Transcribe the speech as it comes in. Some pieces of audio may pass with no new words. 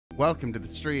welcome to the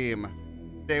stream.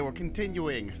 Today we're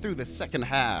continuing through the second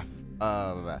half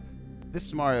of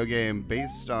this Mario game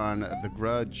based on The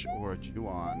Grudge or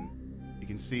Ju-On. You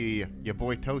can see your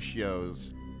boy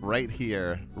Toshio's right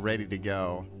here, ready to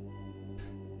go.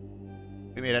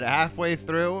 We made it halfway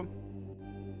through.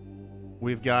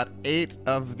 We've got 8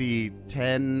 of the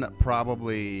 10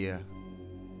 probably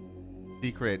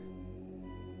secret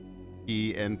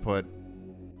key input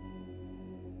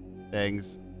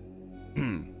things.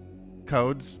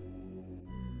 Codes.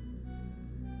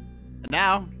 And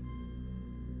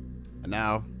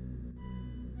now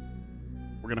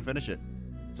we're gonna finish it.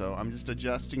 So I'm just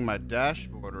adjusting my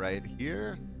dashboard right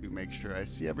here to make sure I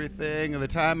see everything. The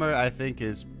timer, I think,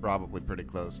 is probably pretty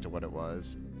close to what it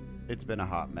was. It's been a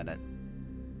hot minute.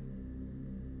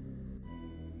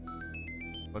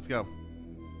 Let's go.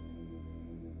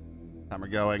 Timer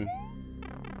going.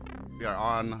 We are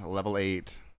on level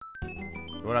 8.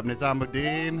 What up,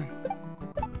 Nizamuddin?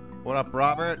 What up,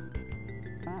 Robert?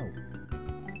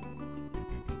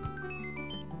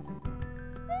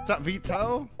 What's up,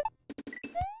 Vito?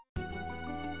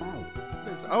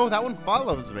 Oh, that one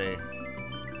follows me.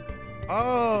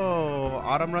 Oh,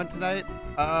 autumn run tonight?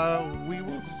 We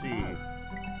will see.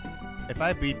 If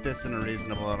I beat this in a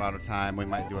reasonable amount of time, we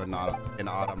might do an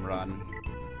autumn run.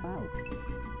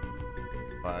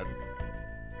 But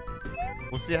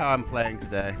we'll see how I'm playing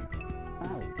today.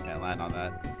 Can't land on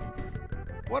that.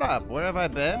 What up? Where have I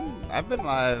been? I've been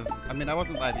live. I mean, I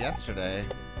wasn't live yesterday.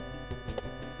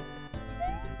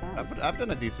 I've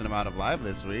done a decent amount of live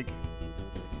this week.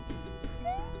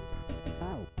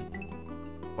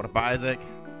 What up, Isaac?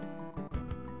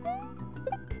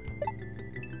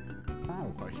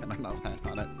 Why can I not land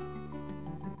on it?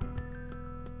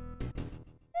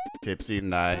 Tipsy,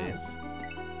 nice.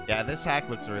 Yeah, this hack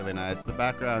looks really nice. The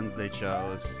backgrounds they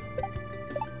chose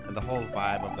and the whole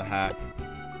vibe of the hack.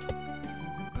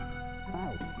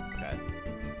 Okay.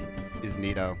 Is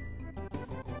neato.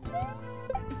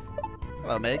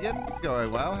 Hello, Megan. It's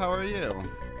going well. How are you?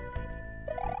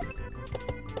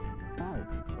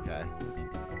 Okay.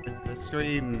 The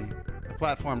screen, the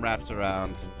platform wraps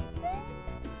around.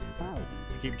 I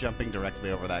keep jumping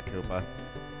directly over that Koopa.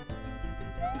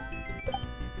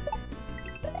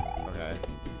 Okay.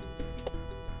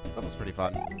 That was pretty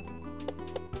fun.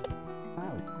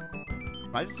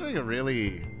 Am I just doing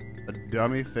a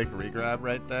dummy thick regrab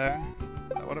right there?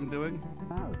 Is that what I'm doing?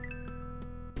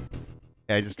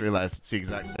 Yeah, I just realized it's the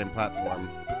exact same platform.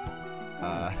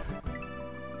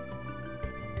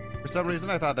 For some reason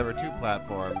I thought there were 2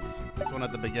 platforms. This one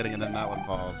at the beginning and then that one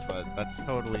falls, but that's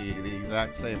totally the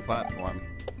exact same platform.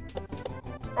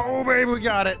 Oh baby, we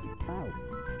got it!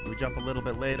 We jump a little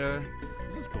bit later.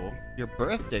 This is cool. Your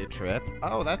birthday trip?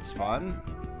 Oh, that's fun.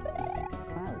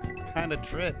 What kind of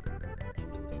trip?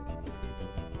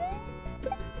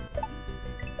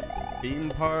 Theme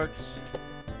parks?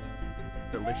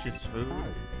 Delicious food?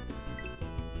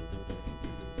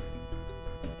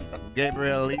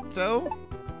 Gabrielito?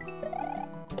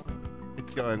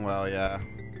 It's going well, yeah.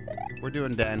 We're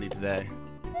doing dandy today.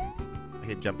 I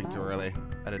keep jumping too early.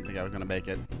 I didn't think I was gonna make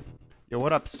it. Yo,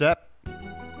 what up, Sep?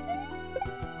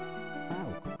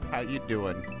 How you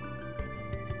doing?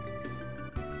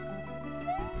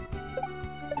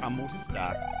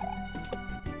 Kamusta?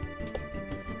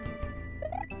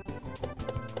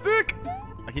 Fuck!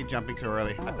 I keep jumping too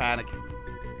early. I panic.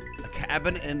 A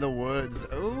cabin in the woods.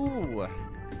 Ooh.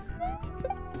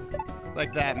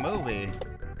 Like that movie.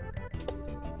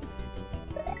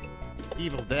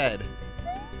 Evil Dead.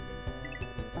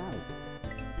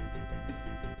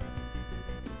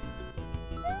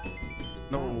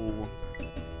 No.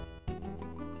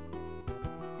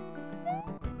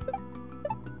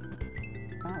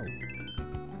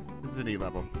 This is an E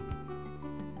level.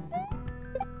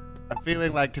 I'm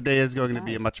feeling like today is going to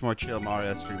be a much more chill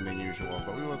Mario stream than usual,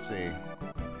 but we will see.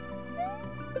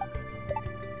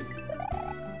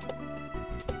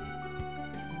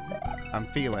 I'm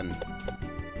feeling.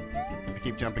 I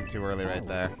keep jumping too early right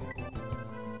there.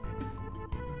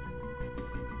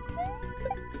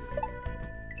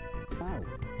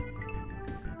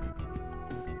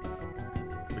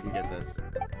 We can get this.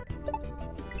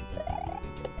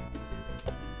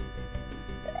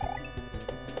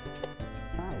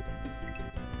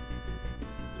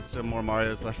 There's still more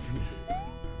Marios left for me.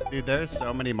 Dude, there's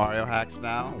so many Mario hacks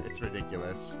now. It's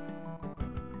ridiculous.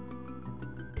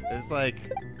 There's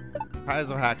like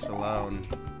Kaizo hacks alone.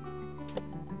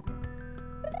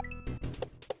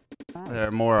 There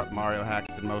are more Mario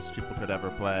hacks than most people could ever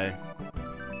play.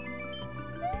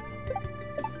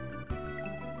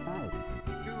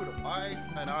 Dude, why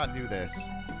can I not do this?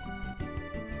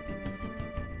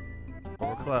 But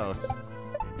we're close.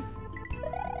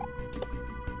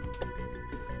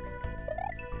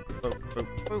 Boop, boop,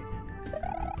 boop.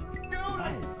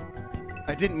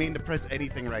 I didn't mean to press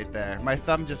anything right there. My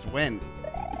thumb just went.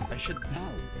 I should...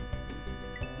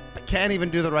 I can't even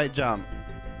do the right jump.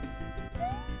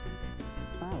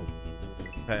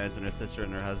 Parents and her sister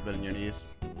and her husband and your niece.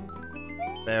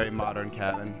 Very modern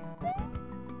cabin.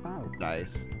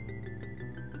 Nice.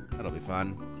 That'll be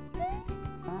fun.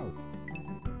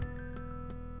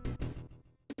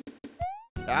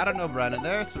 I don't know, Brennan.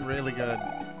 There are some really good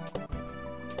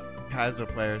casual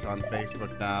players on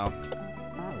Facebook now.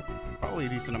 Probably a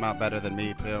decent amount better than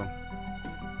me, too.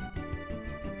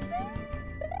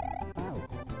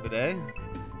 Today?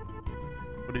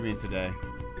 What do you mean today?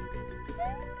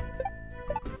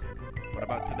 What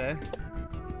about today?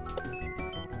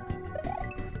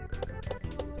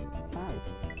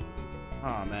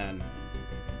 Oh, man.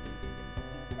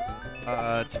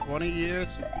 20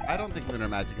 years? I don't think Lunar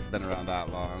Magic has been around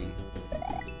that long.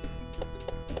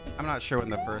 I'm not sure when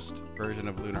the first version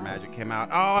of Lunar Magic came out.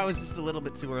 Oh, I was just a little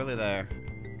bit too early there.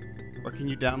 Where can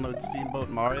you download Steamboat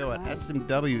Mario? At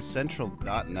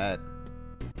smwcentral.net.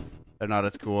 They're not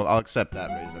as cool. I'll accept that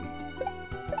reason.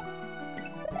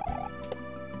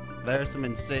 There are some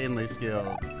insanely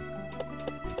skilled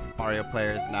Mario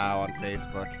players now on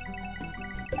Facebook.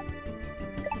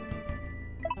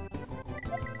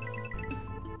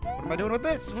 What am I doing with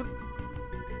this?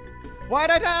 Why'd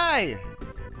I die?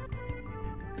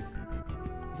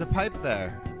 There's a pipe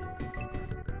there.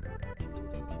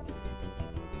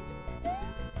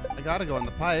 I gotta go in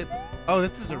the pipe. Oh,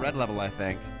 this is a red level, I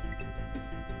think.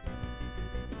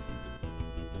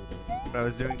 What I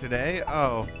was doing today?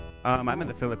 Oh, I'm in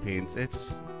the Philippines.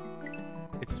 It's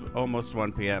almost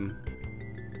 1 p.m.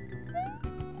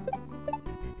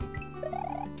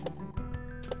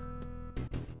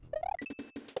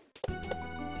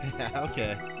 Yeah,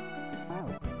 okay.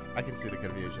 I can see the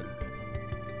confusion.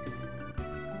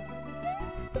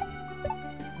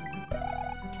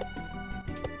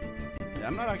 Yeah,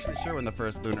 I'm not actually sure when the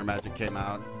first Lunar Magic came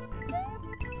out.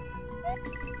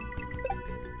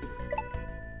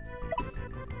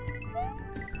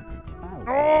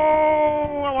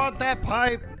 Oh, I want that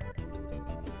pipe.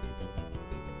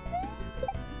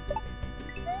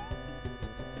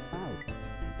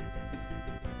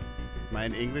 Am I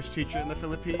an English teacher in the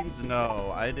Philippines?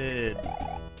 No, I did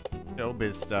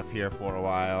showbiz stuff here for a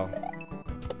while.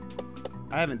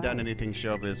 I haven't done anything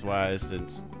showbiz-wise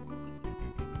since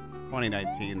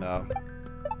 2019, though.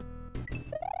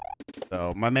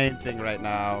 So, my main thing right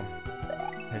now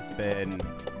has been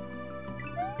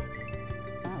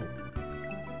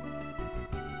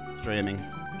streaming.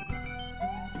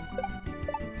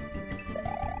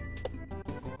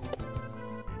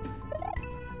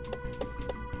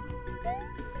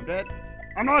 I'm dead.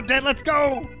 I'm not dead. Let's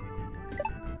go.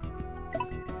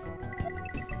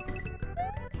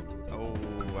 Oh,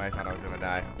 I thought I was gonna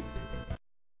die.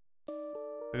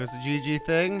 There goes the GG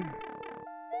thing.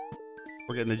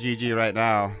 We're getting the GG right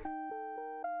now.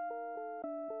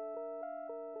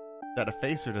 Is that a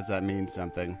face or does that mean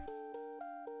something?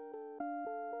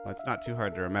 Well, it's not too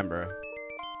hard to remember.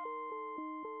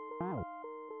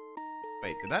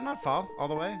 Wait, did that not fall all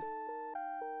the way?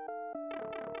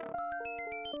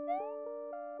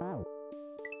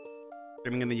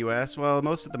 Streaming in the US? Well,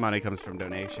 most of the money comes from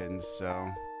donations, so...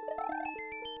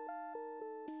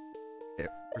 Yeah,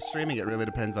 for streaming, it really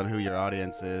depends on who your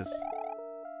audience is.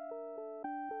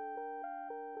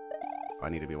 Oh, I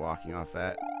need to be walking off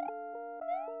that.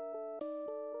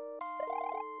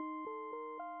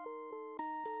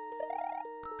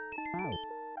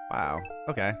 Wow.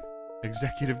 Okay.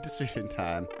 Executive decision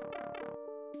time.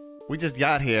 We just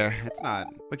got here. It's not...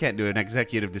 We can't do an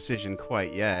executive decision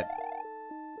quite yet.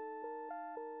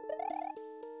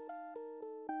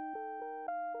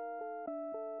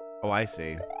 Oh, I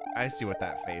see. I see what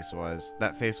that face was.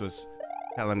 That face was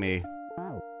telling me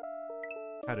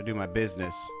how to do my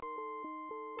business.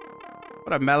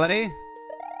 What up, Melanie?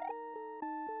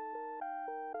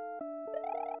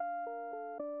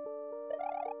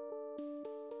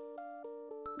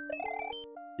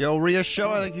 Yo, Ria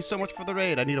Showa, thank you so much for the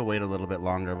raid. I need to wait a little bit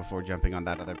longer before jumping on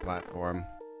that other platform.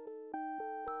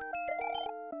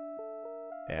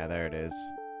 Yeah, there it is.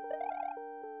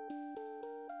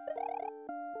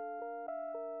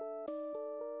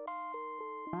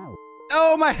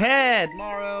 Oh, my head!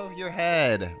 Morrow, your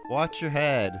head. Watch your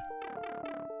head.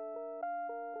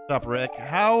 What's up, Rick?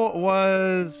 How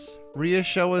was Ria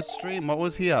Showa's stream? What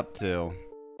was he up to?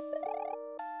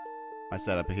 My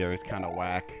setup here is kind of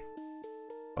whack.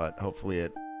 But hopefully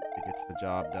it gets the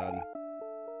job done.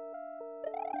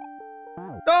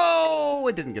 No! Oh,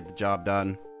 it didn't get the job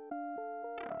done.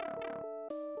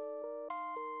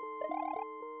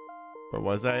 Where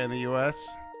was I in the US?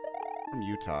 From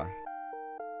Utah.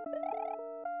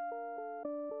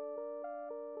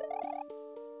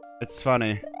 It's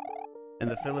funny. In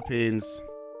the Philippines,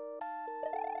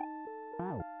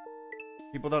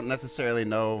 people don't necessarily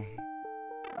know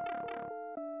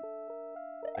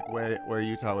like where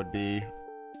Utah would be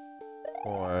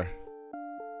or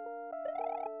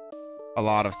a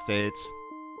lot of states,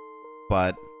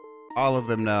 but all of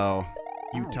them know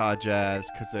Utah Jazz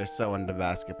because they're so into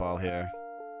basketball here.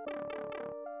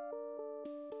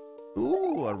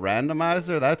 Ooh, a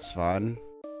randomizer? That's fun.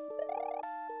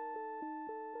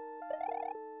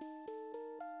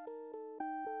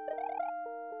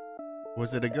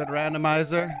 Was it a good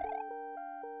randomizer?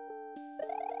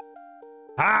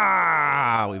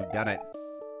 Ah, we've done it.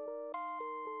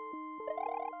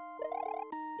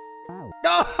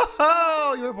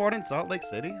 No, you were born in Salt Lake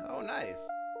City? Oh, nice.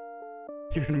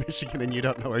 You're in Michigan and you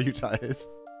don't know where Utah is.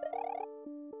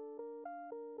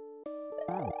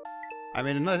 I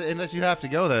mean, unless you have to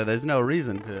go there, there's no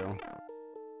reason to.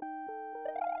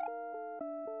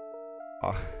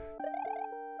 Oh.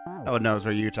 No one knows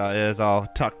where Utah is, all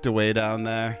tucked away down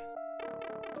there.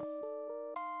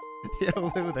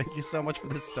 Yo, Lou, thank you so much for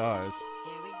the stars.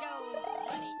 Here we go.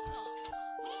 Money talk.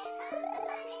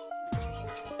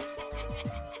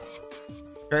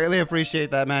 Greatly appreciate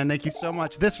that, man. Thank you so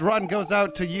much. This run goes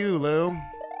out to you, Lou.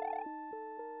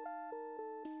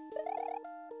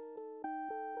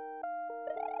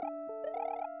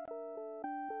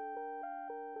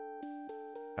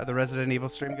 How'd the Resident Evil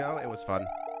stream go? It was fun.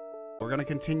 We're gonna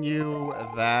continue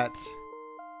that.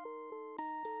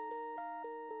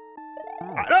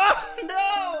 Oh,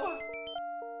 no!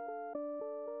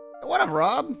 What up,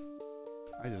 Rob?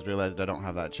 I just realized I don't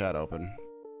have that chat open.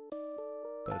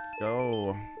 Let's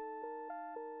go.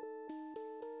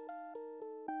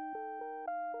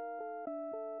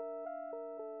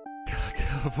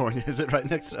 California, is it right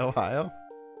next to Ohio?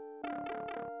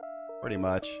 Pretty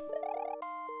much.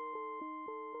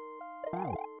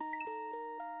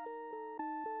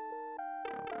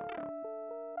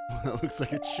 That looks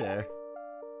like a chair.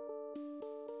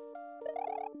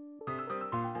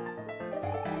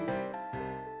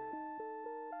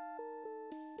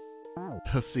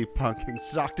 Let's see Punk in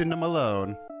Stockton to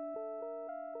Malone.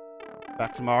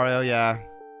 Back to Mario, yeah.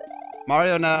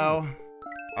 Mario now.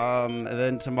 And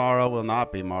then tomorrow will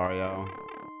not be Mario.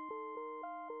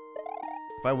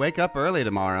 If I wake up early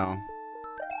tomorrow,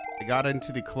 I got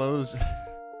into the closed...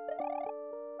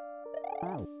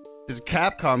 There's a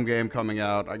Capcom game coming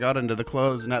out. I got into the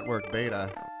closed network beta.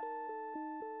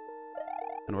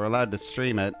 And we're allowed to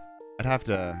stream it. I'd have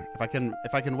to...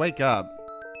 If I can wake up...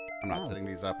 I'm not setting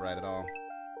these up right at all.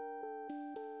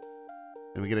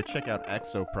 And we get to check out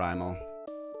Exoprimal.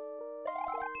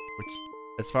 Which,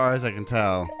 as far as I can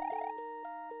tell,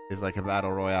 is like a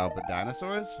battle royale but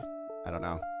dinosaurs? I don't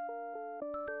know.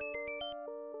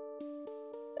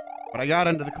 But I got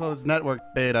into the closed network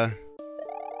beta.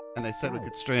 And they said we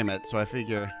could stream it, so I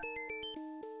figure...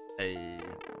 Hey...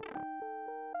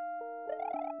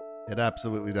 It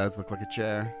absolutely does look like a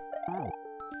chair.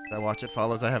 Did I watch It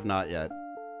Follows? I have not yet.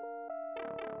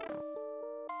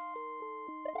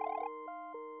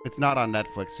 It's not on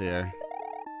Netflix here.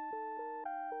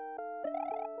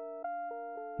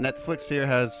 Netflix here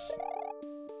has...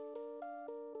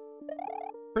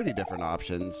 pretty different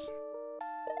options.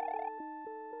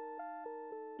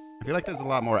 I feel like there's a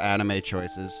lot more anime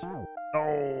choices.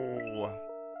 No!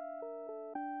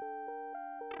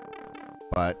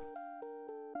 But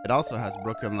it also has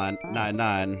Brooklyn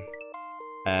Nine-Nine.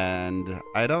 And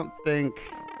I don't think,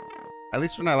 at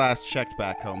least when I last checked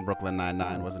back home, Brooklyn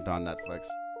Nine-Nine wasn't on Netflix.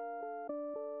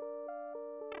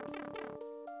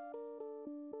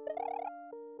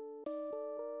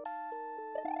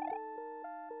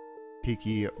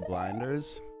 Peaky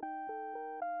Blinders.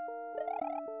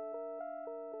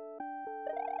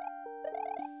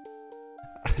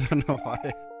 I don't know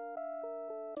why.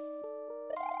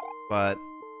 But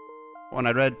when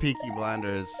I read Peaky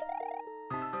Blinders,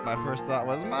 my first thought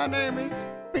was, my name is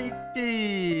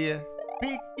Peaky!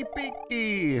 Peaky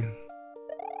Peaky!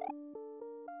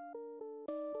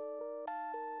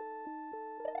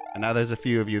 And now there's a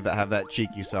few of you that have that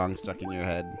cheeky song stuck in your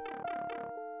head.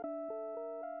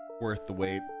 Worth the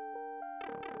wait.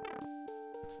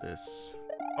 What's this?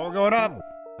 Oh, we're going up!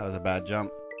 That was a bad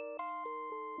jump.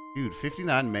 Dude,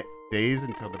 59 days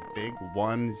until the big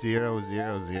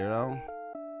 1000.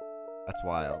 That's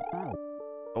wild.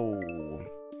 Oh.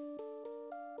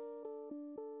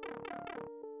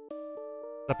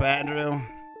 What's up, Andrew?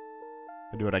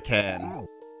 I do what I can.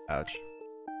 Ouch.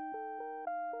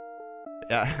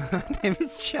 Yeah, her name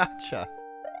is Cha-Cha.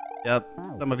 Yep,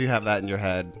 some of you have that in your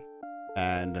head,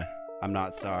 and I'm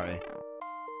not sorry.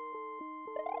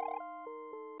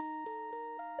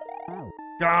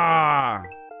 Gah!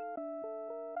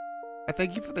 I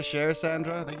thank you for the share,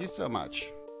 Sandra. Thank you so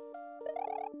much.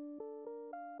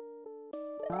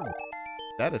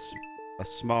 That is a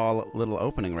small little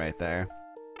opening right there.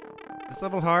 Is this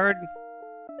level hard?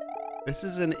 This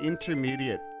is an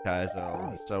intermediate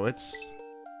Kaizo, so it's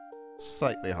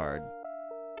slightly hard.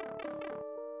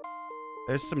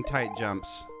 There's some tight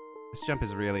jumps. This jump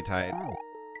is really tight.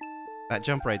 That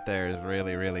jump right there is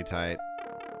really, really tight.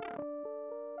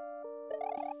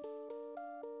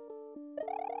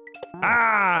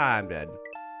 Ah, I'm dead.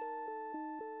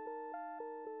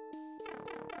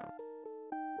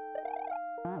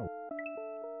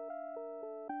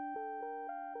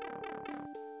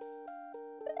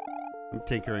 I'm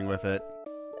tinkering with it.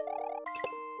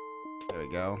 There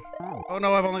we go. Oh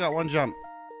no, I've only got one jump.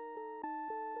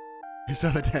 You saw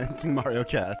the dancing Mario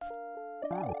cast.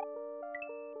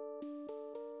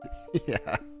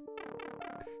 Yeah.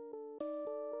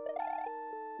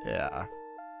 Yeah.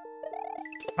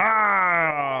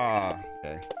 Ah!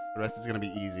 Okay. The rest is gonna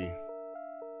be easy.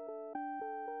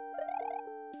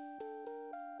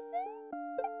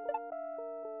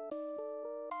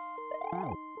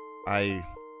 I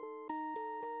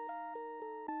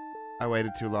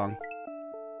waited too long.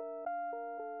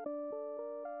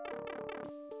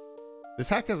 This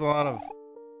hack has a lot of...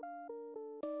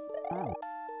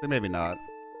 Maybe not.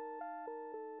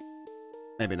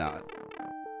 Maybe not. I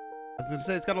was gonna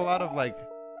say, it's got a lot of, like,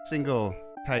 single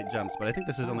tight jumps, but I think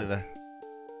this is only the...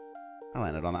 I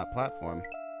landed on that platform.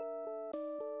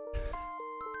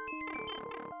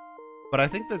 But I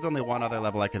think there's only one other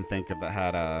level I can think of that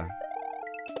had a...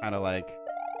 kind of like...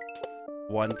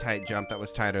 one tight jump that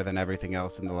was tighter than everything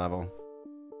else in the level.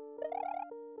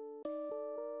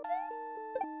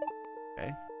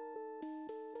 Okay.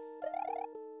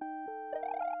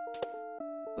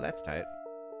 Oh, that's tight.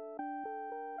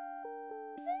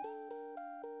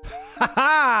 Ha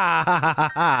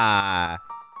ha ha!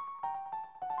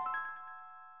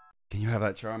 Can you have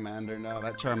that Charmander? No,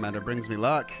 that Charmander brings me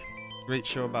luck. Great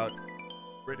show about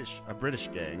a British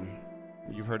gang.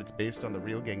 You've heard it's based on the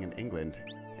real gang in England.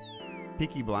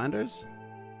 Peaky Blinders?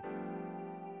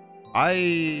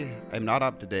 I am not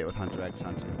up to date with Hunter x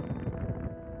Hunter.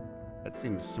 That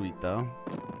seems sweet though.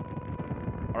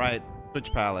 Alright,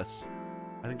 Switch Palace.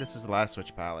 I think this is the last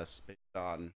Switch Palace based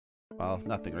on, well,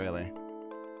 nothing really.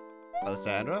 Hello,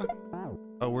 Sandra?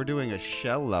 Oh, we're doing a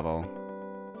shell level.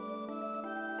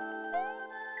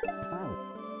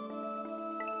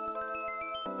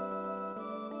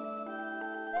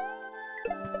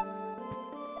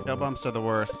 Shell bumps are the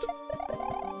worst.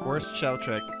 Worst shell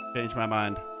trick. Changed my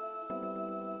mind.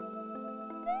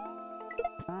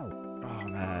 Oh,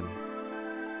 man.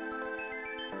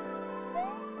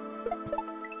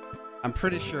 I'm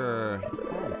pretty sure...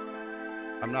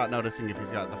 I'm not noticing if he's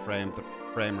got the frame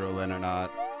rule in or not.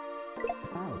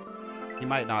 He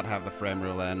might not have the frame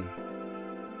rule in.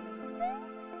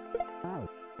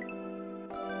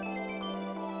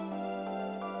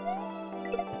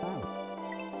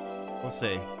 We'll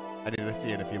see. I need to see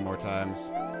it a few more times.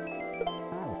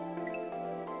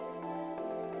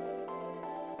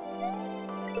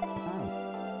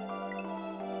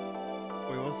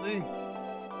 We will see.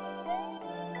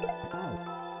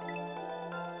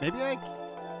 Maybe I...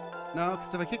 No,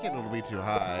 because if I kick it, it'll be too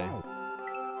high.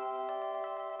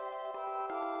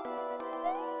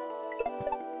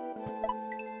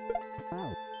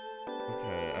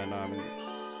 Okay, and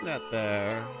not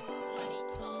there.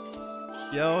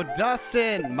 Yo,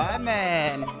 Dustin, my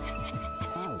man.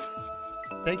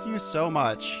 Thank you so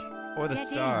much for the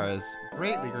stars.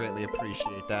 Greatly, greatly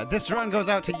appreciate that. This run goes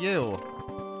out to you.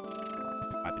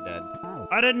 Might be dead.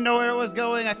 I didn't know where it was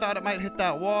going. I thought it might hit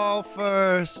that wall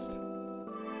first.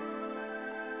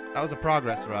 That was a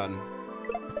progress run.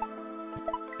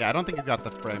 Yeah, I don't think he's got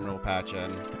the frame rule patch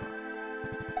in.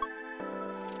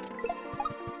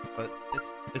 But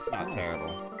it's not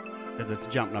terrible. Because it's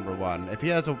jump number 1. If he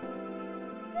has a...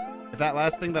 If that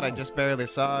last thing that I just barely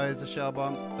saw is a shell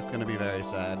bump, that's going to be very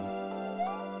sad.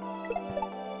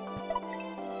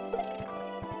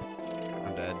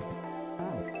 I'm dead.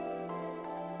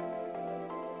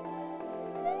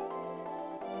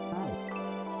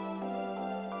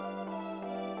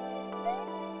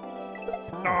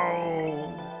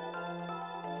 No!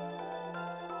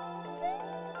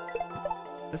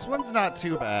 This one's not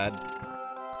too bad.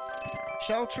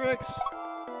 Shell tricks...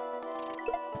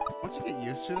 Once you get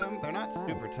used to them, they're not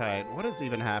super tight. What is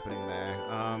even happening there?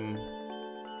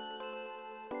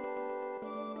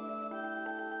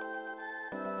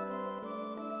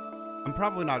 I'm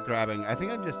probably not grabbing. I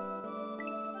think I'm just...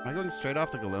 Am I going straight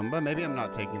off the Galumba? Maybe I'm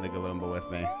not taking the Galumba with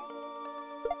me.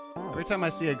 Every time I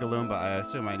see a Galumba, I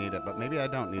assume I need it, but maybe I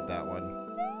don't need that one.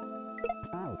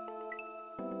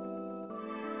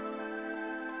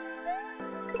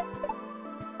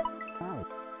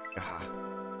 Ah.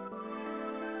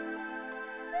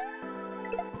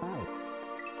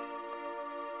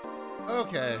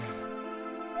 Okay.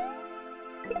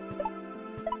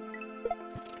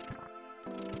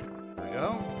 There we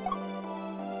go.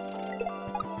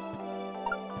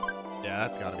 Yeah,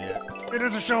 that's gotta be it. It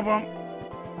is a show bump!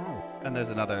 And there's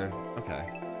another... Okay.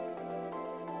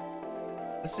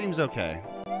 This seems okay.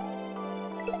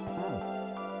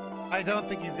 I don't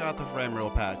think he's got the frame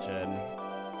rule patch in.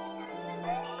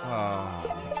 Oh.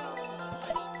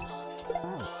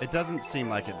 It doesn't seem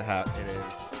like it is.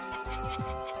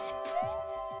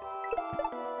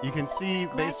 You can see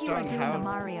based on how...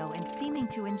 Mario and seeming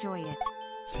to enjoy it.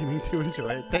 Seeming to enjoy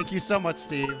it. Thank you so much,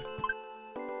 Steve.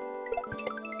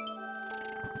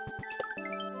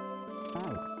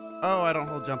 Oh, I don't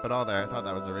hold jump at all there. I thought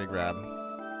that was a re-grab.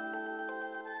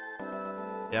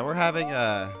 Yeah, we're having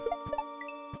a...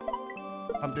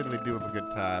 diddly-do of a good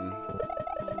time.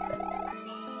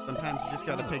 Sometimes you just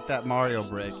gotta take that Mario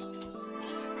break.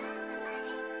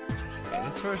 Okay,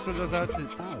 this first one goes out to...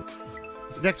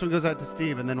 This next one goes out to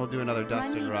Steve, and then we'll do another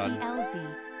Dustin run.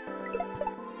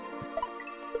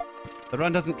 The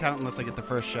run doesn't count unless I get the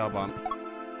first shell bump.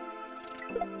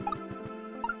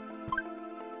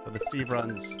 But the Steve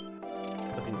run's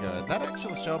looking good. That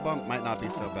actual shell bump might not be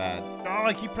so bad. Oh,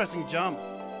 I keep pressing jump.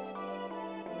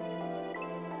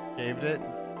 Shaved it.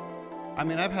 I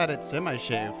mean, I've had it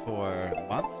semi-shaved for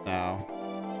months now.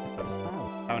 Oops.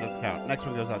 That one doesn't count. Next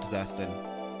one goes out to Dustin.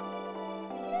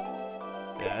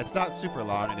 Yeah, it's not super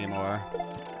long anymore.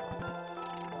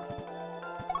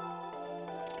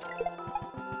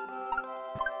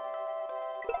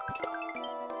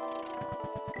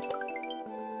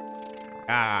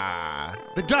 Ah,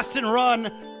 the Dustin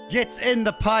run gets in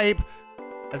the pipe.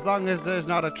 As long as there's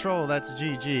not a troll, that's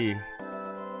GG.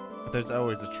 But there's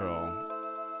always a troll.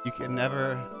 You can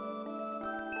never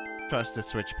trust the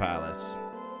Switch Palace.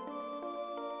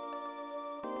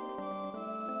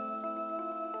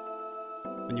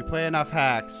 When you play enough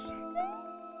hacks.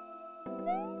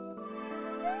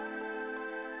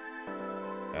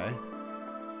 Okay.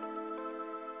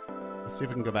 Let's see if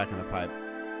we can go back in the pipe.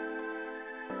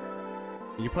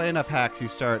 When you play enough hacks,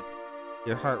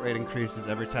 your heart rate increases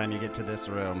every time you get to this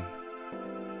room.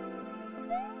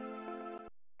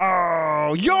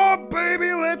 Oh, yeah,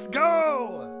 baby, let's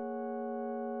go!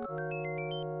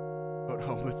 But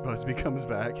homeless Buzbee comes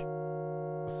back.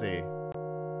 We'll see.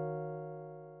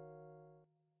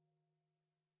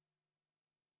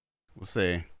 We'll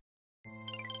see.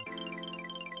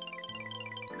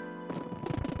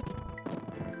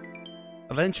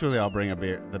 Eventually, I'll bring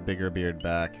the bigger beard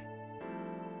back.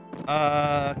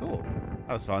 Cool.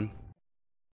 That was fun.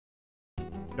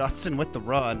 Dustin with the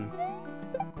run.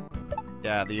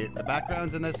 Yeah, the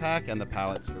backgrounds in this hack and the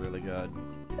palettes are really good.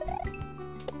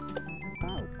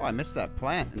 Oh, I missed that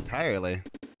plant entirely.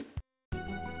 But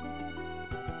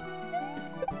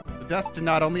Dustin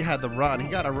not only had the run, he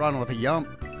got a run with a yump.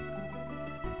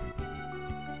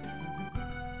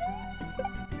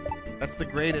 That's the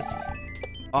greatest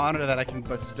honor that I can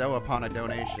bestow upon a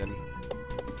donation.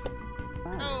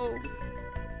 Oh!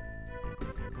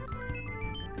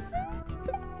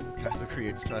 Castle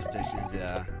creates trust issues,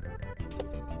 yeah.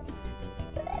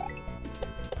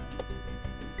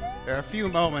 There are a few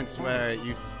moments where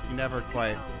you never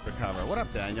quite recover. What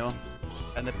up, Daniel?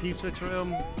 And the P-Switch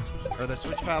room, or the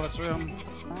Switch Palace room,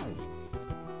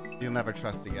 you'll never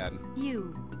trust again.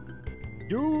 You,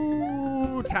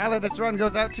 Tyler, this run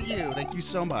goes out to you. Thank you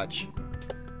so much.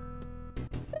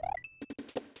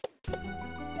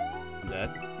 I'm dead.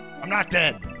 I'm not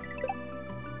dead.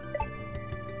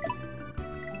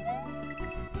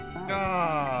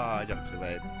 Ah, I jumped too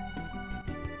late.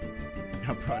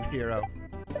 Jump run hero.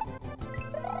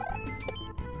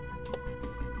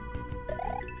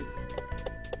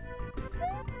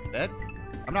 Dead?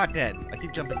 I'm not dead. I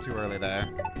keep jumping too early there.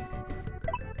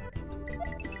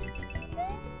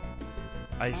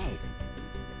 I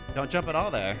don't jump at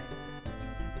all there.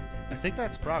 I think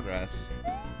that's progress.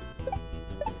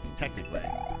 Technically.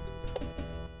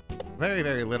 Very,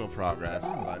 very little progress,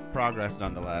 but progress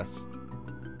nonetheless.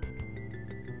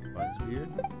 Buzzbeard.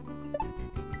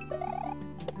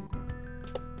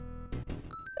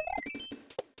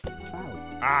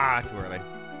 Ah, too early.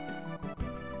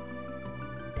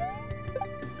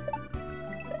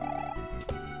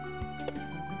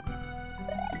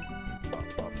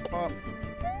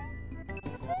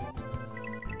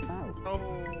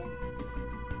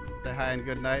 hi and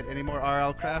good night. Any more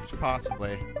RL craft?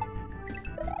 Possibly.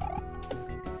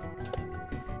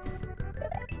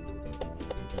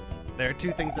 There are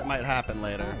two things that might happen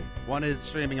later. One is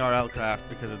streaming RL craft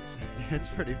because it's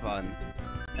pretty fun.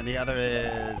 And the other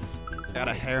is I got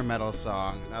a hair metal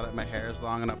song. Now that my hair is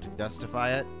long enough to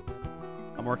justify it,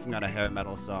 I'm working on a hair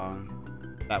metal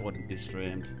song. That wouldn't be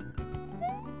streamed.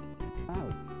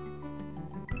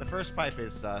 The first pipe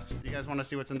is sus. You guys want to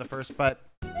see what's in the first pipe?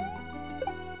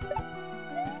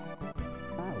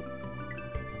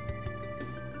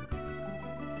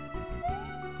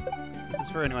 This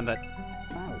is for anyone that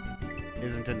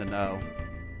isn't in the know.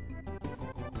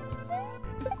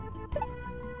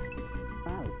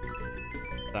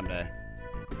 Someday.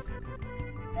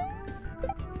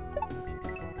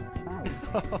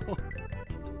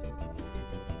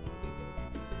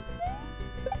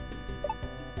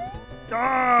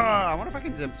 I wonder if I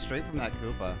can jump straight from that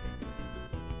Koopa.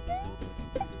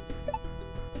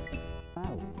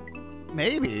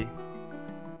 Maybe.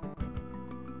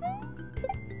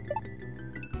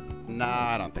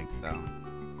 Nah, I don't think so.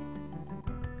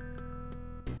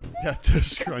 Death to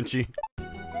Scrunchy.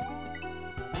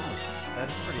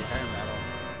 That's pretty hair metal.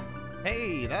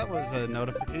 Hey, that was a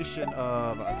notification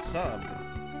of a sub.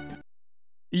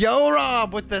 Yo,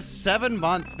 Rob, with the 7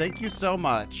 months. Thank you so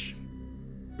much.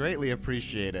 Greatly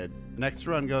appreciated. The next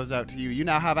run goes out to you. You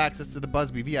now have access to the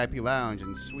Buzbee VIP Lounge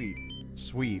and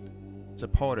sweet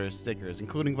supporters stickers,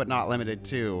 including but not limited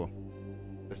to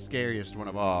the scariest one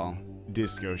of all,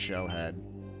 Disco Shellhead.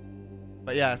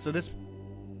 But yeah, so this...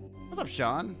 What's up,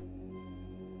 Sean?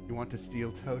 You want to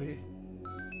steal Toady?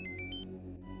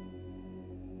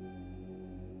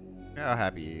 How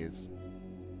happy he is.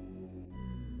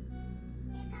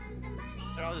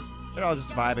 They're all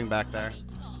just vibing back there.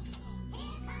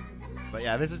 But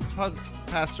yeah, this is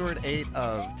password 8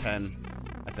 of 10,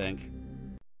 I think.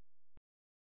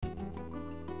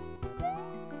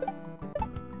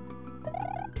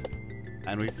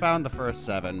 And we found the first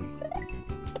 7.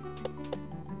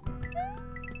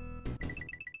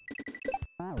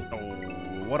 Oh,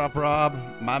 what up, Rob?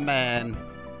 My man.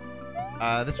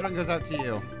 This run goes out to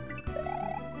you.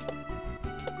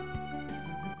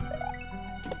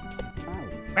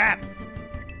 Crap!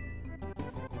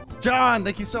 John,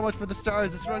 thank you so much for the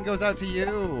stars. This run goes out to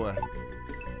you.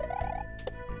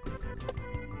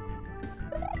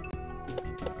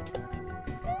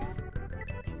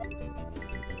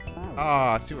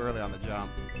 Ah, too early on the jump.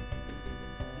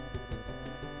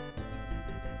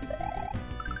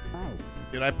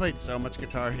 Dude, I played so much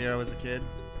Guitar Hero as a kid.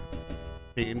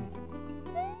 Teen.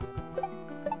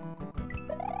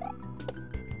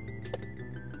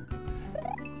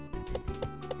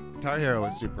 Guitar Hero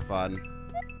was super fun.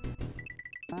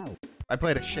 I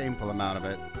played a shameful amount of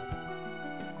it.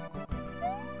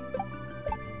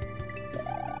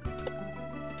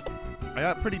 I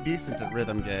got pretty decent at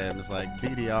rhythm games like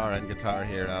DDR and Guitar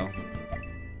Hero.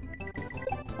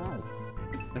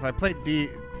 If I played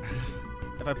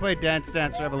Dance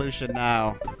Dance Revolution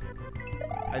now,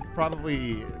 I'd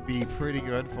probably be pretty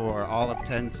good for all of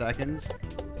 10 seconds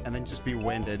and then just be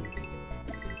winded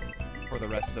for the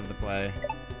rest of the play.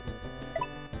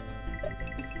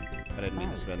 I didn't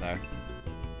mean to spin there.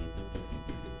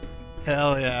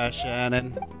 Hell yeah,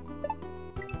 Shannon.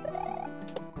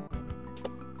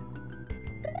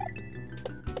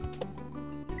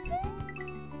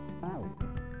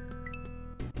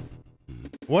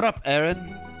 What up,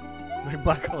 Aaron? Like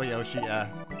Black Hole Yoshi, yeah.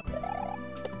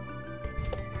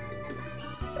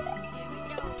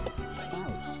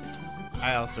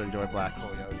 I also enjoy Black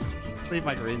Hole Yoshi. Just leave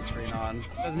my green screen on.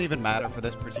 Doesn't even matter for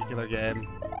this particular game.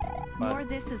 More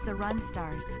This Is the Run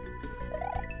stars.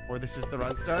 Or This Is the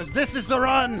Run stars. This is the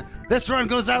run! This run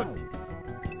goes out!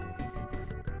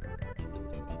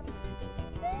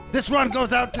 This run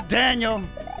goes out to Daniel!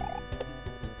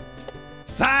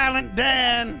 Silent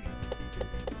Dan!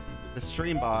 The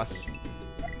stream boss.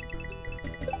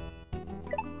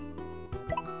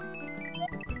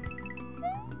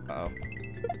 Uh-oh.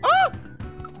 Oh!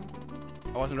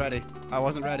 I wasn't ready. I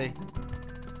wasn't ready.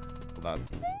 Hold on.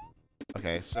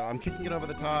 Okay, so I'm kicking it over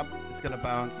the top. It's gonna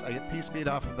bounce. I get P-speed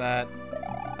off of that.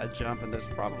 I jump, and there's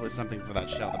probably something for that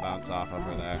shell to bounce off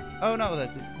over there. Oh no,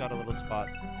 it's got a little spot.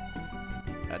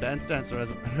 Dance Dance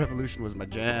Revolution was my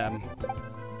jam.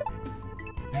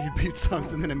 You beat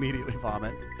songs and then immediately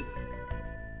vomit.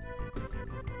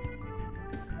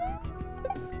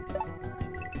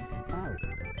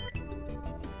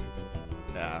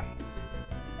 Yeah.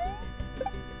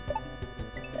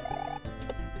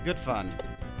 Good fun.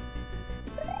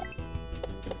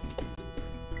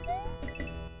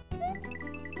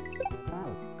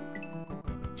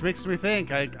 Which makes me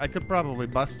think I could probably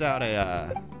bust out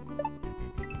a,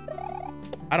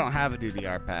 I don't have a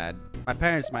DDR pad. My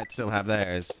parents might still have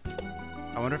theirs.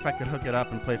 I wonder if I could hook it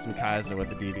up and play some Kaiser with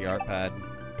the DDR pad.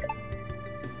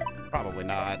 Probably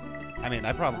not. I mean,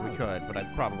 I probably could, but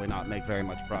I'd probably not make very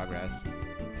much progress.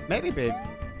 Maybe baby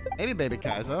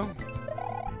Kaizo.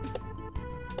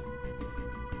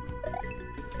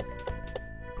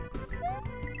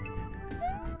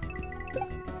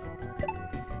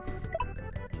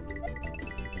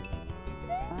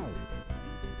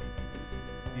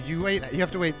 You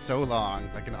have to wait so long,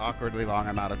 like an awkwardly long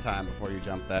amount of time before you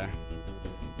jump there.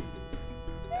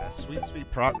 Yeah, sweet, sweet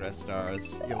progress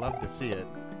stars. You love to see it.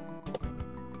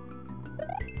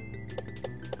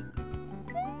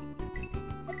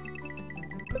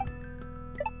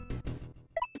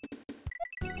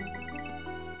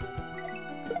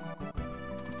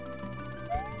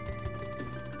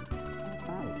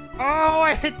 Oh,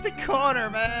 I hit the corner,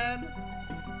 man!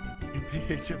 In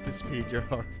pH of the speed your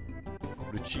heart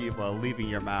would achieve while leaving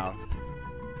your mouth.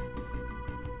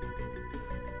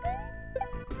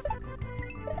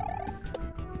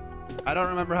 I don't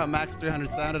remember how Max 300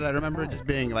 sounded. I remember it just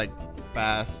being, like,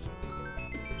 fast.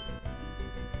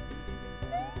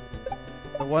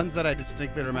 The ones that I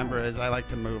distinctly remember is I like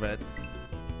to move it.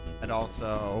 And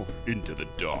also, into the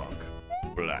dark,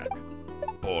 black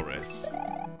forest.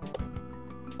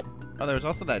 Oh, there was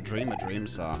also that Dream a Dream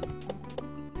song.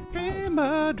 Dream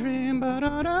a dream,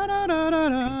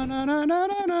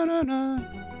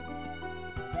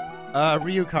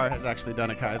 Ryukar has actually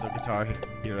done a Kaizo Guitar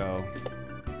Hero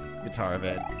guitar of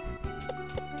it.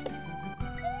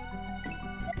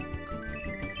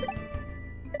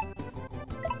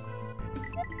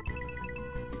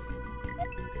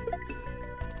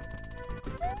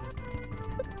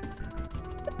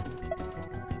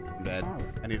 I'm dead.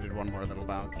 I needed one more little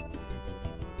bounce.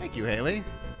 Thank you, Haley.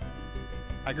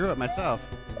 I grew it myself.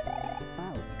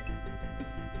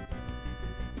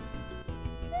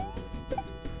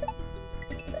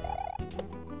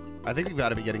 I think we've got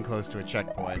to be getting close to a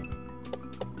checkpoint.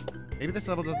 Maybe this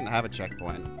level doesn't have a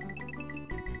checkpoint.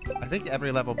 I think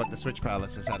every level but the Switch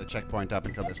Palace has had a checkpoint up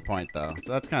until this point, though.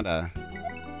 So that's kind of...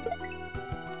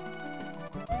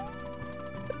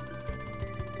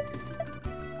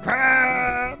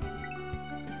 Crap!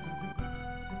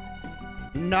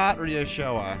 Not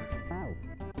Ryoshowa.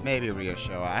 Maybe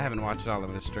Ryoshowa. I haven't watched all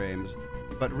of his streams.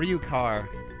 But Ryukar.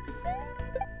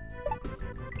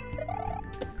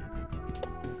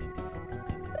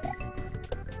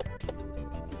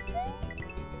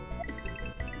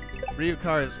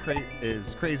 Ryukar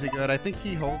is crazy good. I think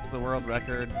he holds the world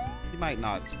record. He might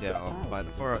not still, but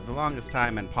for the longest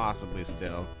time and possibly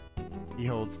still, he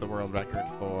holds the world record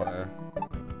for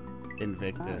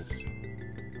Invictus.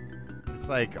 It's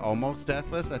like almost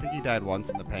deathless. I think he died once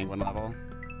in the penguin level.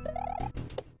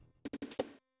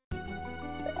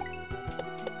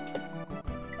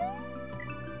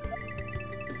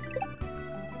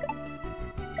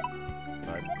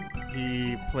 But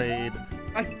he played...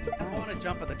 I want to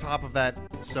jump at the top of that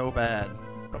so bad.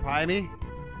 Jaime?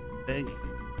 Think.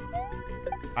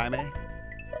 Jaime?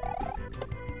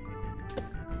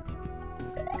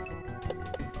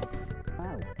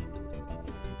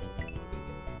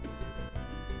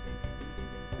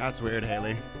 That's weird,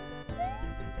 Haley.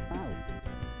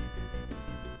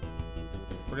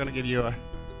 We're gonna give you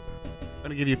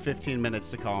 15 minutes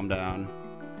to calm down.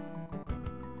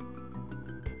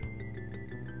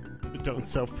 Don't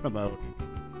self-promote.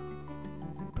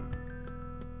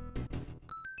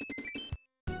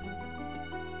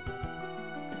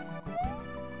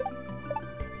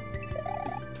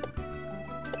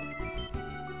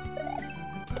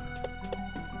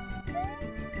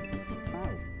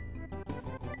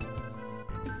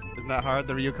 Isn't that hard,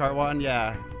 the Ryukar one?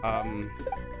 Yeah.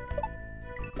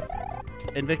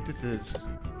 Invictus is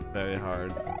very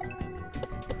hard.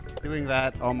 Doing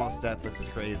that almost deathless is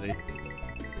crazy.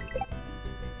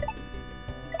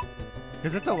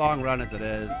 Because it's a long run as it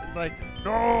is. It's like,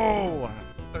 no!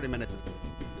 30 minutes of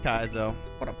Kaizo.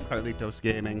 What up, Carlitos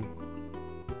Gaming?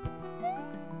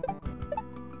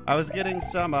 I was getting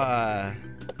some,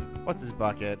 what's his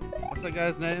bucket? What's that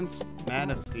guy's name? Man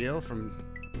of Steel from...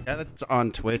 Yeah, that's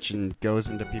on Twitch and goes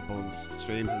into people's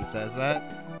streams and says that.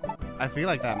 I feel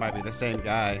like that might be the same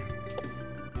guy.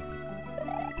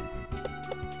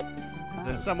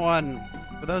 There's someone,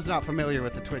 for those not familiar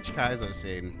with the Twitch Kaizo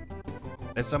scene,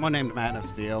 there's someone named Man of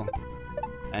Steel,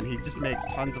 and he just makes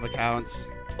tons of accounts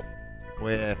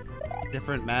with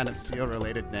different Man of Steel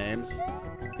related names.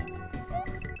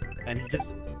 And he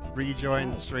just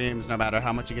rejoins streams no matter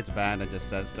how much he gets banned and just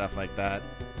says stuff like that.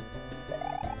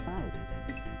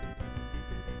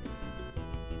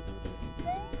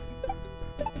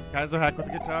 Kaizo hack with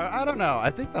the guitar? I don't know.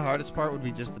 I think the hardest part would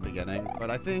be just the beginning,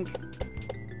 but I think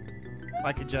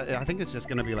like I think it's just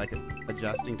gonna be like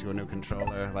adjusting to a new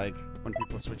controller, like when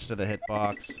people switch to the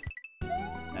hitbox,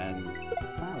 and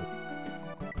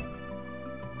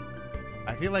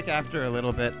I feel like after a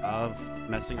little bit of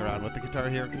messing around with the Guitar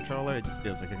Hero controller, it just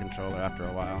feels like a controller after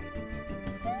a while.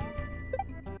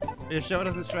 Your show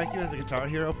doesn't strike you as a Guitar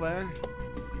Hero player?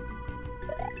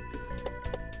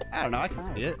 I don't know. I can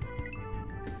see it.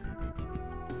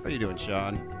 What are you doing,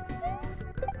 Sean?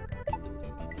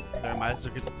 There,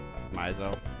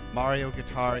 Mario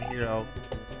Guitar Hero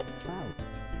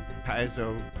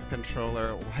Kaizo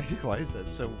controller. Why is that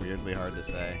so weirdly hard to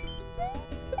say?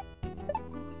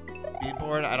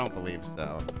 Speedboard? I don't believe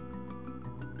so.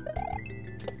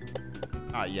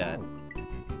 Not yet.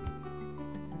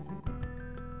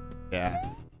 Yeah.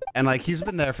 And like he's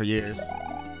been there for years.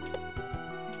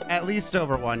 At least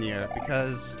over 1 year,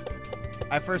 because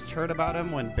I first heard about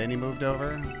him when Benny moved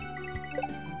over.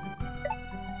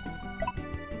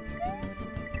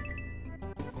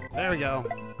 There we go.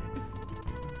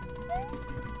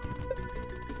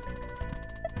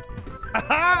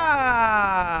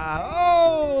 Aha!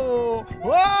 Oh!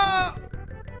 Whoa!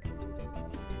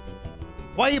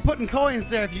 Why are you putting coins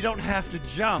there if you don't have to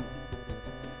jump?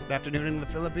 Good afternoon in the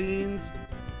Philippines.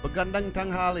 Magandang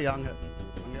tanghali ang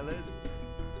Angeles.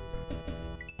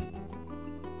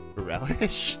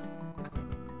 Relish?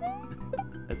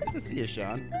 It's good to see you,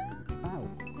 Sean.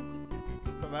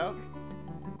 Come out.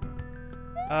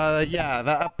 Yeah,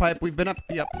 the up pipe. We've been up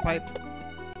the up pipe.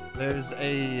 There's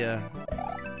a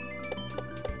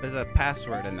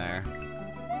password in there.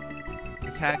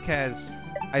 This hack has,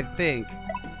 I think,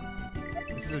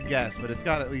 this is a guess, but it's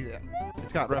got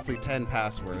roughly 10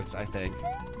 passwords, I think.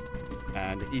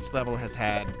 And each level has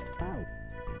had.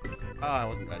 Oh, I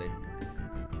wasn't ready.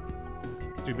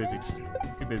 Too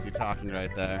busy talking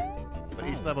right there. But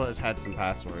each level has had some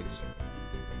passwords.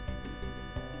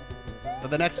 So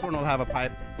the next one will have a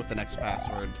pipe with the next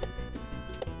password.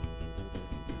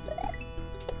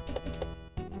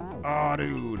 Oh,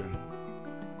 dude.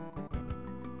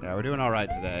 Yeah, we're doing all right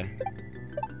today.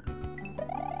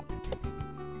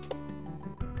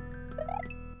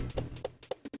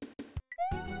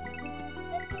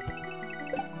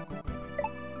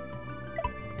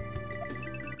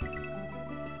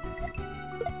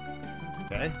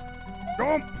 Okay.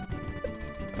 Go!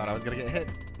 Thought I was gonna get hit.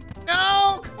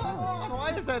 No! Come on!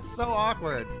 Why is that so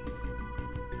awkward?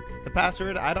 The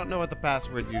password? I don't know what the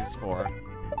password's used for.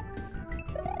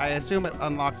 I assume it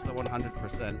unlocks the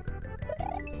 100%.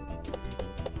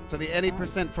 So the any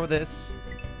percent for this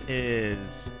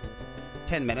is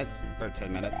 10 minutes, or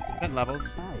 10 minutes, 10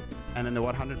 levels, and then the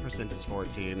 100% is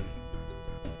 14.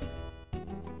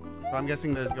 So I'm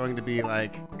guessing there's going to be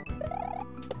like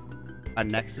a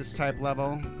Nexus type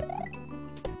level,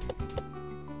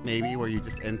 maybe, where you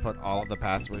just input all of the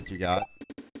passwords you got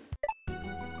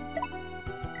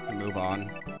and move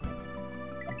on.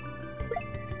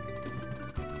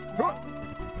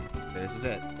 This is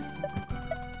it.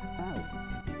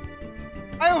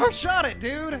 I overshot it,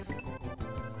 dude!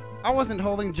 I wasn't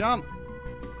holding jump.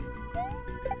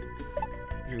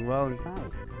 Doing well.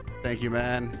 Thank you,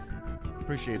 man.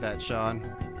 Appreciate that, Sean.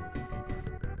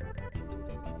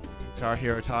 Guitar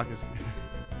Hero Talk has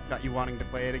got you wanting to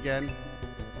play it again.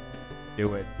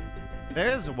 Do it.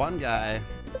 There's one guy.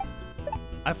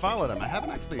 I followed him. I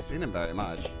haven't actually seen him very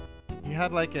much. He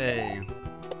had like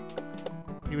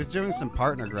he was doing some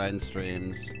partner grind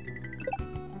streams,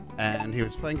 and he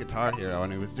was playing Guitar Hero,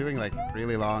 and he was doing like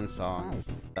really long songs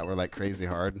that were like crazy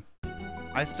hard.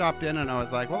 I stopped in and I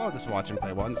was like, well, I'll just watch him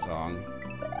play one song.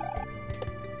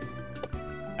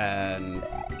 And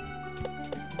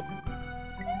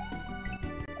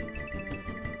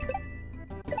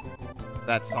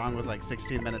that song was like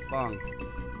 16 minutes long.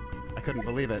 I couldn't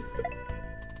believe it.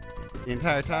 The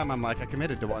entire time I'm like, I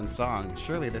committed to one song.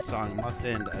 Surely this song must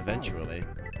end eventually.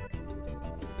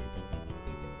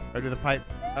 Or do the pipe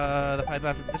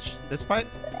after this pipe?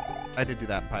 I did do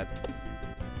that pipe.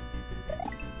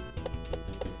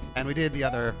 And we did the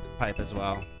other pipe as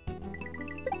well.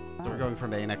 So we're going for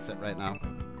main exit right now.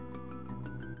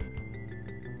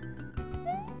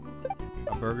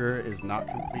 A burger is not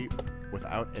complete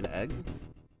without an egg.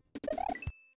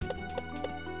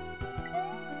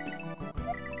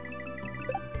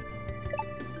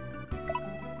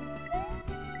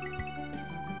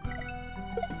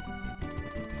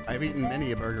 I've eaten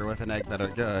many a burger with an egg that are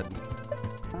good.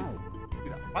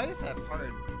 Dude, why is that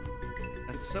part?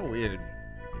 That's so weird.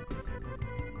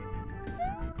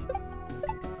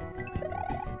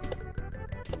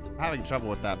 I'm having trouble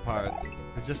with that part.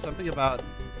 It's just something about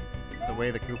the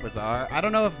way the Koopas are. I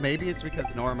don't know if maybe it's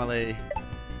because normally...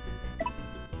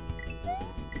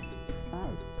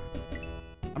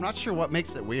 I'm not sure what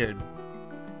makes it weird.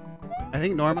 I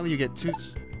think normally you get two...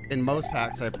 In most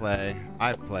hacks I've played,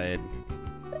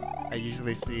 I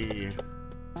usually see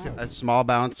a small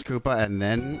bounce Koopa and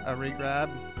then a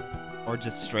regrab, or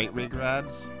just straight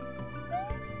regrabs.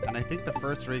 And I think the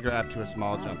first regrab to a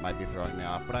small jump might be throwing me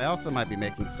off, but I also might be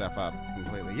making stuff up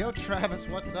completely. Yo, Travis,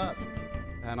 what's up?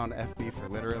 And on FB for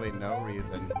literally no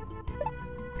reason.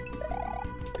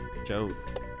 Joe,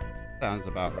 sounds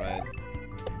about right.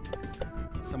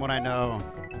 Someone I know,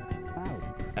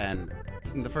 and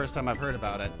the first time I've heard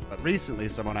about it, but recently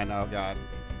someone I know got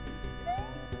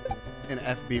an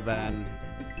FB ban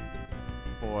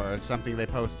for something they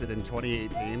posted in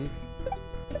 2018.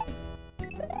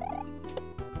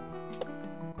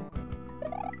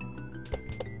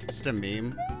 Just a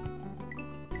meme.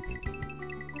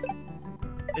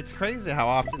 It's crazy how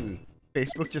often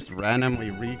Facebook just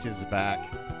randomly reaches back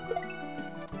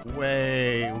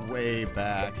way, way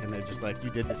back, and they're just like, you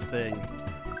did this thing.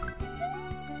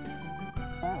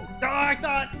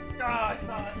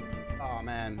 Oh,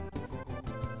 man.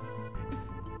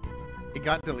 It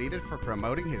got deleted for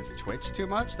promoting his Twitch too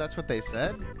much? That's what they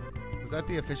said? Was that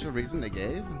the official reason they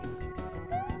gave?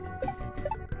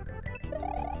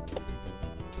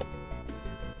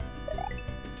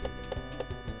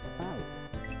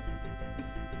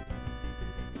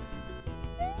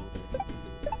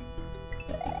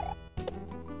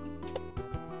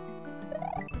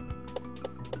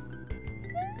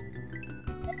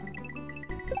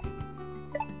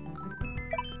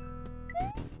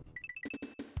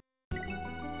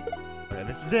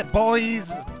 This is it,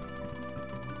 boys!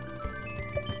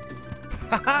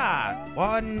 Haha!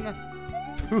 1,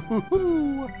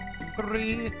 2,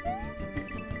 3.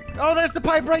 Oh, there's the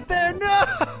pipe right there!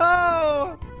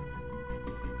 No!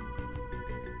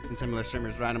 And similar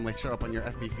streamers randomly show up on your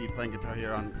FB feed playing Guitar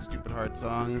Hero on stupid hard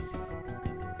songs.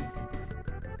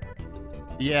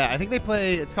 Yeah, I think they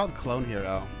play... It's called Clone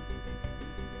Hero.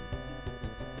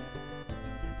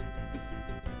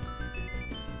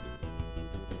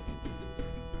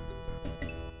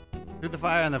 Through the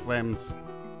fire and the flames.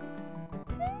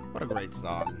 What a great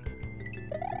song.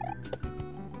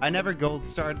 I never gold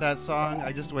starred that song.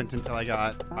 I just went until I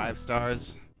got 5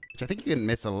 stars, which I think you can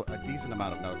miss a decent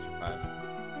amount of notes for 5 stars.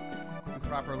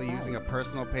 Improperly using a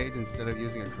personal page instead of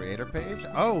using a creator page?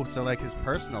 Oh, so like his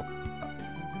personal...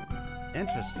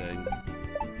 Interesting.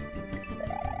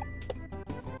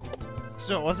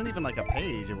 So it wasn't even like a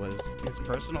page, it was his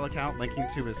personal account linking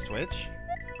to his Twitch?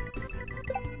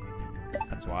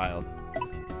 That's wild.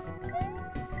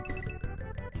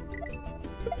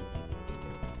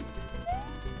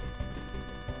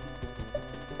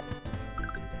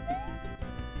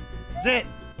 Zit!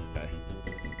 Okay.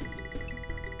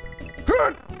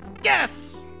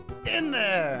 Yes! In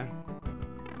there!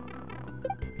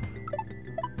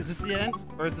 Is this the end?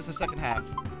 Or is this the second half?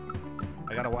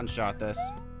 I gotta one-shot this.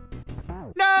 No!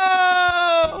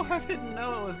 I didn't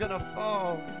know it was gonna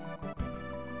fall.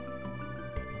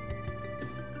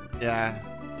 Yeah.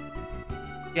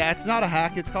 Yeah, it's not a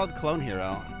hack. It's called Clone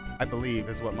Hero, I believe,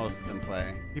 is what most of them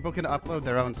play. People can upload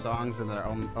their own songs and their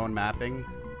own mapping,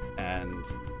 and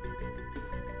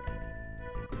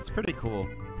it's pretty cool.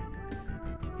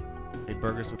 Ate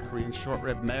burgers with Korean short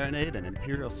rib marinade and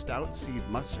imperial stout, seed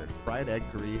mustard, fried egg,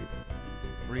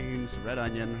 greens, red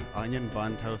onion, onion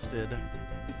bun toasted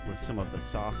with some of the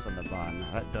sauce on the bun.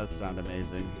 That does sound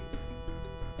amazing.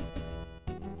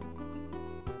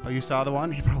 Oh, you saw the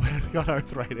one? He probably got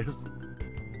arthritis.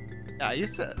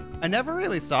 Yeah, I never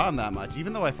really saw him that much,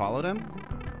 even though I followed him.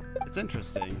 It's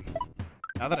interesting.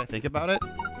 Now that I think about it.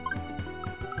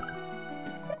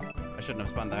 I shouldn't have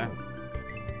spun there.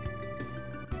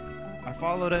 I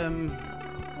followed him.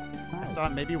 I saw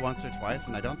him maybe once or twice,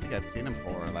 and I don't think I've seen him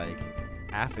for like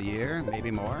half a year, maybe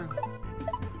more.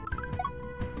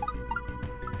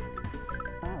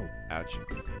 Ouch.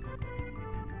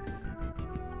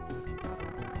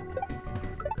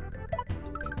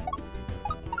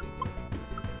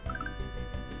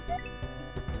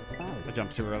 I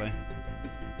jumped too early.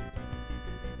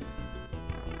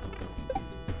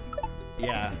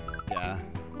 Yeah, yeah.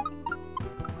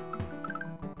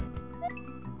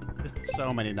 Just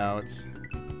so many notes.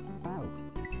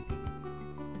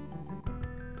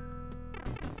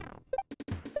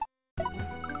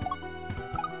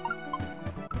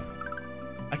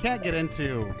 I can't get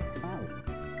into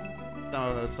some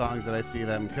of those songs that I see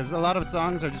them, because a lot of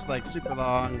songs are just like super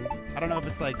long. I don't know if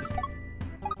it's like just...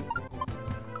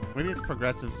 Maybe it's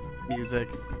progressive music,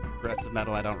 progressive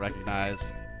metal I don't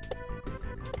recognize.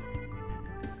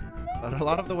 But a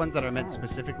lot of the ones that are meant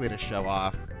specifically to show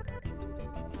off,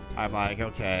 I'm like,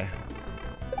 okay,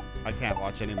 I can't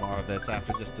watch any more of this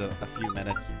after just a few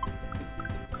minutes.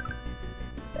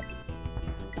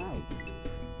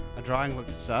 A drawing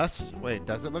looks sus? Wait,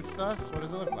 does it look sus? What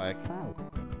does it look like?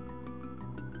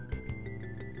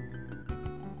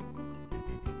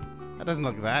 That doesn't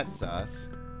look that sus.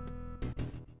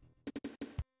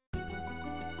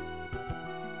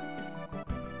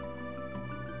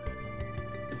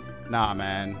 Nah,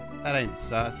 man. That ain't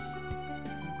sus.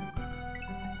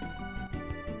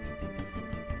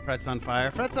 Fret's on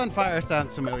Fire. Fret's on Fire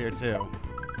sounds familiar, too.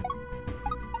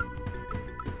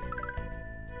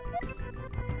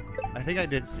 I think I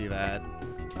did see that.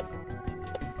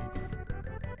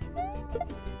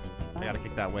 I gotta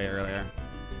kick that way earlier.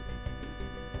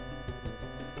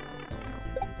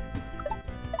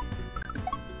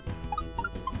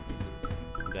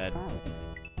 I'm dead.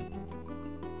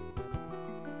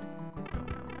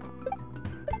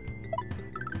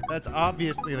 That's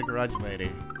obviously the Grudge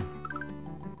Lady.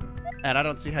 And I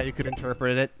don't see how you could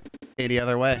interpret it any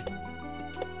other way.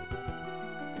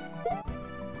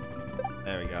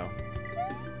 There we go.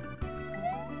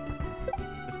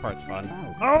 This part's fun.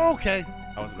 Oh, okay.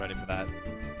 I wasn't ready for that.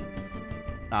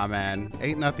 Nah, man.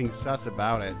 Ain't nothing sus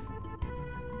about it.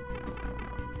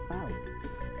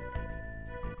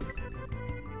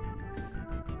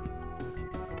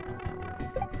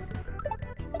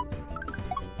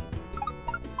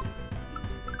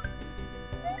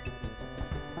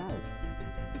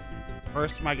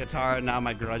 First my guitar, now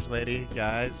my Grudge Lady,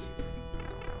 guys.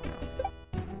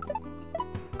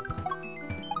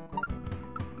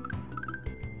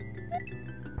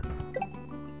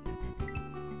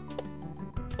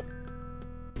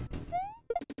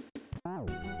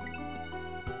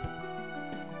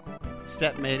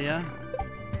 Stepmania.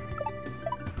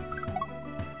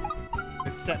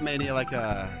 Is Stepmania like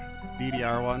a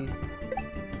DDR one?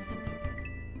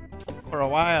 For a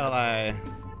while, I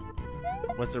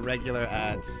was a regular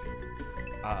at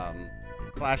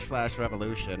Flash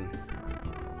Revolution.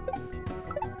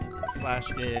 Flash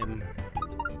game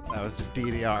that was just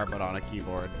DDR but on a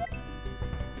keyboard.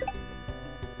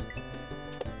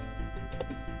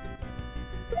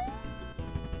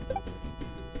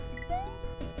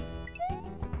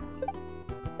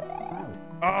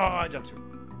 Oh, I jumped too.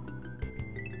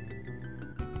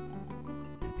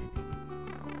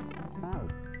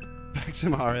 Back to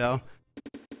Mario.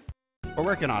 We're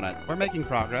working on it. We're making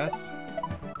progress.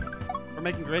 We're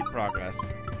making great progress.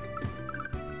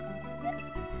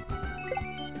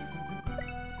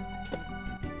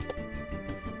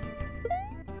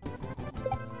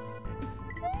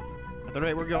 At the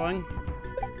rate we're going,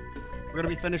 we're gonna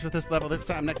be finished with this level this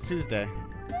time next Tuesday.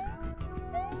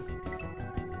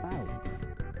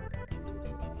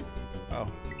 Oh.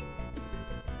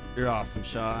 You're awesome,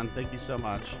 Sean. Thank you so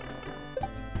much.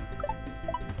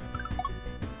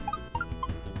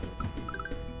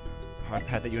 Hard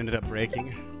pad that you ended up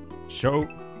breaking. Show.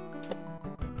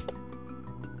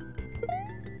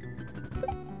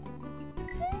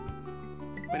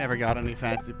 We never got any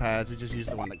fancy pads. We just used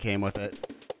the one that came with it.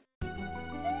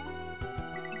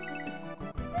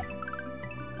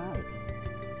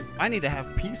 I need to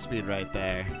have P-Speed right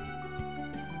there.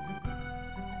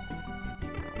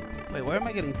 Wait, where am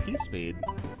I getting P-Speed?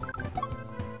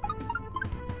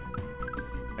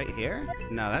 Right here?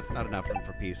 No, that's not enough room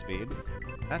for P-Speed.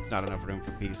 That's not enough room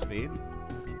for P-Speed.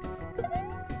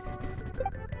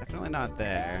 Definitely not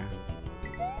there.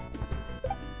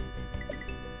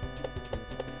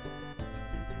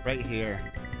 Right here.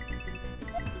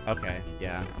 Okay,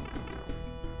 yeah.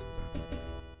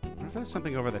 I wonder if there's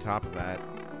something over the top of that.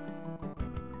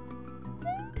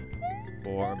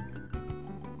 Orb.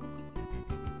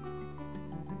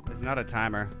 There's not a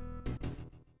timer.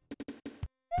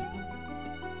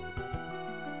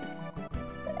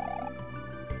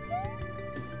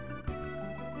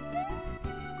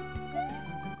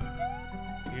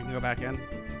 You can go back in.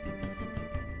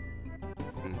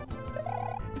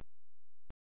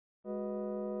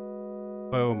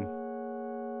 Boom.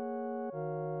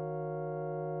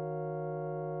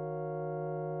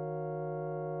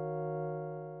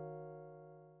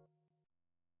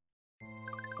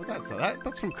 What's that?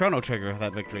 That's from Chrono Trigger,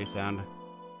 that victory sound.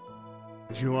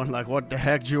 Ju-on, like, what the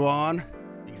heck, Ju-on?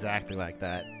 Exactly like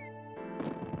that.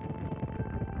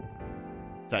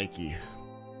 Taiki.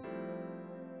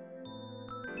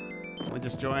 We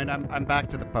just joined. I'm back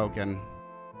to the Pokken.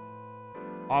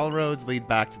 All roads lead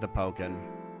back to the Pokken.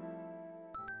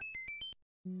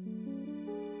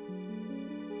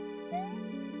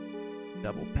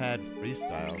 Double pad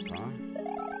freestyles, huh?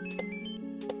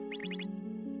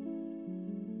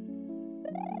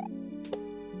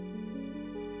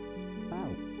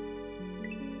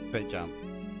 Great jump.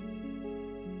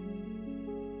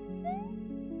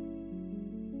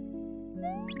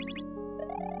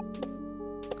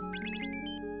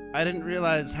 I didn't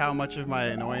realize how much of my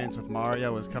annoyance with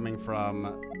Mario was coming from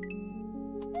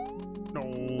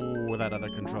that other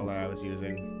controller I was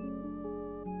using.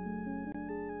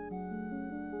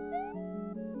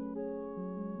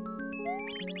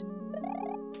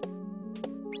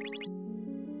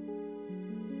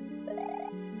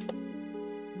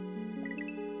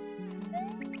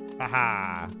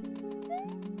 Haha.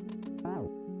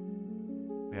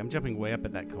 Okay, I'm jumping way up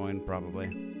at that coin, probably.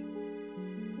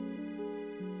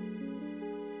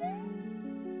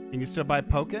 Can you still buy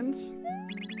Pokins?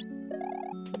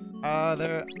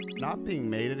 They're not being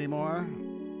made anymore.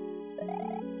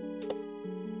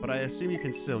 But I assume you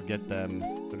can still get them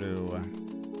through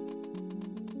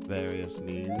various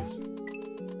means.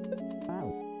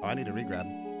 Oh, I need a regrab.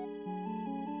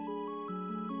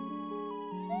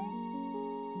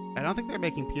 I don't think they're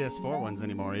making PS4 ones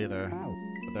anymore either.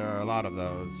 But there are a lot of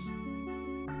those.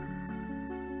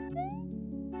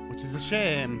 Which is a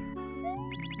shame.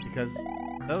 Because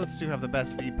those two have the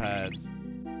best V-pads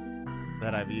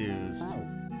that I've used.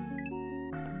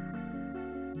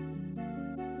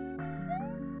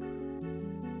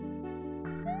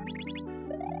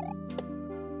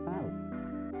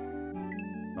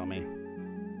 Tell me.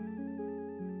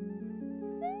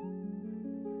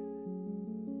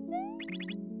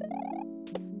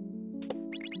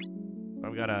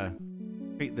 I've got to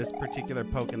treat this particular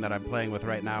Pokken that I'm playing with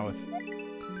right now with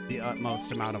the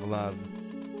utmost amount of love.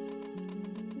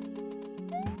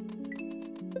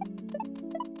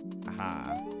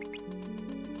 Aha.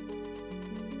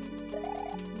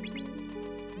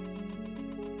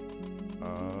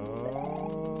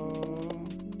 Oh.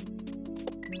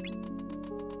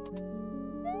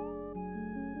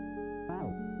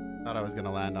 Thought I was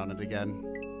gonna land on it again.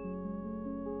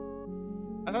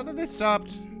 I thought that they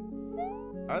stopped.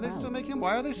 Are they still making?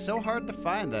 Why are they so hard to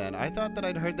find then? I thought that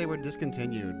I'd heard they were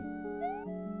discontinued.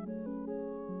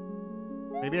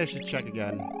 Maybe I should check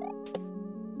again.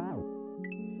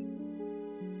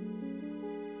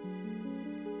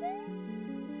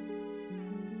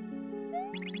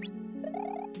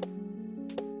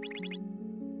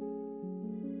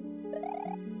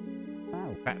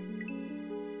 Okay.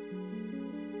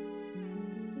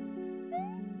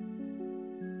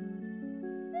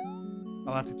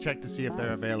 I'll have to check to see if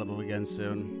they're available again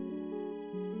soon.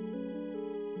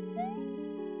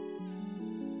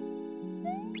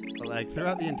 But like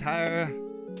throughout the entire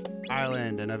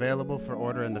island and available for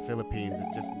order in the Philippines, it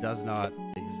just does not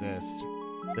exist.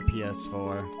 The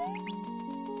PS4.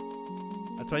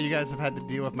 That's why you guys have had to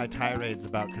deal with my tirades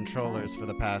about controllers for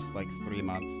the past like 3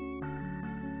 months.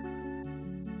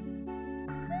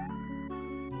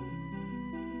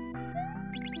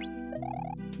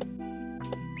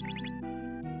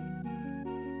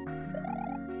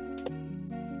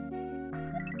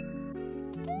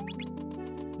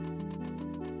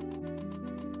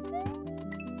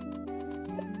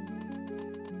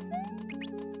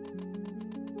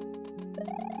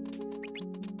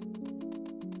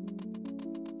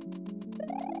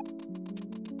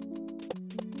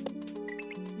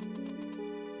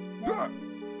 No!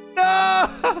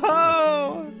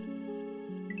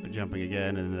 We're jumping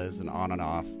again, and there's an on and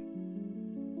off.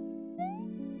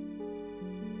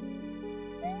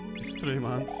 Just 3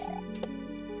 months.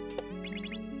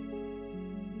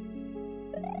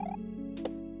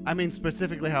 I mean,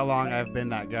 specifically how long I've been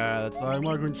that guy that's like,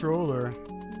 my controller.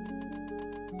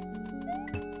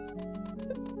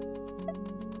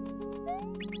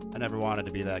 I never wanted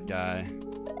to be that guy.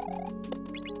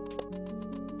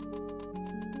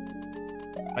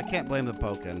 I can't blame the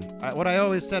Pokken. What I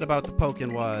always said about the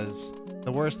Pokken was,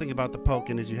 the worst thing about the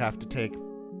Pokken is you have to take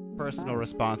personal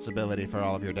responsibility for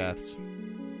all of your deaths.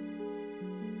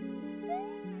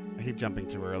 I keep jumping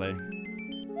too early.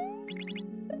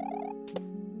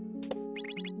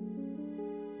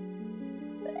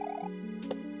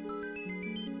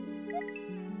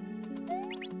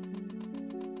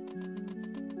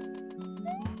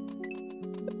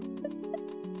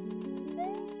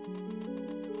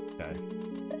 Okay.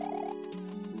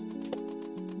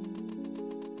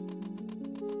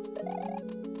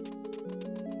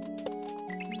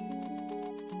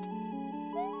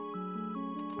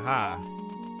 Aha.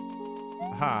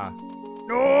 Aha.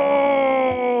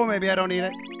 No! Maybe I don't need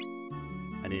it.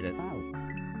 I need it.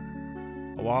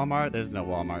 A Walmart? There's no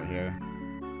Walmart here.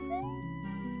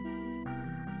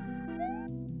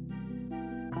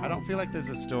 I don't feel like there's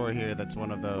a store here that's one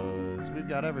of those. We've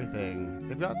got everything.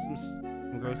 They've got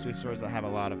some grocery stores that have a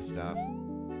lot of stuff.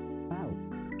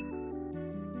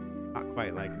 Not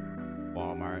quite like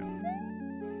Walmart.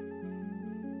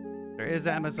 There is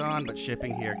Amazon, but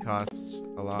shipping here costs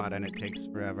a lot and it takes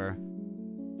forever.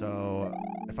 So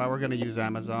if I were going to use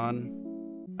Amazon,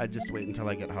 I'd just wait until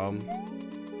I get home.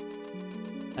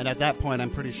 And at that point, I'm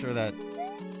pretty sure that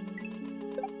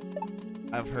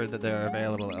I've heard that they're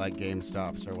available at like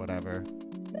GameStops or whatever.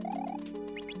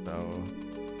 So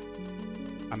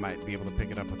I might be able to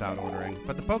pick it up without ordering.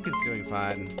 But the Poken's doing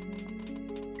fine.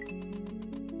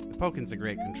 The Poken's a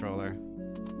great controller.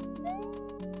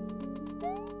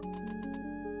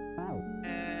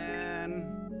 And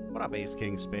what up, Ace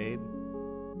King Spade?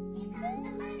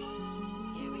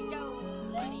 Here we go.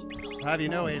 Money. How do you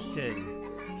know, Ace King?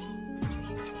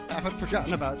 I haven't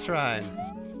forgotten about Shrine.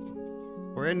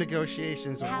 We're in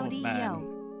negotiations with Howdy Wolfman. yo.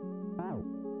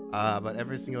 But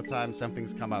every single time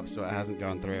something's come up, so it hasn't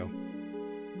gone through.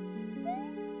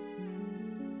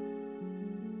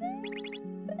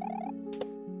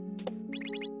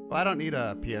 Well, I don't need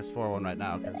a PS4 one right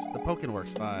now, because the Pokken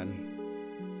works fine.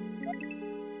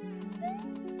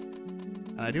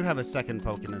 And I do have a second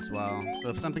Pokken as well, so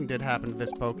if something did happen to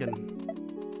this Pokken,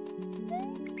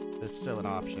 there's still an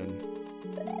option.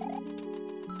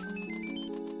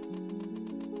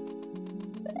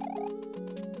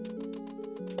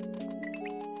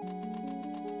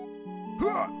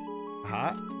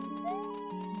 Aha.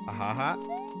 Aha.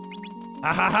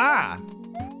 Aha.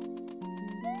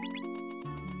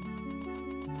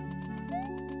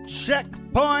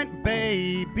 Checkpoint,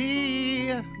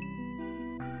 baby.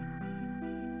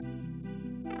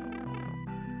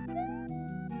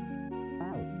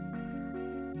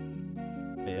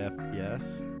 If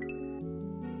yes.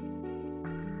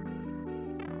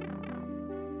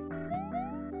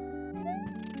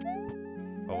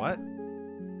 Oh, what?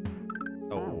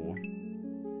 Oh.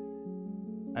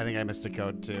 I think I missed a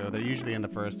code too. They're usually in the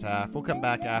first half. We'll come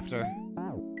back after.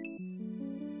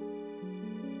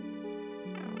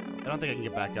 I don't think I can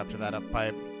get back up to that up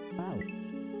pipe.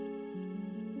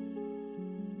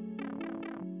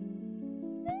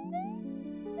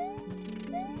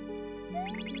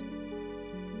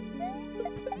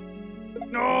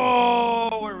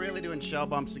 No, we're really doing shell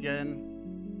bumps again.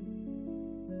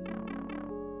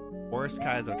 Worst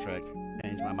Kaizo trick.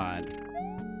 Changed my mind.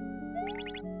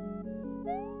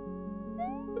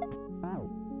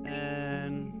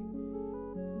 And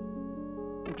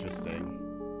interesting.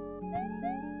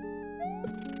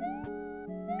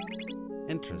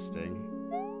 Interesting.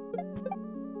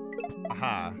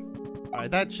 Aha.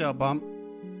 Alright, that shell bump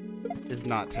is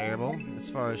not terrible as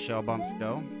far as shell bumps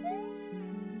go.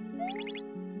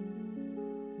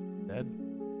 Dead.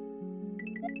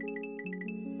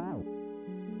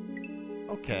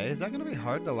 Okay, is that gonna be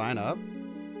hard to line up?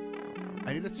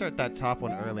 I need to start that top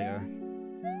one earlier.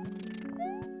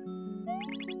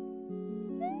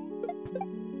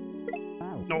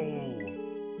 No.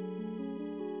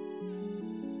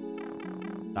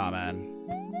 Nah, man.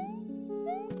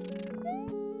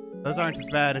 Those aren't as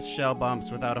bad as shell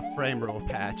bumps without a frame roll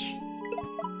patch.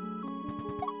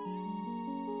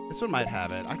 This one might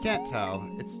have it. I can't tell.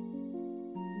 It's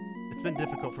been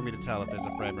difficult for me to tell if there's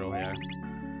a frame roll here.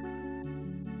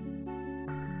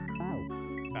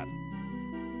 God.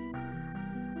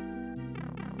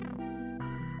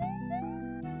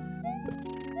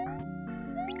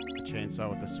 The chainsaw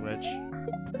with the switch.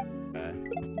 Okay.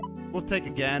 We'll take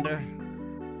a gander.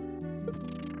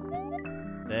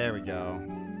 There we go.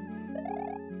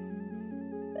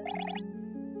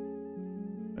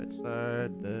 Right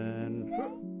side, then...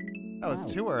 That was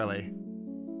too early.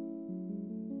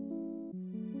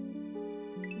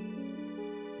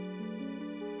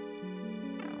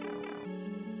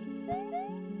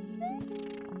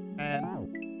 And...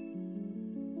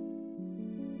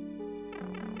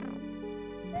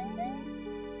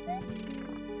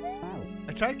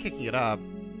 I tried kicking it up.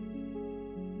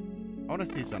 I want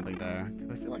to see something there,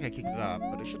 because I feel like I kicked it up,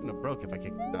 but it shouldn't have broke if I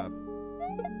kicked it up.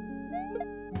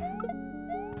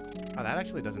 Oh, that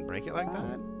actually doesn't break it like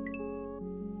that?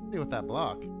 Deal with that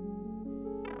block.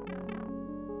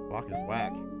 Block is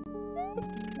whack.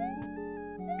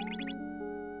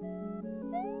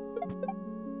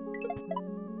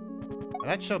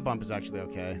 That shell bump is actually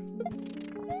okay.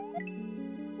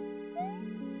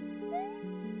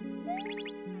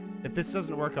 If this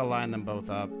doesn't work, I'll line them both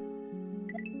up.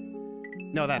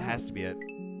 No, that has to be it.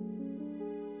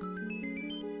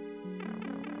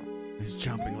 He's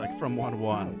jumping like from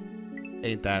 1-1.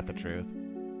 Ain't that the truth?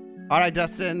 Alright,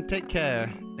 Dustin, take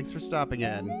care. Thanks for stopping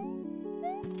in.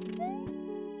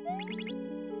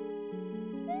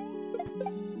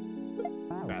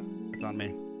 Crap, it's on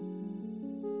me.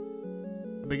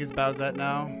 How big is Bowsette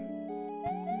now?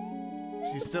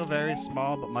 She's still very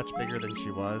small, but much bigger than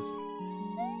she was.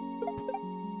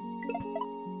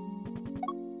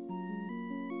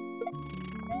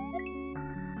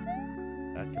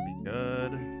 That could be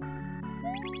good.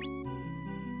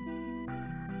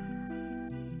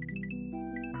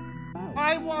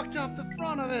 I walked off the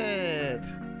front of it!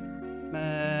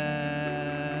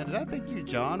 Man, did I thank you,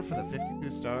 John, for the 52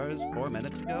 stars 4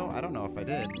 minutes ago? I don't know if I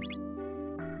did.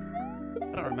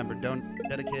 I don't remember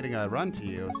dedicating a run to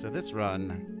you, so this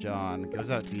run, John, goes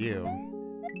out to you.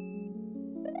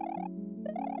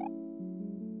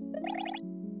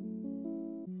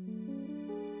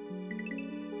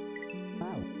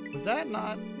 Was that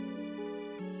not...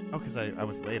 Oh, because I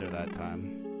was later that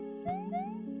time.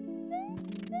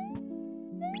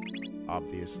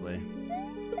 Obviously.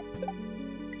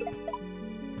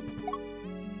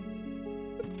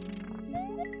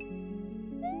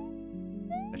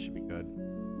 That should be good.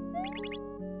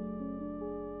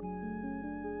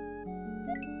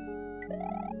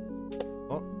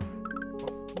 Oh.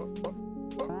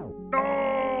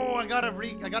 No! I got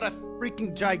a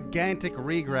freaking gigantic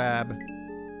re-grab.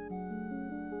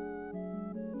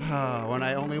 When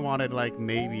I only wanted, like,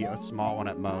 maybe a small one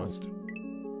at most.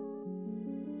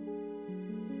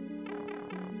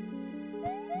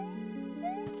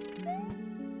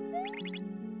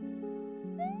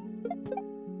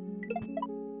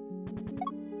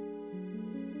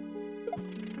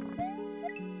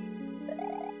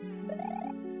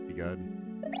 Be good.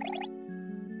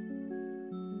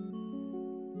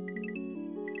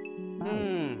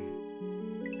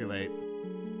 Too late.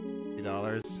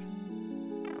 $2.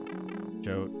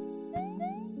 Jote.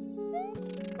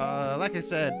 Like I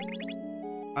said,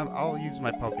 I'll use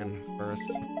my Pokken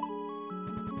first.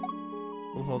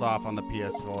 We'll hold off on the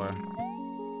PS4.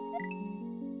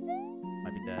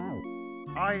 Might be dead.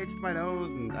 I itched my nose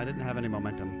and I didn't have any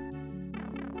momentum.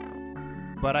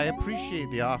 But I appreciate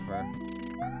the offer.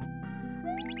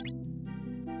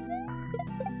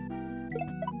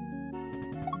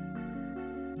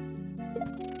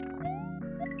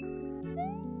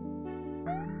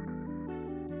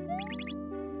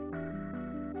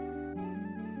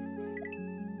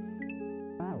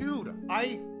 Dude,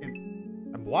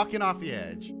 I'm walking off the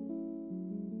edge.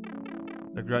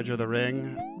 The Grudge or the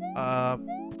Ring?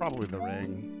 Probably the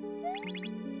Ring.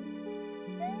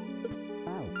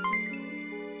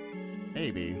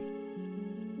 Maybe.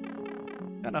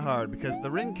 Kinda hard, because the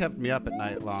Ring kept me up at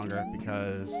night longer,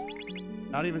 because...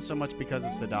 Not even so much because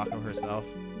of Sadako herself.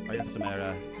 I guess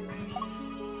Samara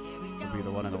would be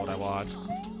the one in the one I watched.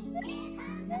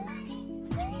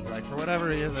 Like, for whatever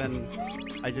reason,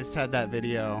 I just had that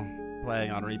video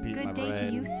playing on repeat in my brain. Good day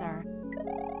to you, sir.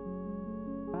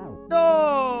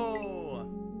 No!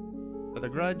 But the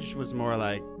Grudge was more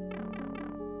like...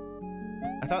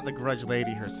 I thought the Grudge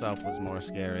lady herself was more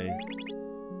scary.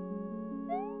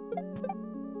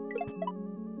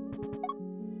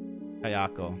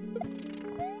 Kayako.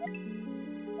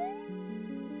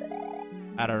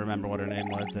 I don't remember what her name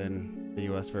was in the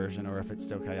US version, or if it's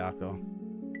still Kayako.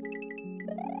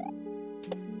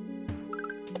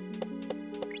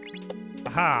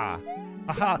 Aha!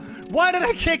 Aha! Why did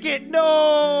I kick it?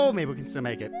 No! Maybe we can still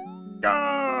make it.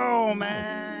 Oh,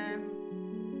 man!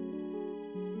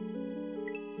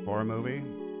 Horror movie?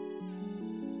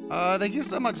 Thank you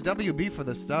so much, WB, for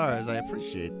the stars. I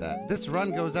appreciate that. This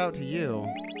run goes out to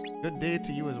you. Good day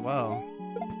to you as well.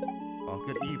 Well,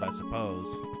 good eve, I suppose.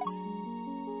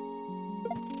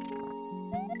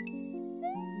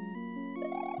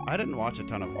 I didn't watch a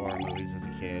ton of horror movies as a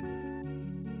kid.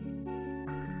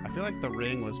 I feel like The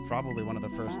Ring was probably one of the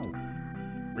first...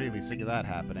 Really, see that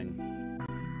happening.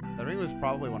 The Ring was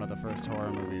probably one of the first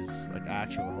horror movies, like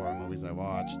actual horror movies I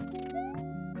watched.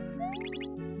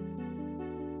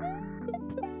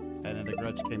 And then The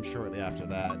Grudge came shortly after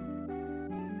that.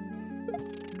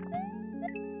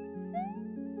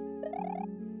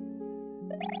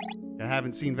 I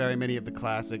haven't seen very many of the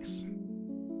classics.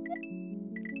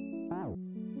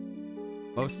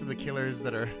 Most of the killers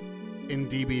that are in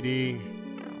DVD,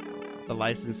 the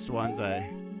licensed ones, I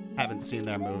haven't seen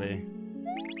their movie.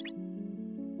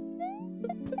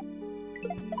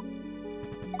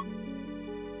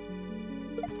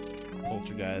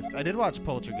 Poltergeist. I did watch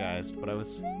Poltergeist, but I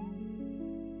was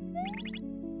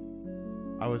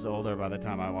older by the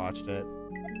time I watched it.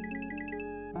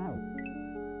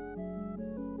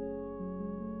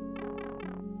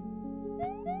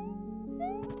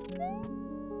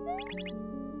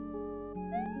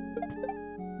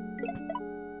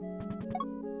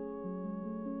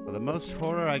 The most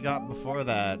horror I got before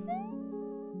that,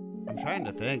 I'm trying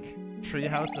to think.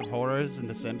 Treehouse of Horrors in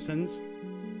The Simpsons.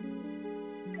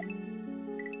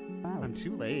 I'm I'm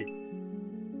too late.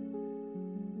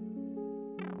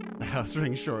 The house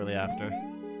rings shortly after.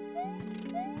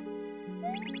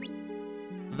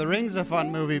 The Ring's a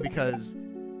fun movie because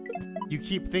you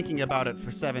keep thinking about it for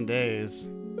 7 days.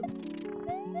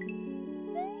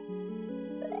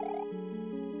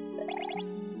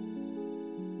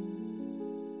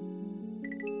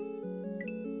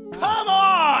 Come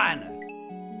on!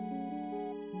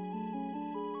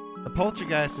 The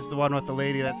Poltergeist is the one with the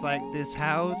lady that's like, this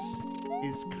house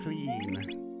is clean.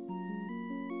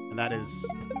 And that is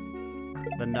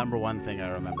the #1 thing I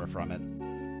remember from it.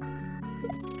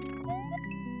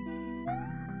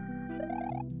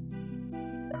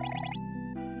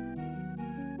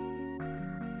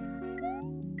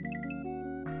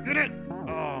 Get it!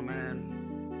 Oh, man.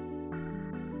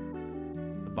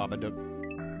 The Babadook.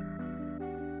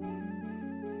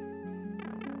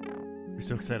 You're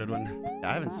so excited when...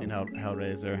 I haven't seen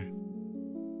Hellraiser.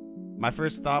 My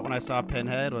first thought when I saw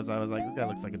Pinhead was, I was like, this guy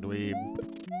looks like a dweeb.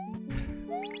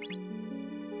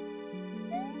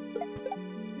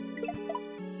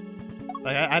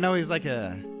 Like, I know he's like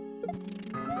a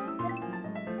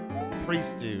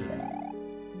priest dude.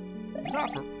 It's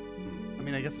not for... I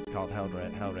mean, I guess it's called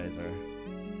Hellraiser.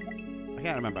 I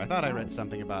can't remember. I thought I read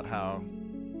something about how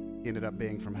he ended up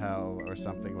being from hell or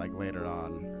something like later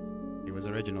on. He was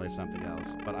originally something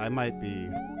else, but I might be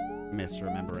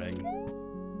misremembering.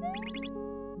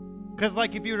 Because,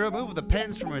 like, if you remove the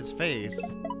pins from his face,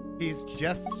 he's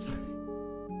just...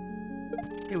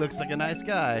 He looks like a nice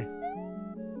guy.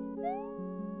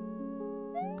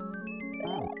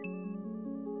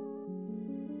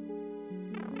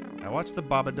 I watched the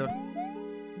Babadook.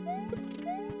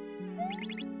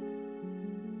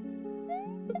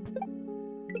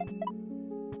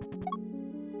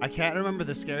 I can't remember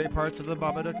the scary parts of the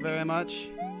Babadook very much.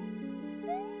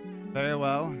 Very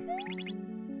well.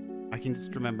 I can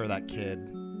just remember that kid.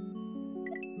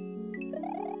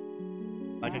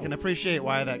 Like, I can appreciate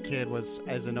why that kid was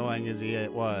as annoying as he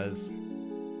was.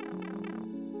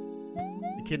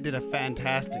 The kid did a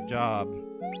fantastic job.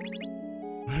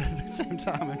 But at the same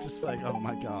time, I'm just like, oh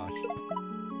my gosh.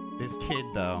 This kid,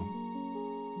 though.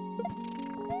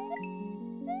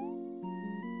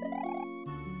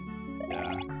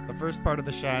 Yeah. The first part of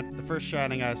the first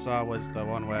Shining I saw was the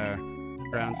one where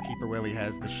groundskeeper Willie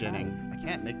has the shinning. I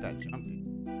can't make that jump.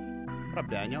 What up,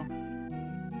 Daniel?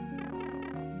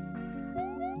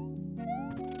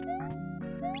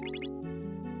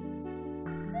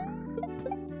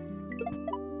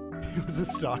 He was a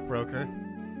stockbroker.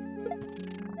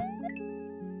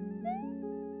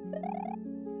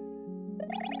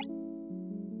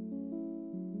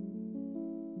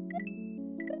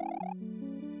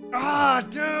 Ah,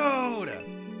 dude!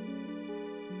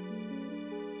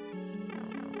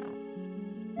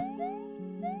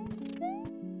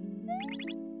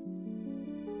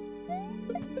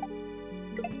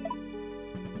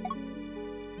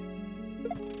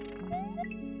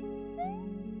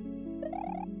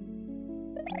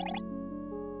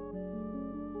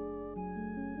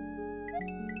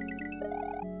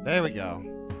 There we go.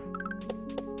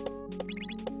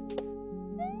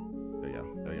 There we go.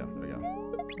 There we go. There we go.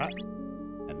 Ah.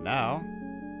 And now,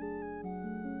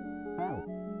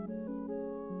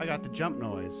 I got the jump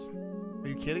noise. Are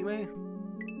you kidding me?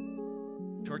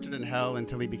 Tortured in hell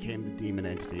until he became the demon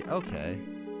entity. Okay.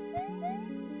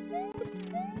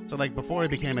 So, like, before he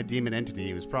became a demon entity,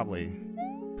 he was probably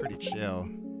pretty chill.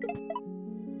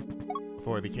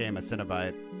 Before he became a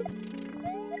Cenobite.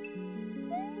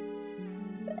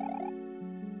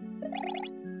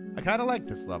 I kind of like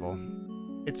this level.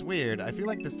 It's weird. I feel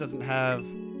like this doesn't have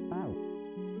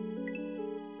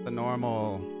the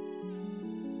normal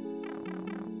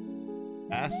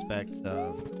aspects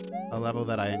of a level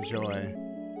that I enjoy.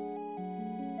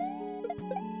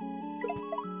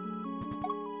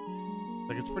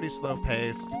 Like, it's pretty slow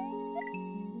paced.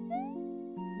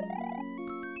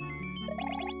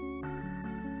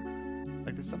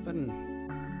 Like, there's something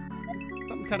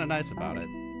kind of nice about it.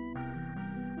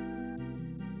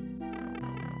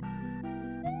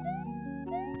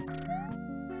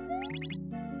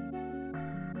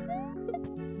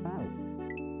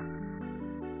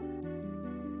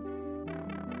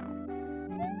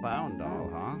 Clown doll,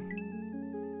 huh?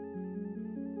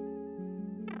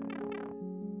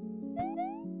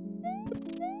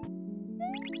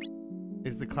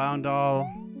 Is the clown doll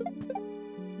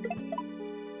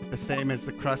the same as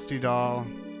the Krusty doll?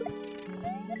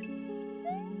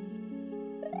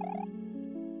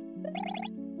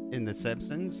 In The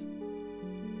Simpsons?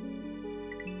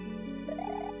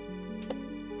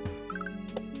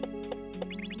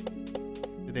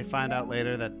 Did they find out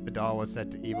later that the doll was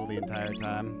set to evil the entire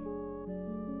time?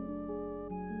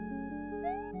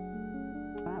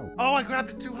 Oh, I grabbed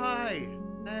it too high.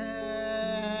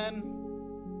 And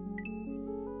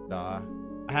Saw.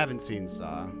 I haven't seen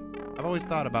Saw. I've always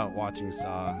thought about watching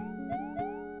Saw.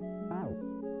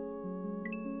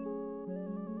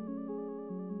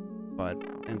 But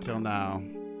until now.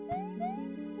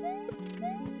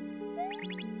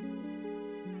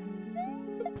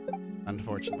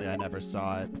 Unfortunately, I never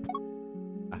saw it.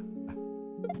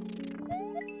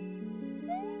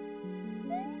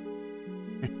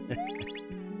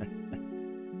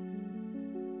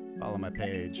 Follow my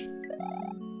page.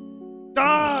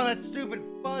 Oh, that stupid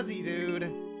fuzzy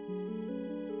dude.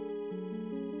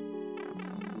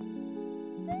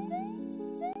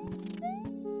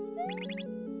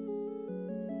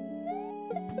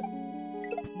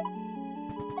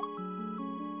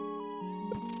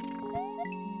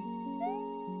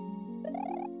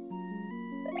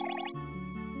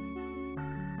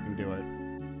 Can do it.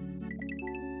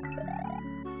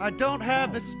 I don't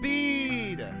have the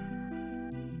speed.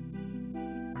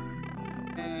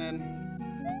 And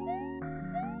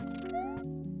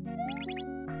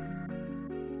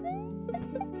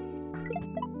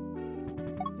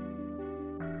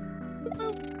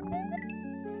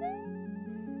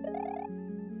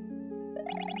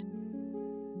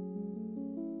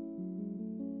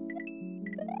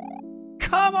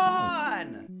come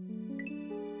on!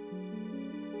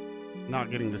 Not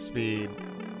getting the speed.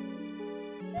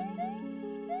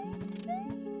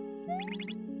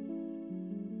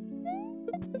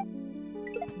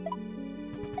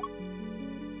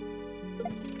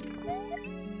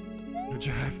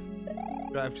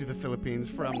 Drive to the Philippines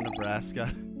from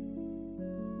Nebraska.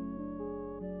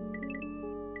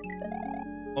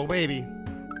 Oh, baby.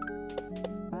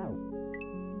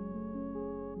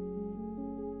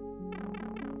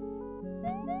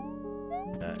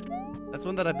 Okay. That's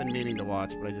one that I've been meaning to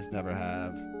watch, but I just never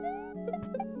have.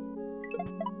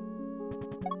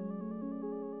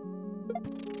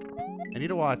 I need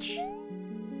to watch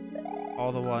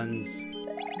all the ones.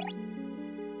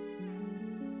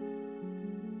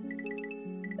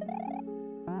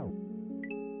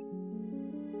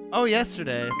 Oh,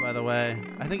 yesterday, by the way.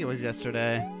 I think it was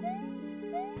yesterday.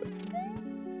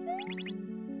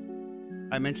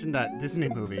 I mentioned that Disney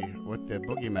movie with the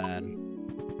boogeyman.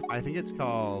 I think it's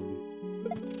called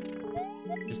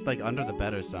just like Under the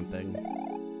Bed or something.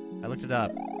 I looked it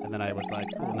up and then I was like,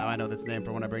 cool, now I know this name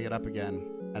for when I bring it up again.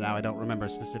 And now I don't remember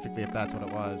specifically if that's what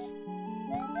it was.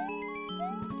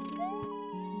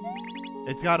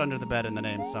 It's got Under the Bed in the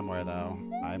name somewhere though.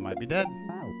 I might be dead.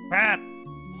 Crap!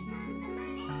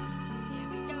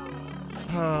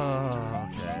 Oh,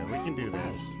 okay, we can do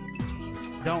this.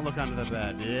 Don't look under the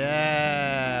bed.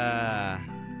 Yeah.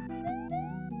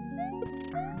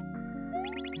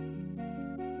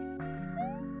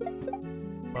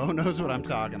 Bo knows what I'm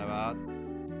talking about.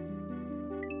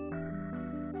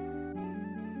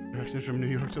 Directions from New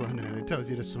York to London, and it tells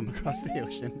you to swim across the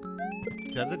ocean.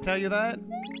 Does it tell you that?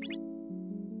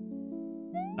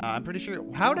 Nah, I'm pretty sure.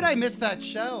 How did I miss that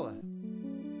shell?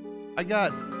 I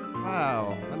got...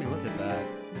 Wow, let me look at that.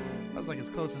 That was like as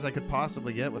close as I could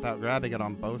possibly get without grabbing it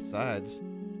on both sides.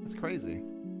 That's crazy.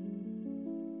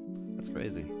 That's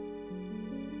crazy.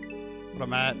 What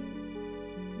I'm at.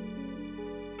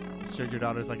 Showed your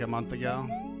daughters like a month ago.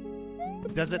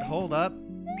 Does it hold up?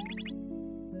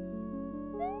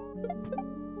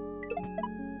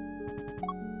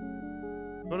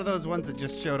 One of those ones that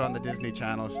just showed on the Disney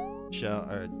Channel show,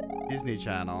 or Disney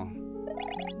Channel.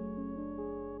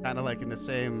 Kind of like in the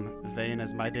same vein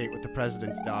as My Date with the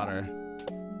President's Daughter.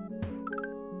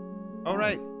 Oh,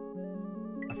 right.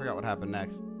 I forgot what happened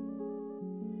next.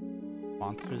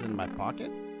 Monsters in my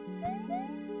pocket?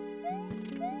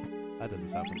 That doesn't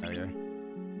sound familiar.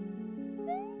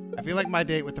 I feel like My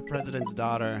Date with the President's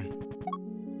Daughter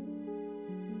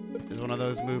is one of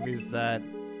those movies that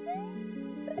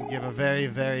will give a very,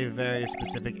 very, very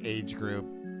specific age group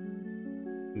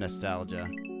nostalgia.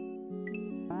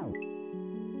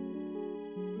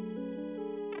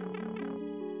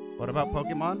 What about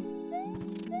Pokemon?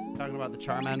 Talking about the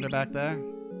Charmander back there?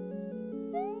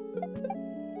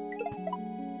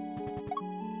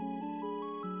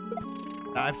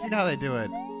 Now, I've seen how they do it.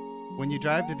 When you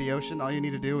drive to the ocean, all you need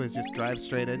to do is just drive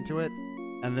straight into it,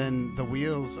 and then the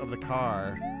wheels of the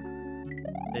car,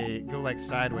 they go like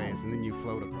sideways, and then you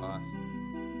float across.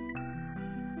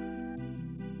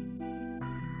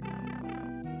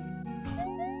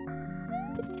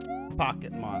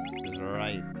 Pocket monsters,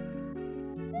 right.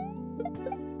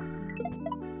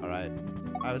 Alright.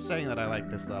 I was saying that I like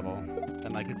this level,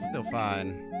 and like it's still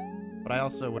fine, but I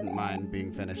also wouldn't mind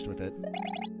being finished with it.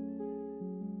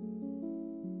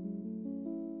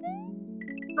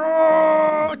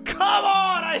 Oh, come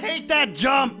on! I hate that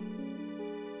jump!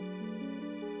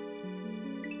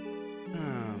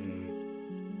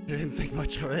 Didn't think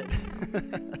much of it.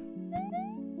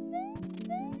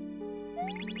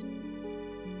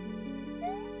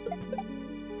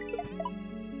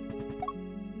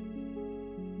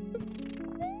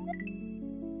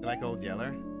 You like Old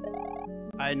Yeller?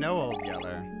 I know Old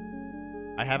Yeller.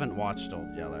 I haven't watched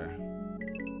Old Yeller.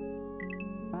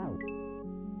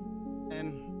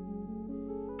 And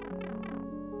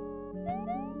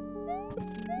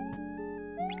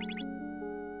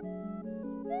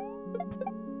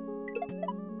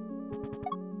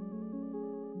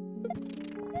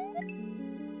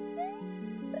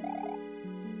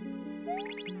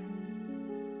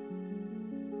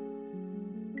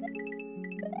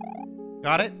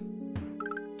got it?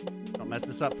 Don't mess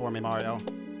this up for me, Mario.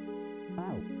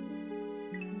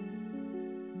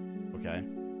 Okay.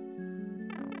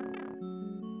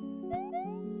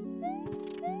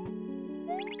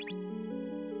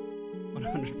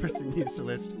 100%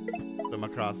 useless. Swim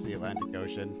across the Atlantic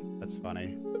Ocean. That's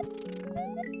funny.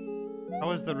 How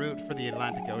was the route for the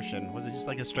Atlantic Ocean? Was it just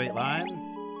like a straight line?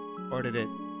 Or did it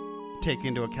take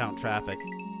into account traffic?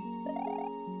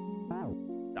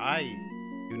 I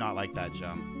do not like that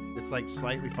jump. It's like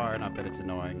slightly far enough that it's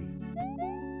annoying.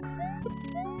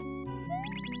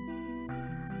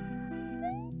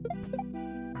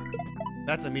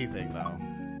 That's a me thing, though.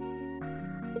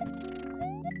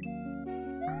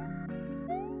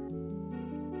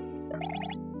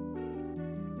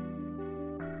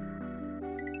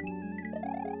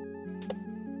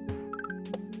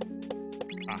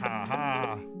 Ha ha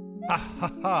ha! Ha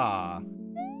ha ha!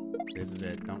 This is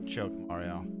it. Don't choke,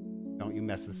 Mario. Don't you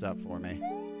mess this up for me.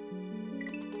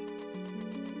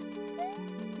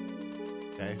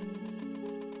 Okay.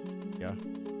 Yeah.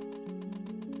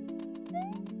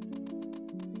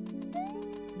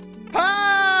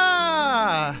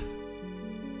 Ah!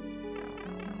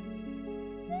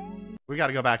 We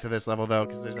gotta go back to this level, though,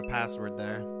 because there's a password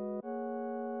there.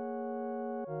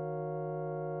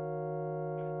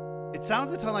 It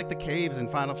sounds a ton like the caves in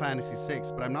Final Fantasy VI,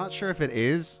 but I'm not sure if it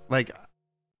is. Like,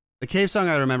 the cave song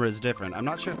I remember is different. I'm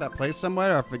not sure if that plays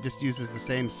somewhere or if it just uses the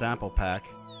same sample pack.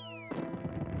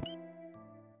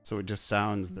 So it just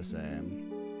sounds the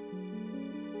same.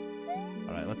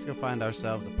 Alright, let's go find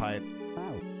ourselves a pipe.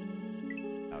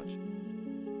 Ouch.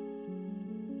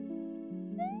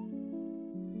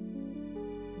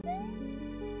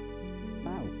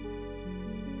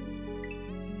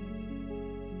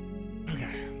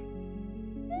 Okay.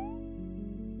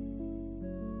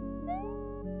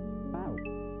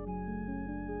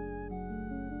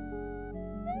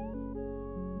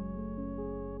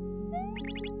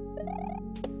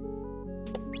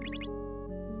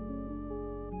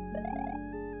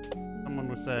 Someone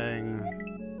was saying...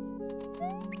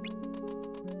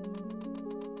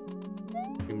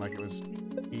 seemed like it was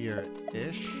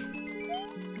here-ish.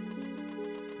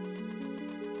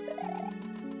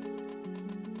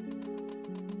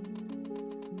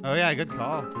 Oh yeah, good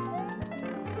call.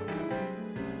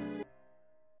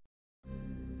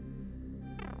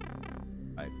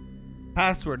 Right.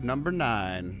 Password number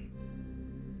 9.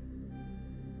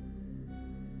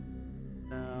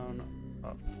 Down,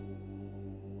 up.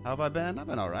 How have I been? I've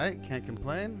been alright. Can't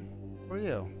complain. How are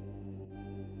you?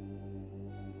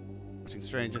 Watching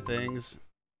Stranger Things.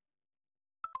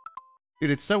 Dude,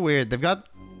 it's so weird. They've got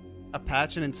a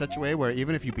patch in such a way where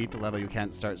even if you beat the level, you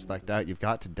can't start Select Out. You've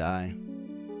got to die.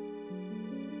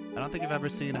 I don't think I've ever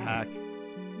seen a hack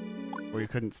where you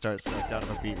couldn't start Select Out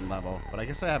of a beaten level, but I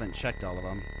guess I haven't checked all of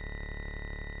them.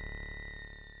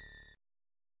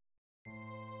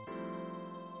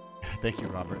 Thank you,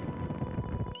 Robert.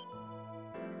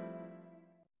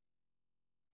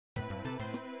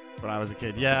 When I was a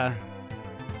kid, yeah.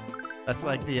 That's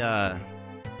like the,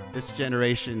 this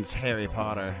generation's Harry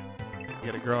Potter. You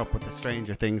gotta grow up with the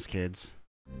Stranger Things kids.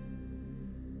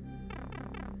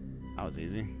 That was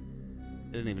easy.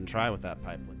 Didn't even try with that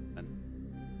pipe.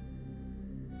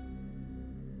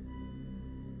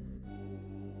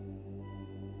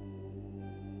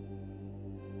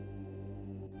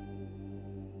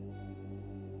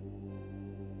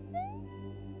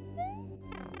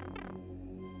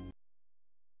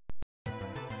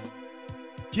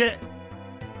 Get.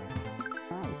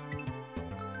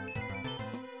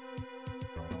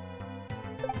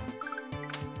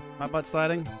 Am I butt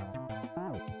sliding?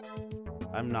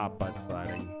 I'm not butt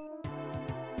sliding.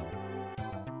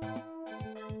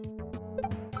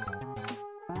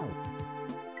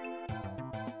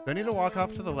 Do I need to walk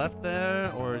off to the left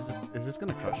there, or is this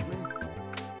gonna crush me?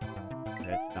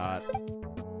 It's not.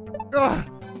 Ugh!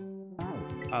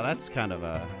 Oh, that's kind of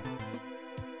a...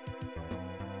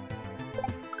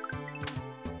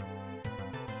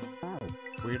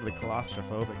 weirdly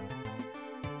claustrophobic.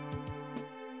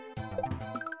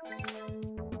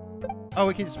 Oh,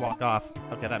 we can just walk off.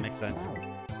 Okay, that makes sense.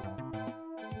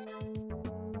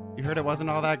 You heard it wasn't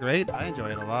all that great? I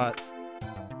enjoy it a lot.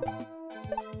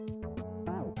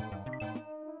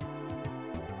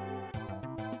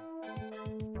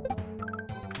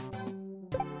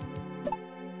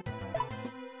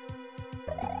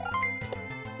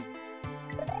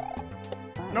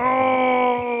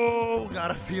 No!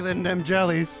 Got a feeling them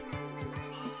jellies.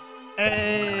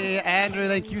 Hey, Andrew,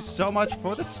 thank you so much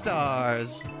for the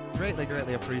stars. Greatly,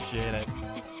 greatly appreciate it.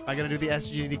 Am I gonna do the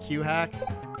SGDQ hack?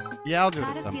 Yeah, I'll do it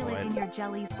at some point. In your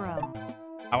jellies, bro.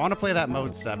 I want to play that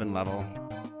mode 7 level.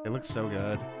 It looks so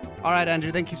good. All right,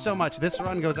 Andrew, thank you so much. This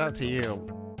run goes out to you.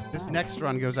 This next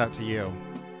run goes out to you.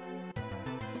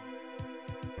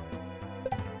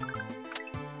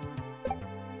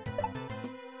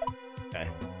 Okay.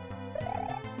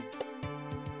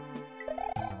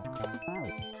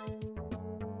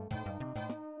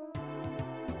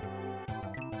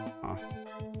 Huh.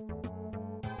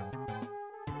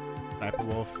 Sniper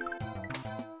Wolf.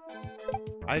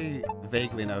 I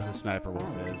vaguely know who Sniper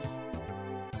Wolf is.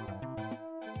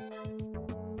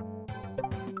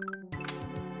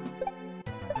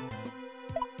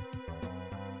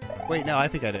 Wait, no, I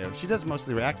think I do. She does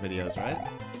mostly React videos, right?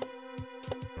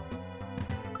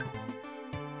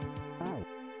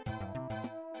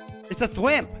 It's a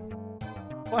thwimp!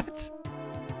 What?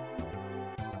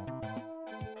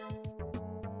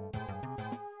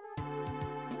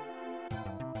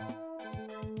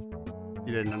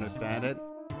 You didn't understand it?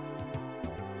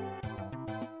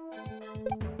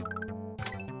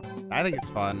 I think it's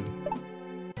fun.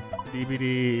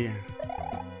 DBD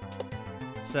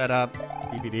setup,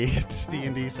 DBD,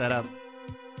 D&D setup,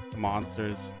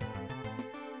 monsters.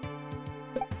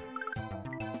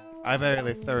 I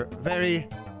very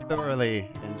thoroughly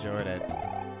enjoyed it.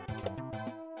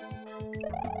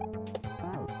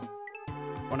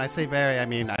 When I say very, I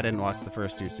mean I didn't watch the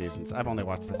first 2 seasons. I've only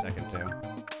watched the second 2.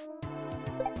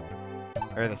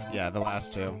 Or this, yeah, the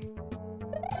last 2.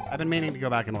 I've been meaning to go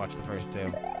back and watch the first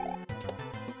 2.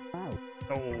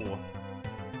 Oh.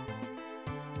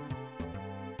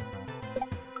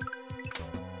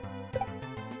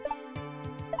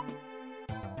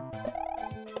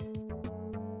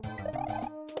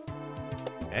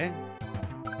 Okay.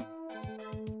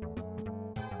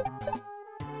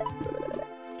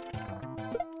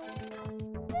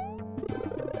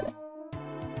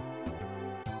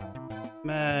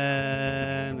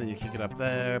 Man, then you kick it up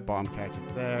there, bomb catches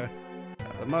there,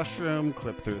 grab the mushroom,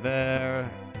 clip through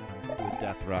there, do a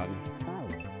death run.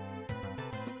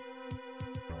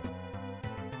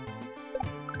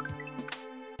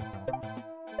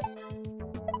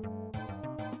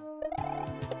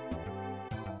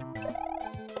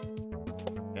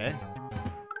 Okay.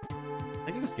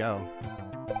 I can just go.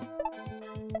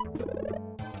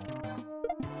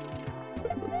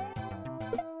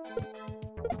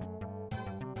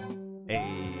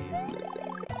 Hey.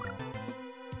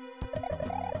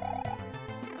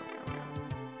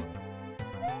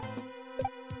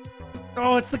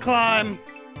 Oh, it's the climb!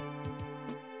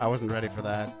 I wasn't ready for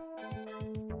that.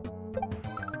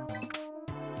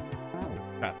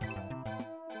 Crap.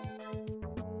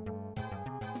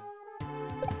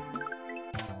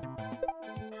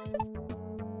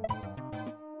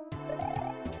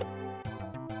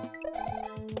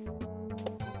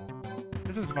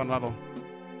 This is a fun level.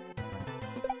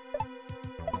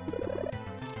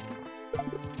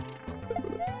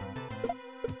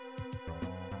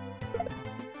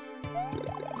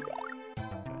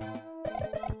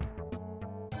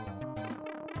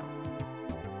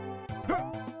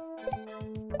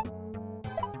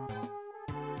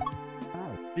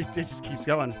 It just keeps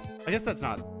going. I guess that's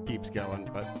not keeps going,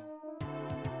 but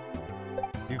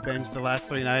you've binged the last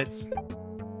 3 nights.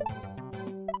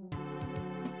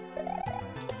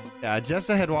 Yeah,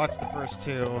 Jessa had watched the first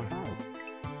 2,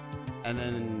 and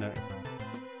then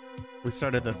we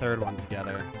started the 3rd one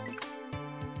together.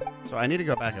 So I need to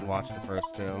go back and watch the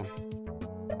first 2.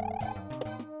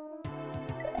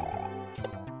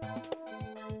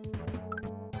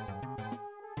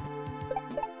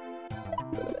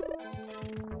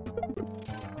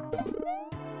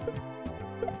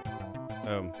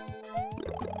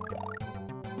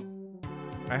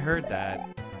 I heard that.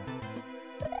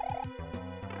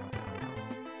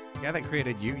 The guy that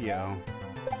created Yu-Gi-Oh!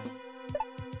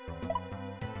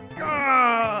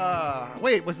 Ah!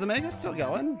 Wait, was the Mega still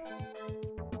going?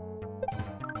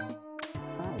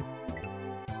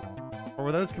 Or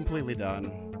were those completely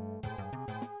done?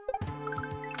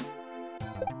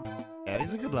 Yeah,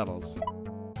 these are good levels.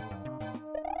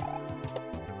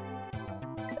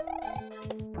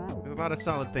 There's a lot of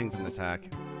solid things in this hack.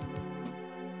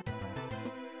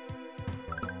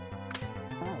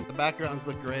 The backgrounds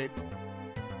look great.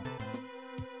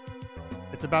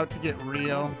 It's about to get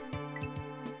real.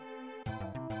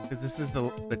 Because this is the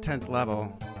 10th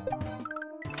level.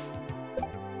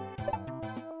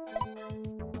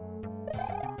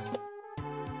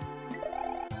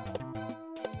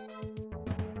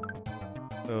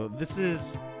 So this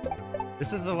is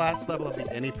the last level of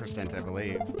the any percent, I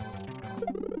believe.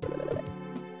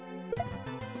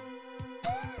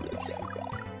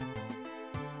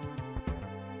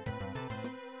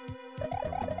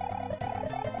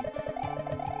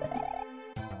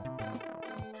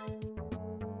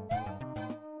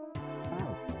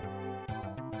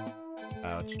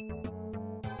 Ouch.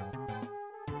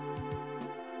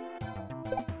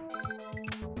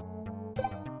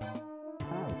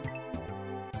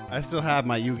 I still have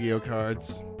my Yu-Gi-Oh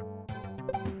cards.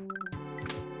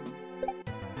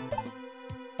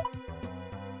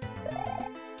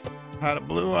 Had a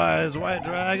Blue Eyes White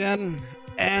Dragon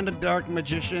and a Dark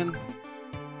Magician.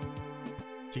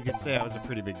 So you could say I was a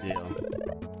pretty big deal.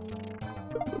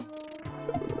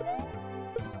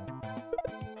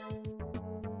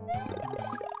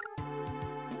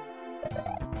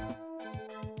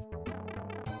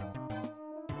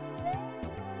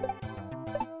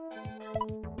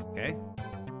 Okay.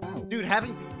 Dude,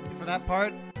 having P for that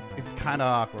part is kind of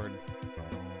awkward.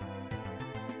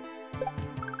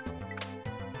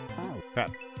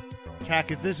 Crap.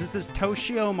 Cack, is this? This is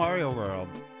Toshio Mario World.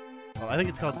 Well, I think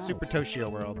it's called Super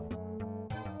Toshio World.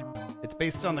 It's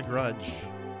based on The Grudge,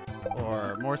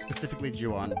 or more specifically,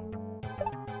 Ju-on.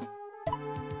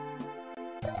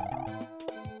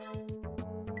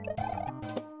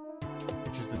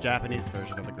 Which is the Japanese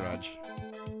version of The Grudge.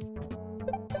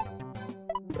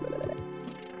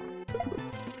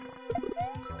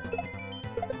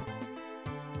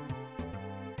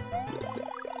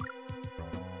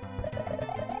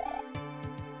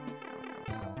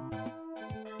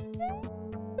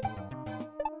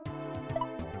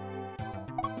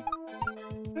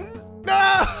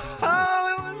 No! Oh,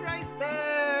 it was right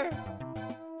there!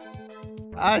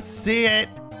 I see it!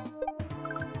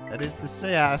 That is to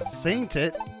say, I synced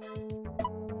it.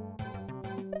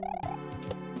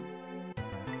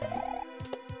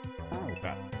 Oh,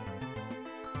 crap.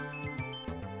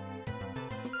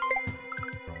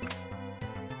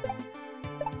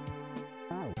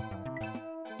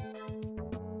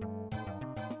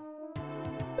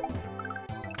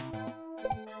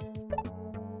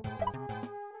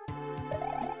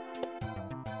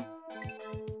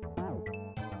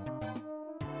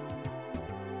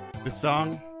 This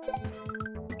song,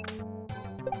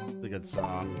 it's a good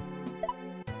song.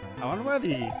 I wonder where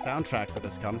the soundtrack for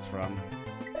this comes from.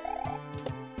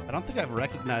 I don't think I've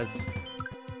recognized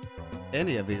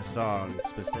any of these songs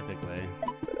specifically.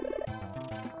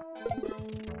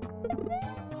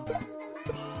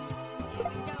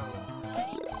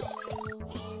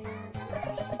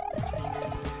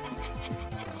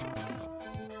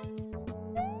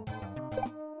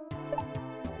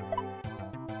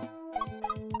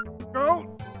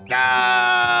 Go!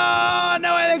 Ah!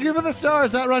 No, I agree with the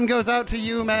stars. That run goes out to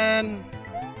you, man.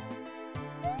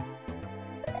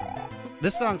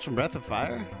 This song's from Breath of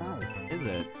Fire? Is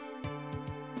it?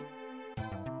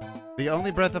 The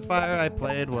only Breath of Fire I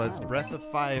played was Breath of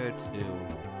Fire 2.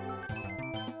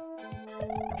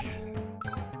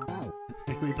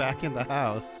 We back in the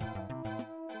house.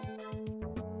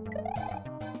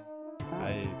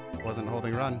 I wasn't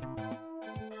holding run.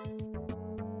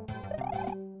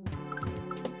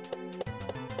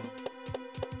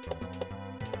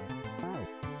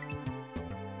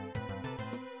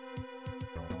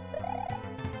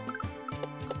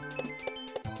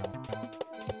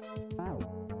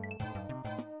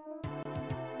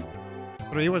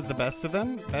 Three was the best of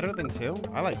them? Better than 2?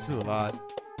 I like 2 a lot.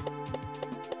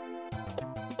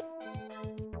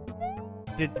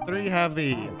 Did 3 have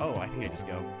the... Oh, I think I just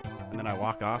go. And then I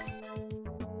walk off.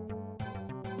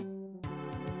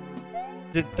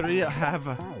 Did 3 have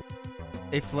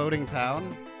a floating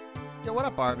town? Yo, what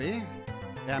up, Barbie?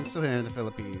 Yeah, I'm still here in the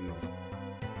Philippines.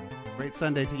 Great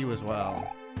Sunday to you as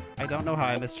well. I don't know how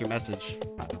I missed your message.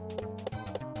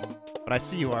 But I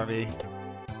see you, RV.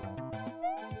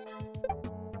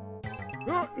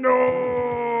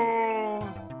 No!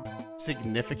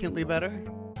 Significantly better?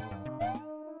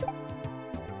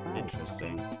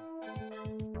 Interesting.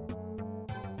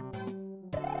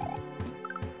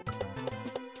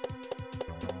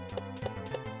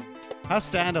 How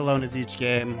standalone is each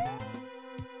game?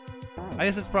 I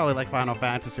guess it's probably like Final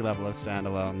Fantasy level of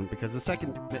standalone, because the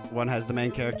second one has the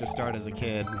main character start as a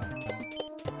kid.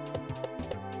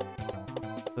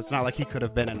 So it's not like he could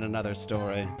have been in another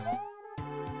story.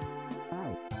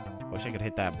 Wish I could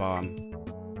hit that bomb.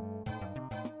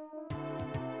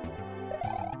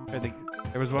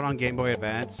 There was one on Game Boy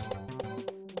Advance.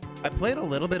 I played a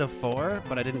little bit of 4,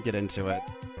 but I didn't get into it.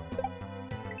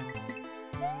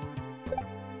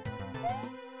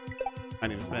 I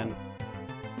need to spin.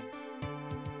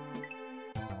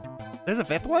 There's a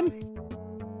 5th one?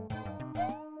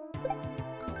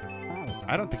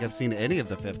 I don't think I've seen any of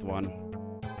the 5th one.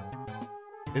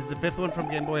 Is the 5th one from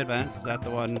Game Boy Advance? Is that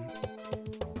the one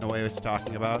Noe was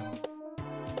talking about?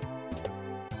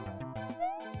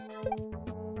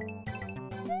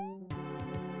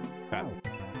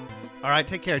 Alright,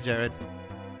 take care, Jared.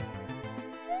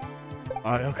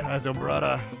 Mario Kazo,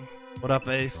 brother. What up,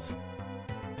 Ace?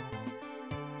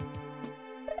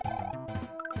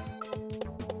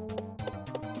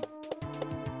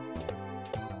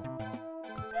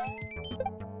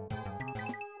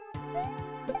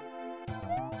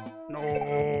 No.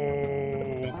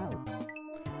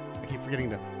 I keep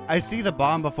forgetting to... I see the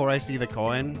bomb before I see the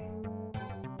coin.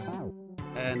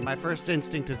 And my first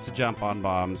instinct is to jump on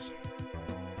bombs.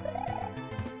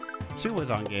 2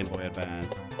 was on Game Boy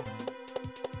Advance.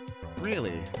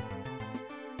 Really?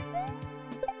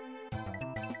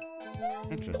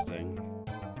 Interesting.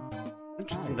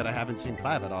 Interesting that I haven't seen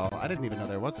 5 at all. I didn't even know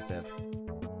there was a 5th.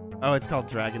 Oh, it's called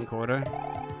Dragon Quarter?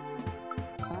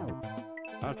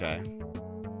 Okay.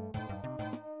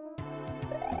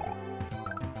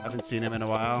 Haven't seen him in a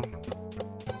while.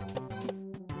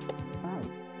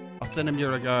 I'll send him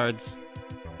your regards.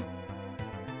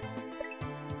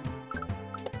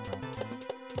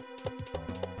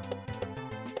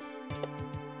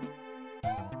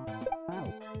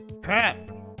 Crap!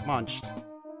 Munched.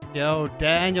 Yo,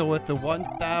 Daniel with the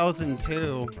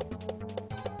 1002.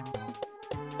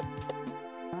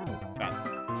 Crap.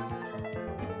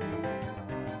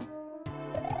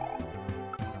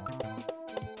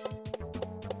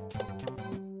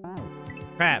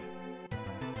 Crap.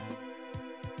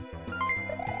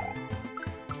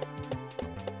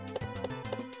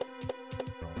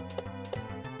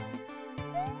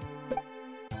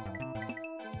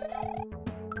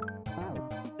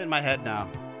 In my head now.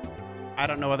 I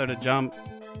don't know whether to jump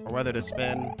or whether to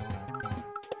spin.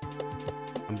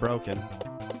 I'm broken.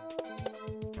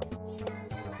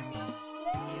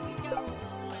 Here we go.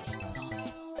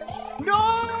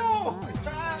 No!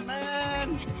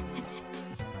 Batman!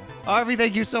 Harvey,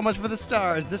 thank you so much for the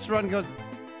stars. This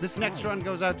next run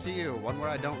goes out to you. One where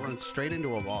I don't run straight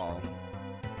into a wall.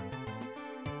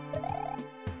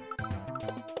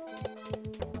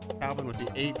 Calvin with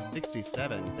the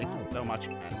 867. Thank you so much,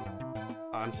 man.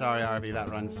 Oh, I'm sorry, Harvey. That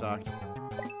run sucked.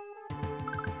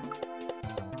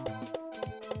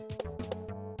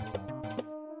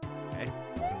 Okay.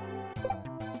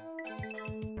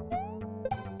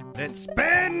 Hit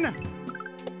spin!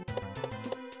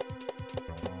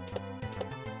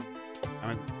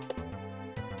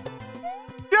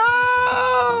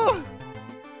 No!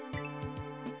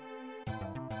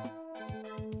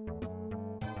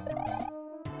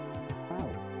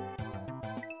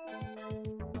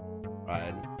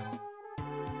 Right.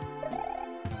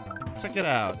 Check it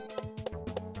out.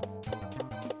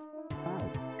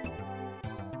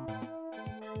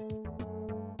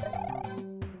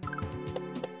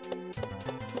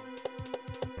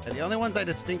 And the only ones I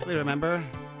distinctly remember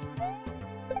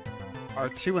are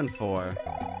 2 and 4.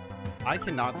 I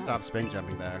cannot stop spin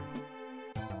jumping there.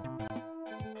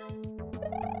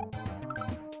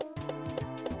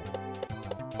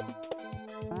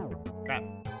 Crap.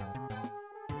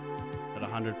 At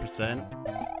 100%.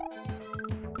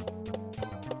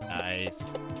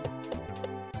 Nice.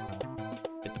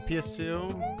 Hit the PS2.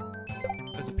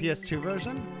 There's a PS2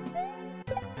 version?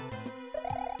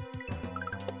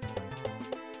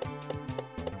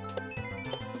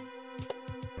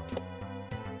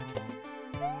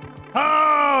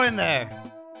 Oh, in there.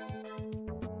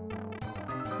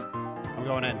 I'm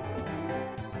going in.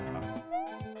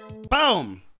 Oh.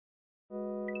 Boom.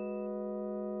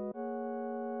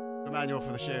 Manual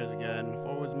for the shares again.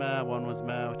 4 was meh, 1 was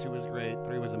meh, 2 was great,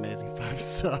 3 was amazing, 5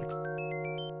 sucked.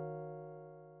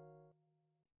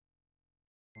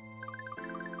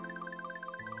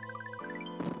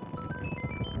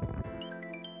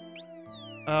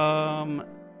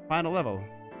 Final level.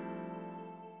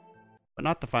 But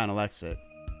not the final exit.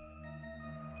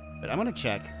 But I'm gonna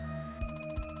check.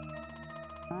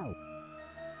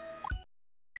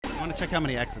 I wanna check how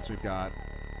many exits we've got.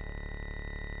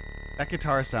 That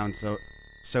guitar sounds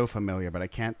so familiar, but I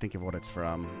can't think of what it's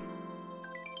from.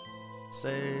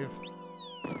 Save.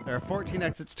 There are 14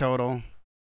 exits total.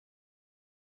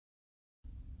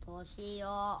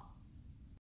 Toshio.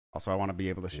 Also, I want to be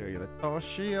able to show you the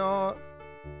Toshio.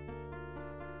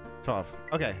 12.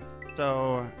 Okay,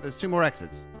 so there's 2 more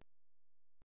exits.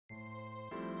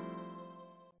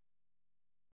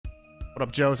 What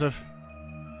up, Joseph?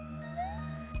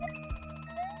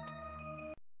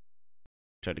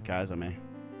 Tried to Kaizo me.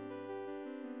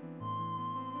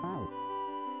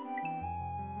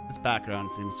 This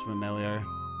background seems familiar.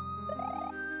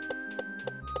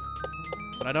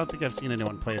 But I don't think I've seen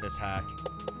anyone play this hack.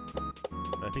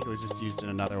 But I think it was just used in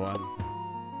another one.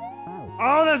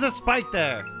 Oh, there's a spike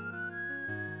there!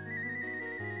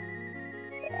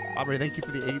 Aubrey, thank you for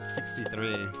the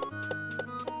 863.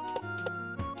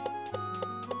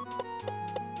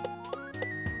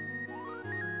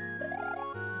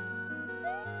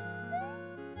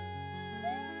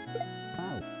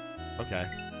 Okay.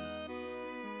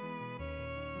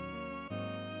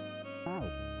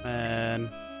 Man.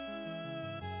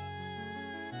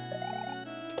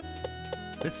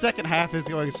 This second half is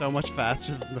going so much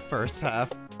faster than the first half.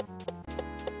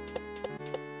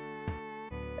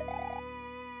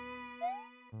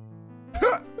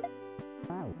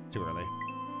 Too early.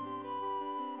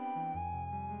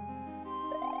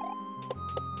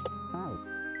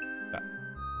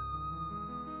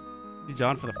 Hey,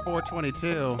 John, for the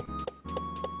 422.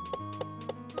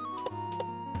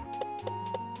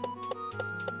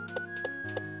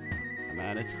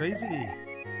 Man, it's crazy.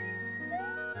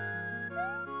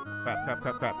 Crap.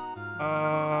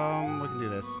 We can do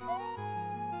this.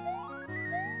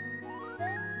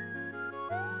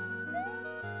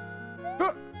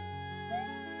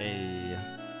 Hey.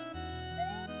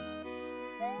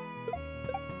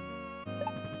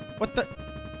 What the?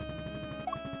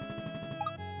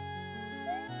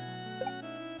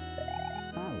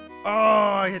 Oh,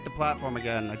 I hit the platform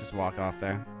again. I just walk off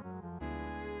there.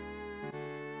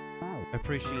 I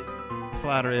appreciate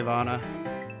flattery, Ivana.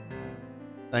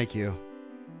 Thank you.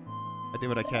 I do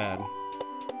what I can.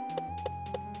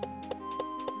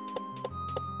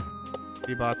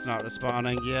 B-bot's not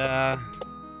responding. Yeah.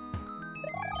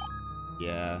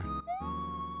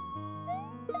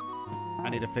 I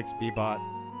need to fix B-bot.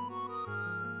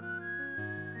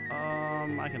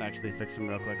 I can actually fix him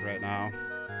real quick right now.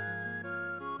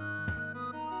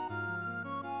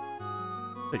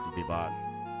 Fix B-bot.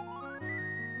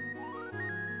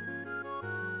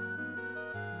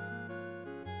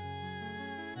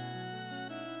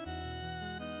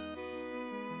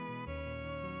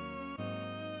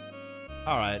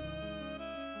 Alright.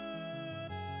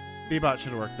 B-bot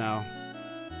should work now.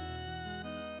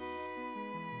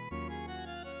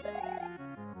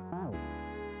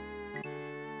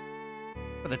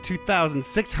 For the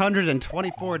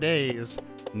 2,624 days,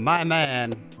 my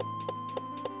man.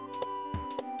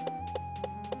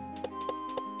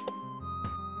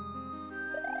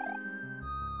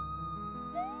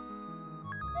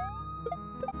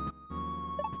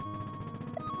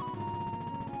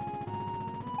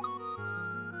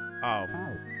 Oh.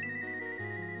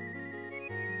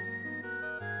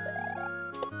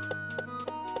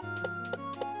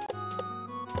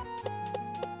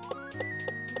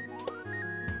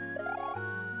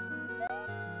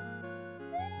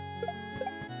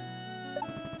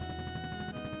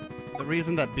 The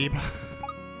reason that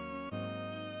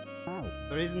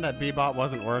B-bot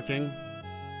wasn't working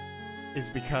is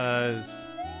because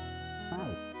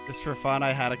just for fun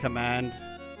I had a command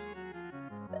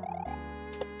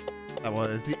that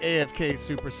was the AFK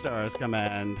Superstars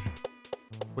command,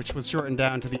 which was shortened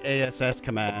down to the ASS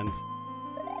command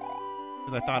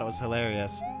because I thought it was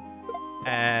hilarious.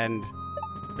 And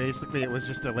basically it was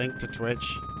just a link to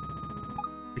Twitch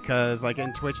because like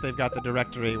in Twitch they've got the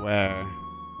directory where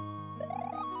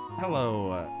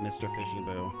hello Mr. Fishing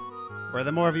Boo, where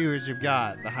the more viewers you've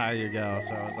got the higher you go.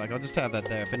 So I was like, I'll just have that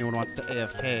there if anyone wants to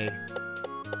AFK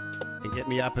and get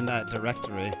me up in that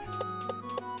directory.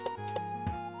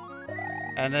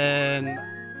 And then,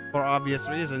 for obvious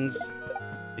reasons,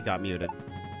 it got muted.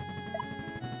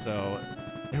 So,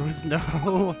 it was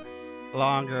no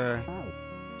longer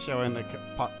showing the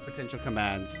potential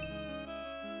commands.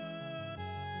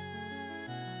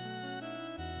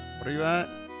 What are you at?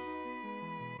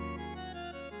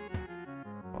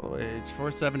 All the way age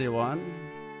 471.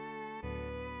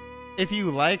 If you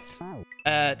liked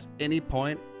at any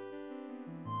point,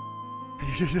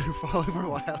 you fall over a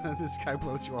while and this guy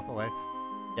blows you all the way.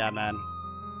 Yeah, man.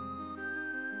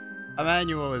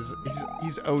 Emmanuel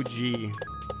he's OG.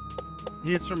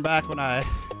 He's from back when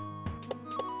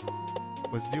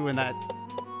was doing that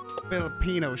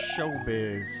Filipino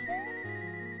showbiz.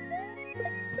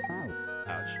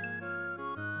 Ouch.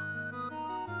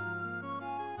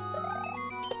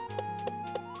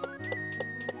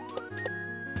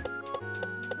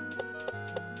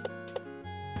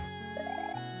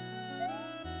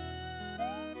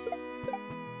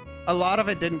 A lot of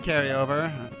it didn't carry over.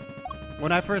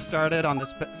 When I first started on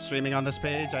this streaming on this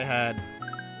page, I had...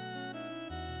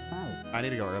 I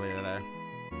need to go earlier there.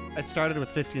 I started with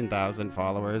 15,000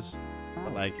 followers,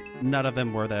 but like none of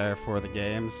them were there for the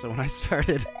games. So when I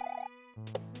started...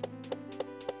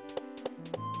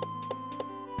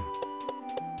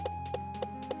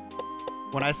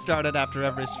 When I started after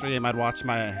every stream, I'd watch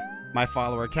my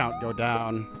follower count go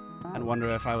down and wonder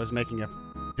if I was making a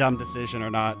dumb decision or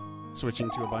not, switching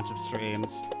to a bunch of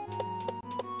streams.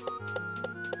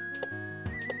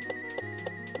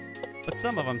 But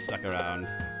some of them stuck around.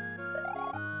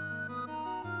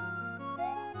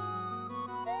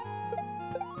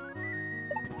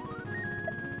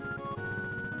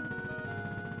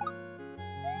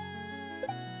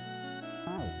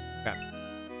 Crap.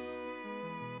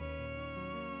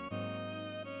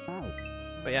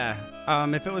 But yeah,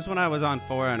 if it was when I was on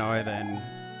 4-0, then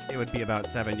it would be about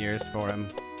 7 years for him.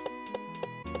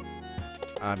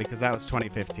 Because that was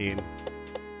 2015.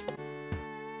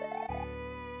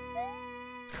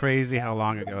 It's crazy how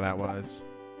long ago that was.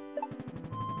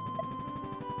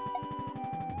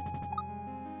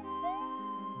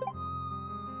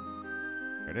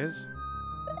 There it is.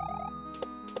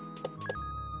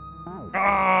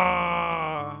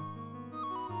 Ah!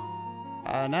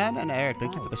 Nan and Eric,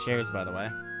 thank you for the shares, by the way.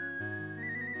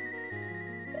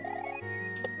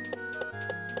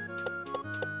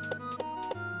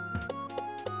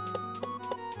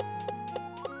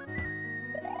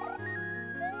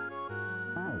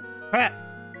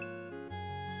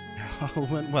 All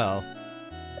went well.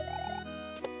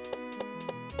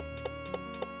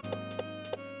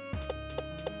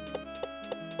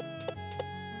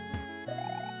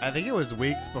 I think it was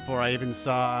weeks before I even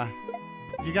saw.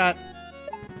 You got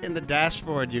in the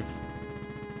dashboard. You've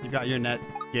got your net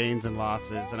gains and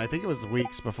losses, and I think it was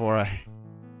weeks before I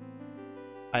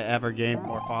ever gained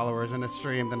more followers in a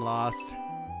stream than lost.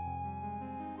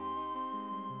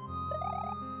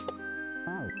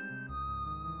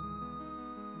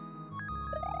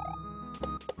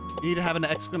 You need to have an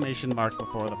exclamation mark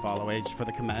before the follow age for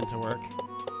the command to work.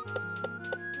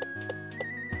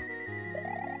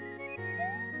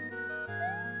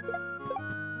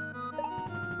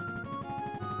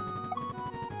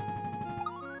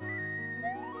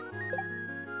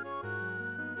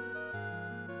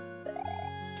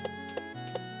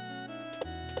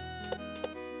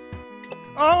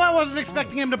 Oh, I wasn't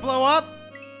expecting him to blow up!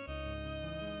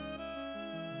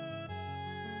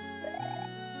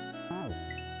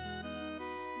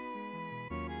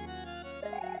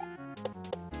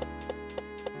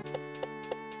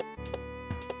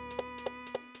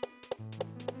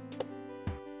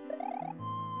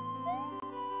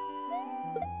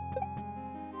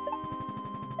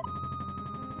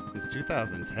 It's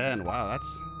 2010. Wow,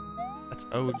 that's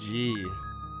OG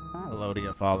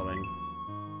Melodia following.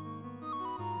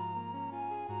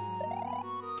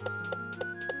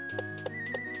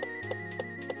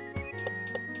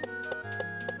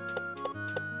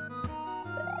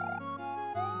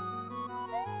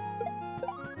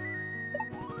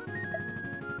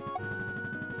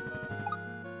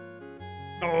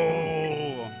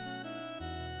 Oh.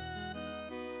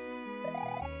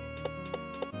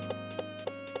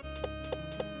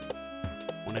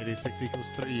 186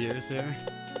 equals 3 years here.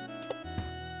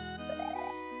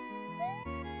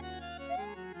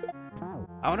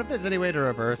 I wonder if there's any way to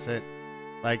reverse it.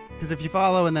 Like, because if you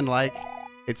follow and then like,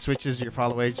 it switches your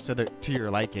follow age to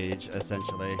your like age,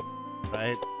 essentially.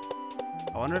 Right?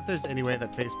 I wonder if there's any way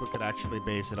that Facebook could actually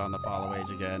base it on the follow age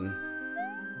again.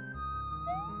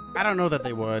 I don't know that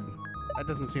they would. That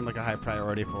doesn't seem like a high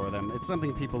priority for them. It's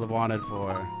something people have wanted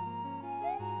for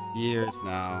years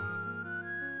now.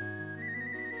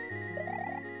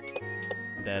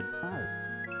 I'm dead.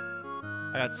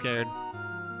 I got scared.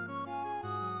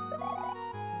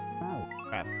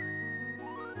 Crap.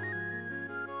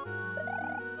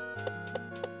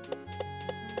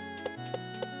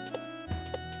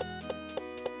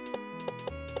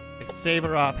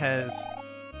 Saberoth has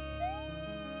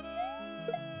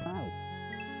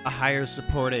a higher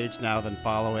support age now than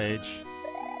follow age.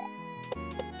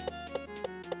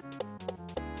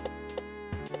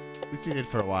 At least he did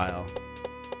for a while.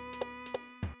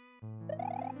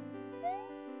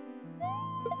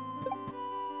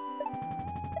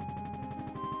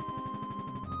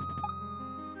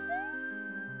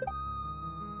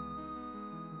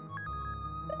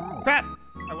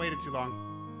 waited too long.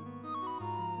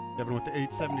 Kevin with the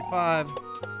 875.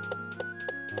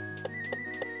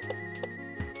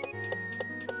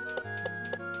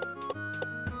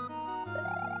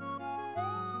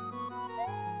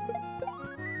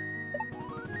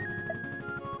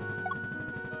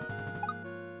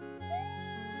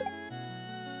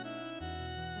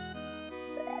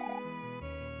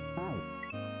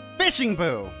 Fishing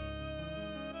boo!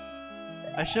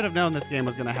 I should have known this game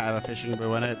was going to have a fishing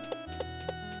boo in it.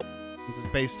 This is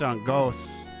based on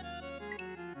ghosts.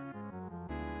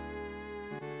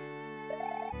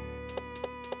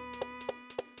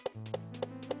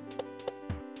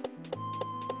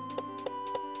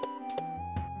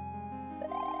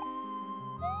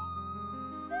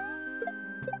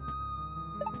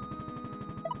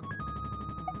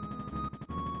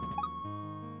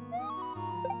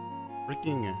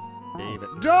 Freaking David.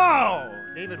 No!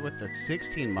 David with the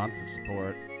 16 months of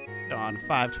support on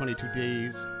 522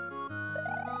 days.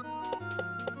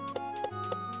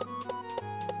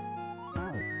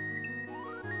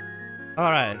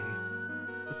 Alright.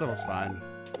 This level's fine.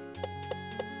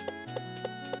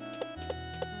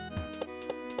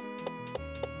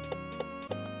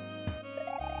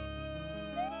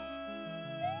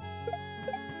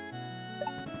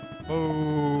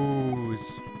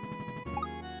 Booze.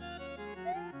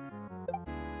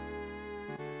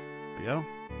 There we go.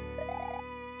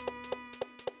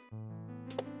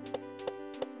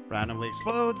 Randomly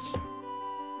explodes.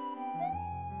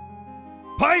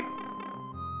 Pipe!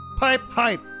 Pipe,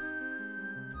 pipe!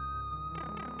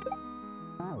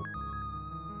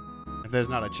 If there's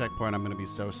not a checkpoint, I'm gonna be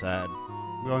so sad.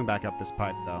 I'm going back up this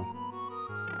pipe, though.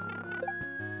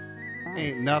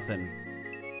 Ain't nothing.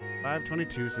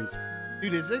 522 since...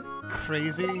 Dude, is it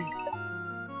crazy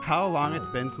how long it's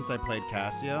been since I played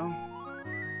Casio?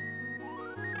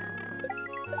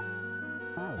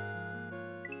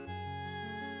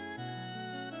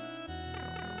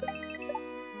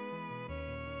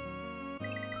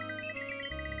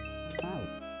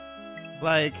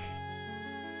 Like,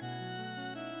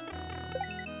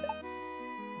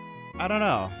 I don't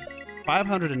know.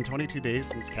 522 days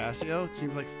since Casio? It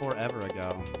seems like forever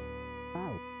ago.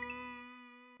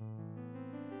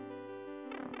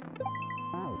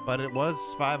 But it was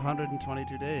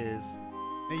 522 days.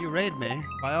 May you raid me,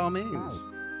 by all means.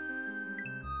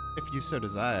 If you so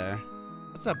desire.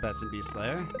 What's up, S&B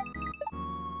Slayer?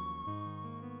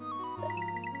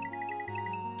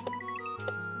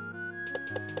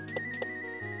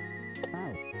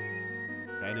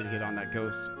 I need to get on that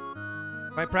ghost.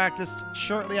 I practiced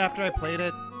shortly after I played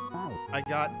it.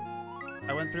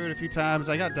 I went through it a few times.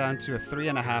 I got down to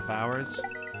 3.5 hours.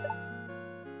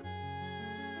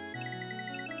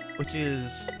 Which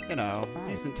is, you know,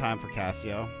 decent time for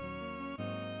Casio.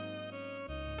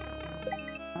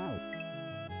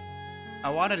 I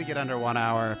wanted to get under 1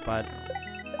 hour, but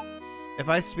if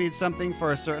I speed something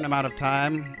for a certain amount of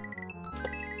time,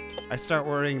 I start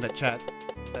worrying that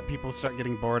people start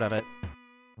getting bored of it.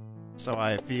 So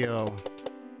I feel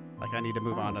like I need to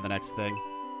move on to the next thing.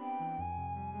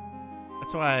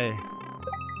 That's why...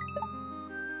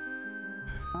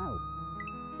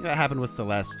 That happened with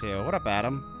Celeste, too. What up,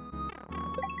 Adam?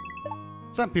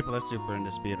 Some people are super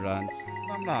into speedruns.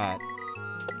 I'm not.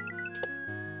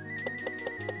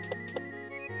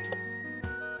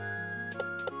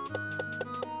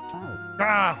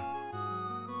 Ah!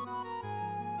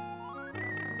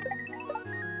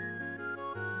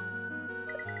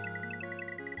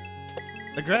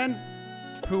 The Grand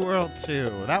Pooh World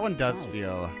 2. That one does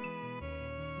feel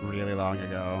really long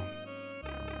ago.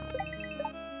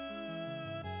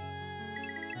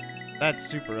 That's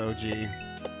super OG.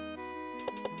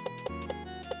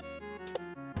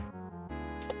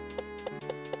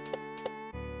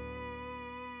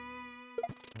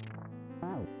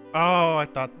 Oh, I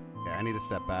thought... Yeah, I need to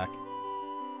step back.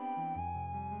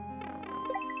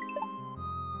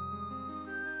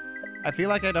 I feel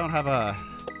like I don't have a...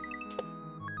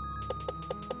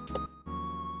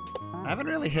 I haven't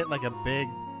really hit like a big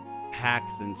hack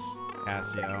since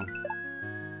Casio.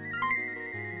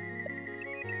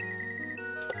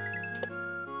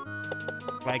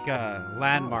 Like a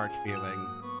landmark feeling.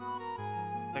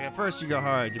 Like at first you go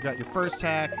hard. You've got your first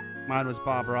hack. Mine was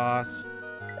Bob Ross.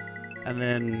 And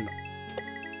then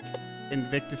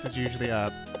Invictus is usually a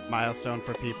milestone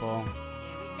for people.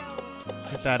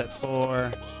 Hit that at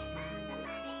 4.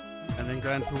 And then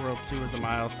Grand Pooh World 2 is a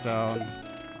milestone.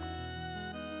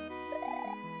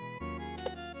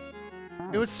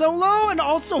 It was so low, and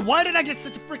also, why did I get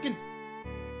such a freaking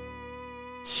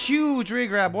huge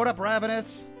regrab? What up,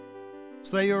 Ravenous?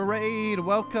 Slayer Raid,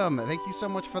 welcome. Thank you so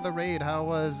much for the raid. How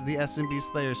was the SMB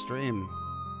Slayer stream?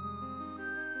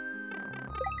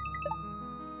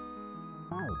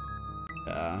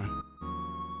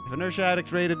 If an Inertia Addict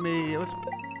raided me, it was...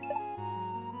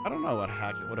 I don't know what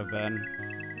hack it would have been.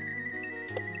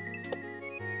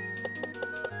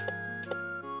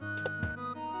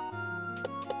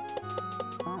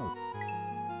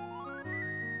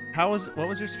 What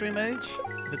was your stream age?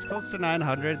 If it's close to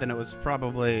 900, then it was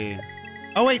probably...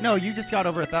 Oh wait, no, you just got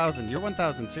over 1,000. You're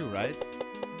 1,002, right?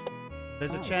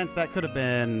 There's a chance that could have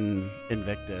been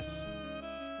Invictus.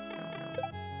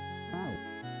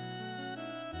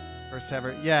 First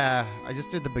ever. Yeah, I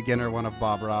just did the beginner one of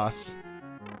Bob Ross.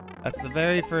 That's the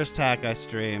very first hack I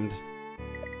streamed.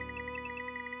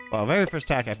 Well, very first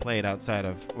hack I played outside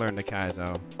of Learn to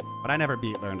Kaizo. But I never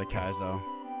beat Learn to Kaizo.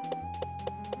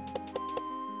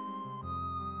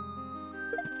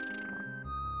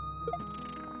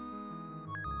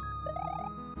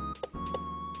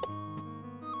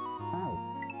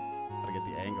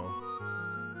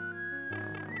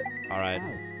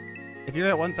 If you're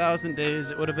at 1,000 days,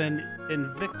 it would have been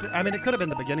Invictus. I mean, it could have been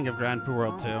the beginning of Grand Prix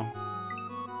World too.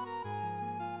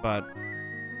 But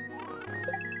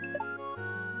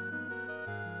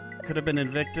could have been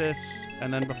Invictus,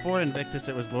 and then before Invictus,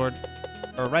 it was Lord,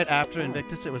 or right after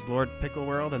Invictus, it was Lord Pickle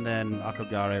World, and then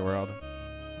Akogare World.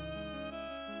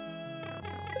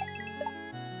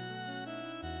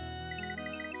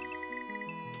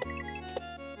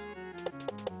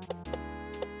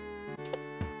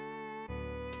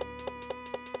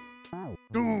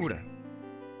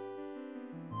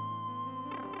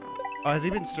 Oh, has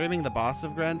he been streaming the boss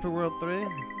of Grand Prix World 3?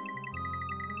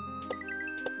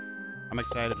 I'm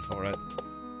excited for it.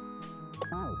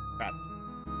 Crap.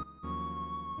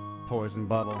 Poison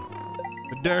bubble.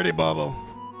 The dirty bubble.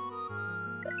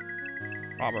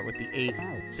 Robert with the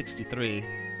 863.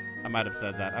 I might have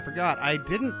said that. I forgot. I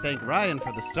didn't thank Ryan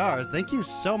for the stars. Thank you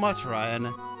so much,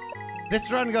 Ryan.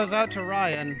 This run goes out to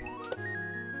Ryan.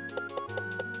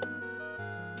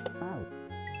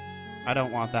 I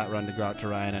don't want that run to go out to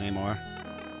Ryan anymore.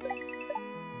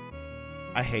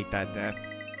 I hate that death.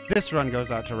 This run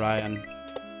goes out to Ryan.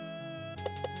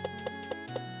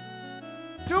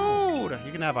 Dude!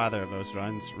 You can have either of those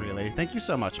runs, really. Thank you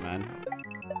so much, man.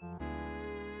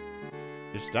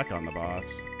 You're stuck on the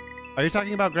boss. Are you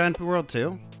talking about Grand Prix World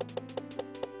 2?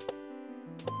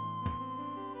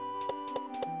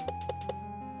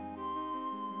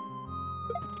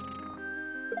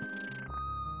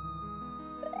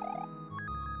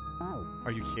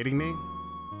 Are you kidding me?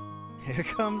 Here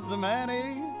comes the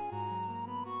Manny.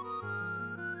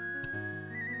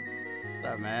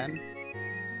 What's up, man?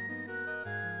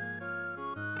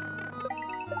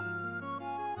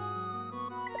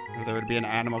 Or there would be an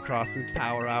Animal Crossing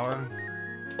Power Hour.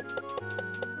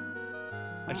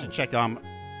 I should check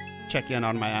in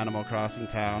on my Animal Crossing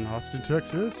town, Austin,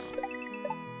 Texas.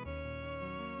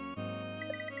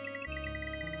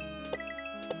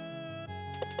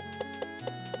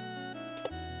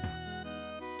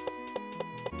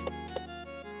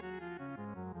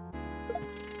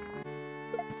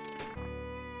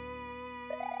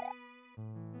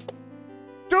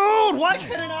 Why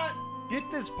can I not get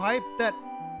this pipe that...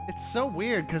 It's so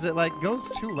weird, because it, like,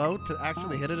 goes too low to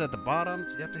actually hit it at the bottom,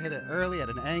 so you have to hit it early at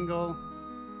an angle.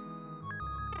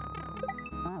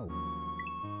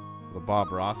 The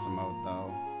Bob Ross mode,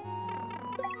 though.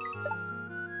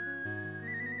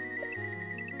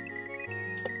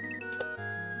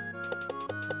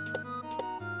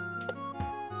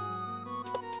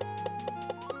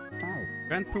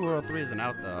 Grand Prix World 3 isn't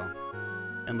out, though.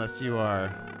 Unless you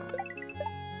are...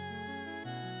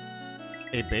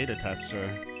 a beta tester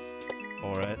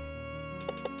for it.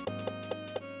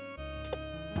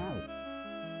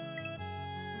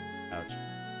 Ouch.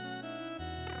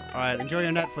 Alright, enjoy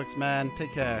your Netflix, man.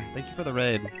 Take care. Thank you for the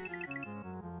raid.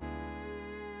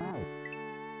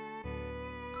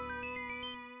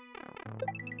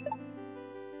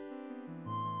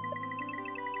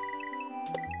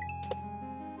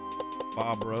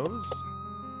 Bob Rose?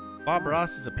 Bob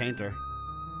Ross is a painter.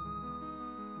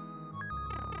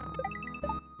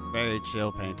 Very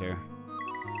chill painter.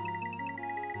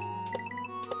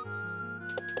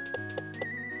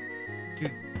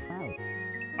 Dude.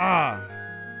 Ah!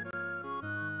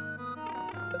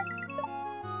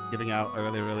 Giving out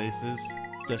early releases.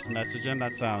 Just message him.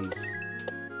 That sounds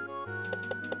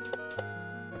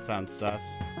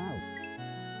sus.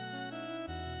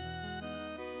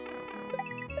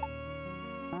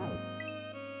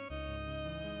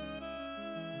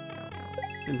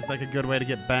 Seems like a good way to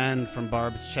get banned from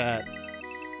Barb's chat.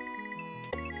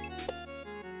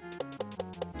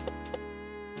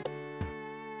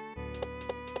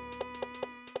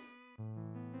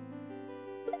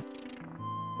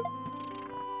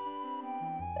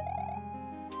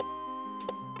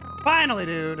 Finally,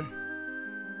 dude!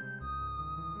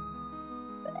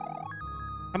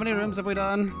 How many rooms have we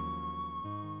done?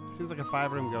 Seems like a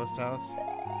 5-room ghost house.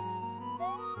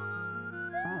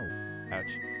 Ouch.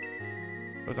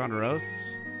 Goes on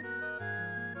roasts?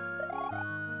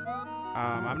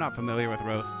 I'm not familiar with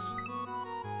roasts.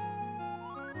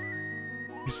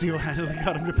 You single-handedly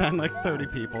got him to ban like 30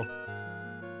 people.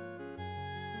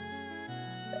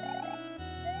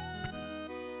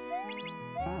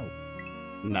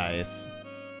 Nice.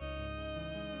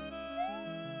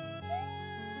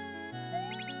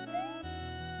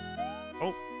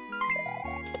 Oh.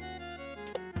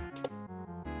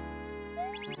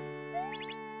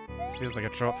 This feels like a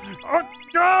troll. Oh,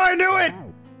 I knew it!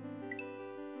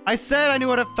 I said I knew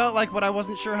what it felt like, but I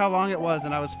wasn't sure how long it was,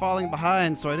 and I was falling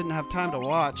behind, so I didn't have time to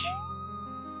watch.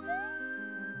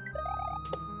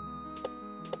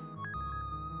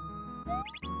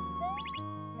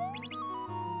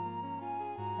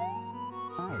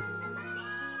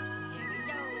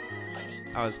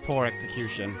 That was poor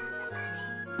execution.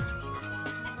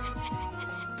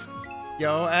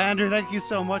 Yo, Andrew, thank you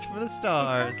so much for the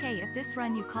stars. It's okay if this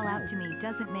run you call out to me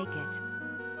doesn't make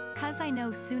it. 'Cause I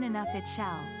know soon enough it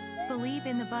shall. Believe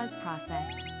in the buzz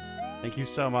process. Thank you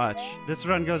so much. This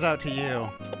run goes out to you.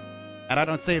 And I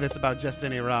don't say this about just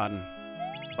any run.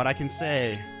 But I can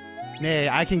say, nay,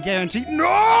 I can guarantee—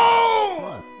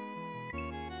 No!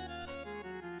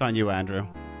 It's on you, Andrew.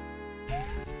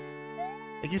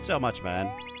 Thank you so much,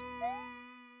 man.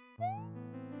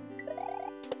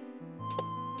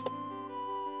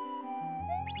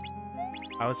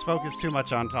 I was focused too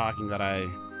much on talking that I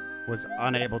was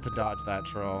unable to dodge that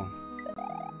troll.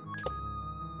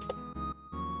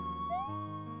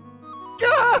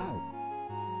 Ah!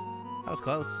 That was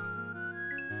close.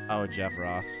 Oh, Jeff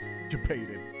Ross.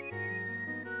 Debated.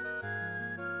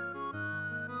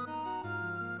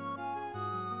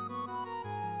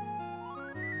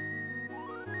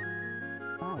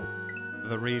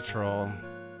 The re-troll.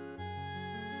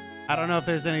 I don't know if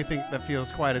there's anything that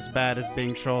feels quite as bad as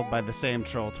being trolled by the same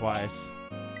troll twice.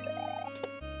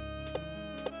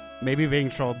 Maybe being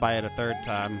trolled by it a third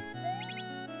time.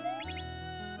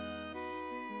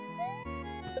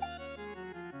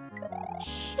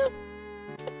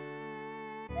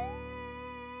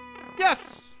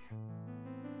 Yes!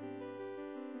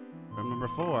 Room number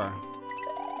 4.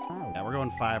 Yeah, we're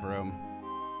going 5-room.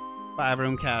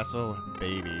 5-room castle,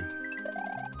 baby.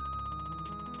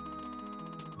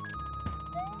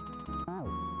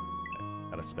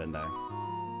 Gotta spin there.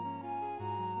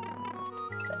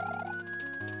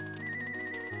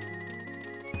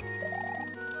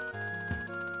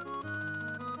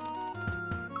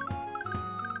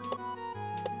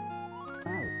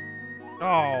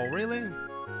 Oh, really?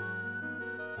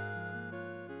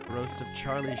 Roast of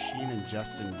Charlie Sheen and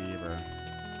Justin Bieber.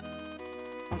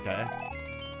 Okay.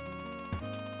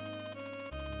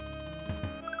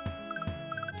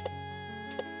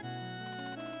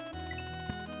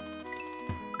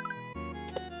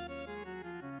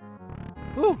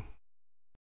 Ooh!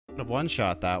 Could have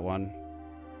one-shot that one.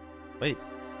 Wait.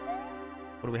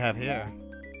 What do we have here?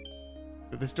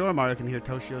 Through this door, Mario can hear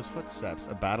Toshio's footsteps.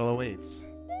 A battle awaits.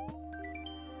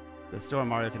 This door,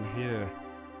 Mario can hear.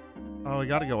 Oh, we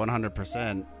gotta go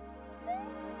 100%.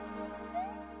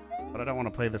 But I don't want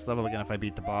to play this level again if I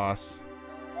beat the boss.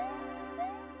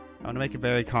 I'm gonna make a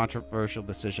very controversial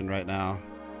decision right now.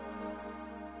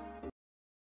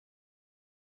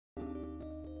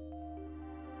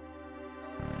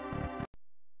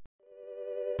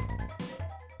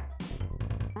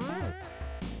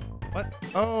 What?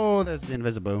 Oh, there's the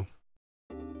Invisible.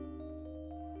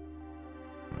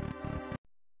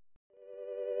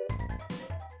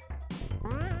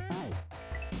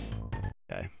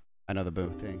 Okay, I know the boo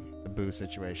thing, the boo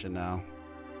situation now.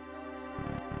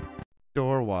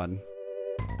 Door 1.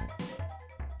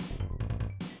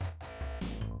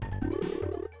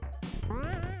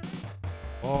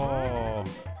 Oh, do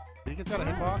you think it's got a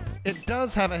hitbox? It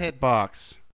does have a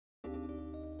hitbox.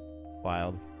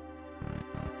 Wild.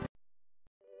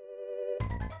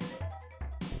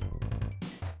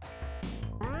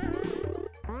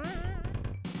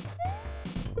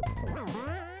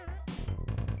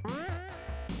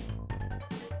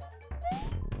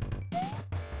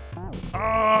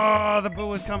 Oh, the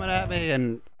boo is coming at me,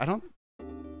 and I don't...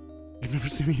 You've never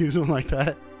seen me use one like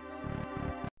that.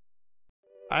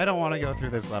 I don't want to go through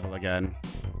this level again.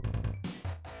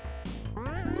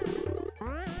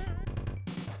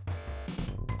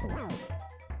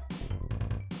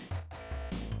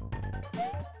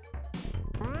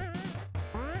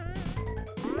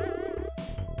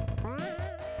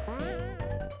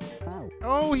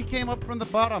 Oh, he came up from the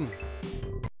bottom.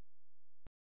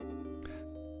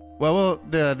 Well,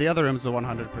 the other room's the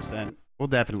 100%. We'll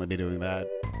definitely be doing that.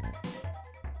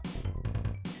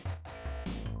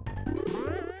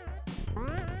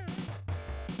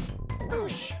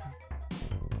 Whoosh.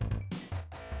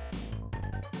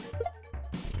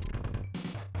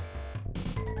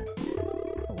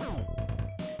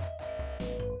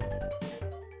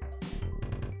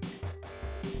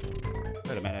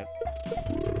 Wait a minute.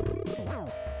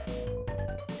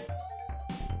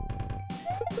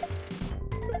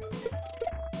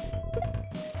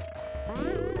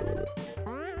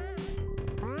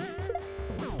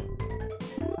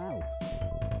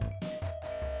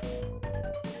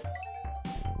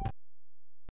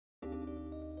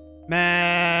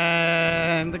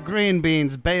 Man, the green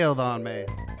beans bailed on me.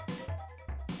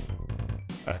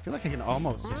 I feel like I can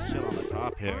almost just chill on the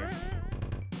top here.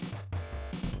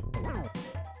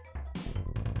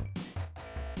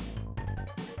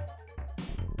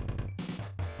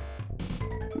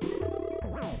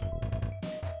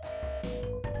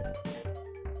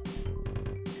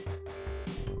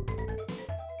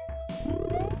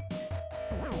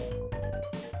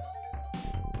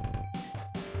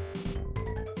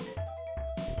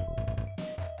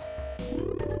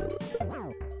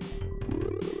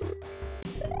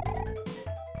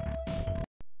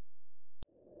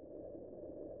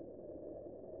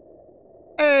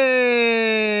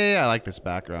 Hey, I like this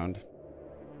background.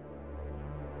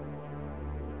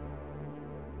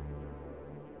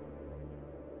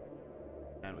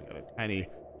 And we got a tiny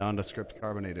nondescript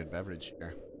carbonated beverage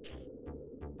here.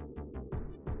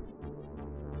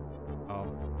 Oh.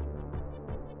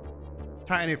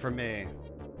 Tiny for me.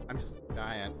 I'm just a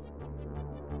giant.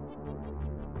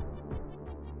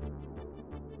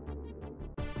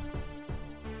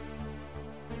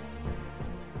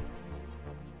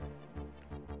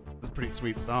 Pretty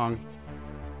sweet song.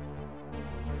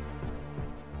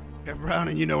 Get Brown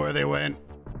and you know where they went.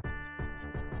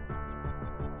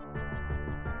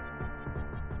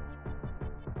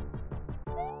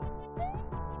 Oh,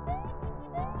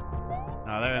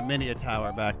 they're a mini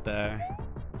tower back there.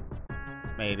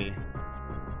 Maybe.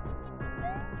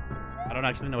 I don't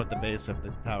actually know what the base of the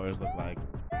towers look like.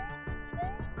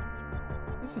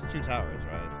 It's just two towers,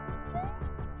 right?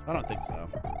 I don't think so.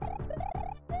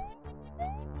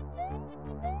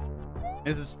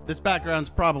 This background's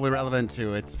probably relevant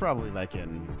to, it's probably like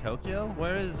in Tokyo.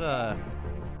 Where is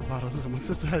bottles almost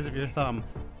the size of your thumb?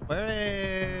 Where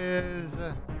is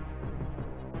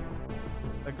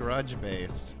the Grudge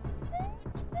based?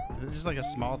 Is it just like a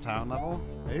small town level?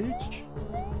 H?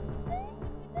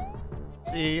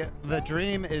 See, the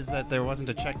dream is that there wasn't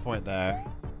a checkpoint there.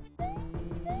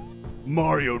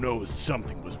 Mario knows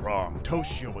something was wrong.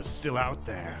 Toshio was still out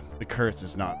there. The curse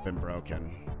has not been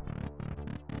broken.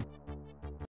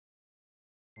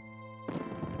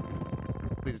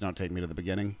 Please don't take me to the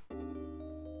beginning.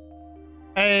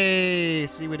 Hey!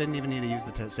 See, we didn't even need to use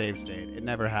the save state. It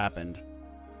never happened.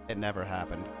 It never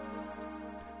happened.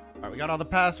 Alright, we got all the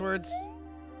passwords.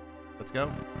 Let's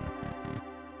go.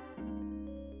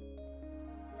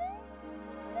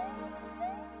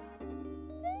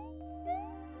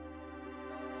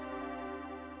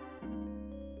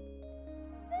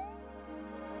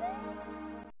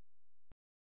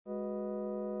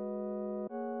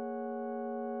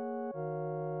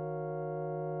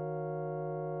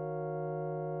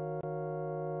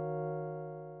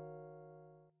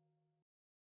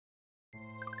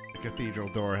 The cathedral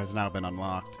door has now been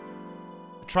unlocked.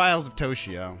 The Trials of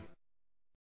Toshio.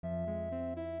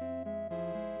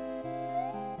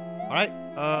 Alright,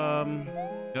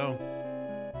 go.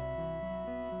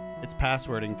 It's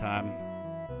passwording time.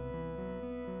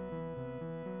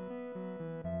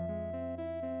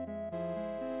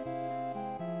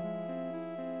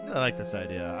 I like this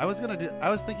idea. I was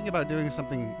thinking about doing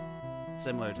something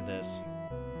similar to this.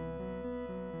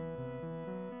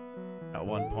 At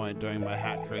one point during my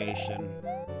hat creation,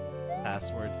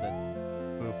 passwords that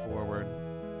move forward.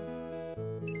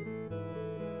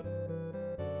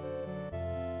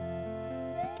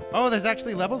 Oh, there's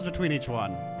actually levels between each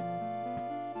one.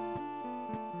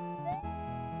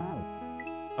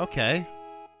 Okay.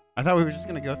 I thought we were just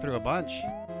gonna go through a bunch.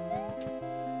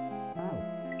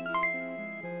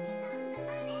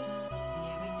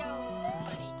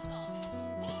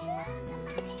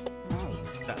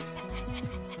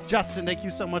 Justin, thank you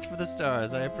so much for the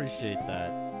stars. I appreciate that.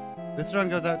 This run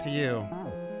goes out to you.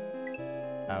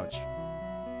 Ouch.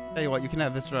 Tell you what, you can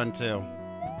have this run too.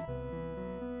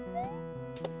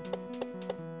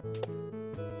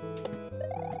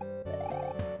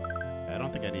 I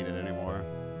don't think I need it anymore.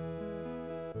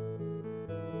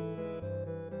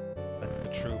 That's the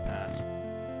true password.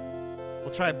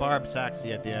 We'll try Barb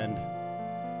Saxy at the end.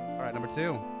 Alright, number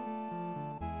 2.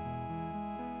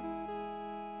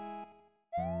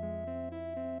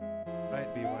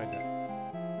 Right, B wide.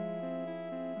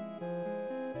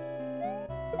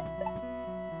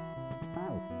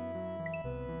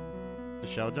 The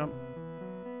shell jump?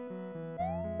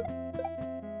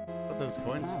 What are those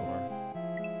coins for?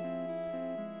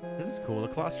 This is cool, a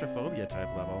claustrophobia type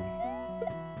level.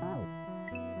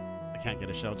 I can't get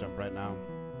a shell jump right now.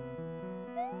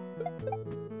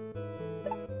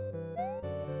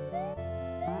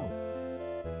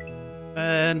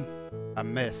 And I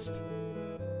missed.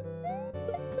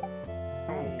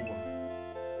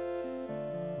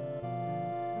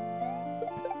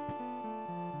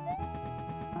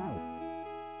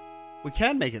 We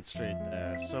can make it straight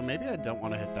there, so maybe I don't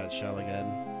want to hit that shell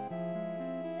again.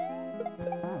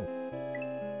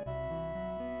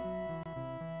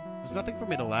 There's nothing for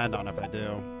me to land on if I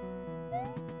do.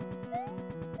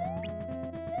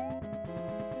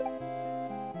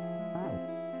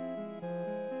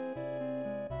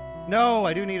 No,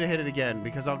 I do need to hit it again,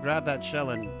 because I'll grab that shell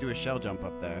and do a shell jump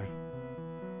up there.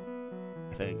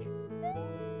 I think.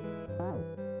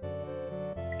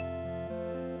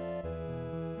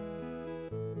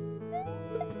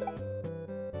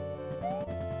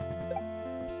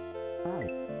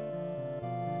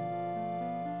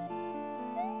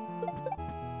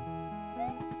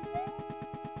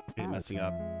 Messing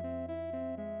up.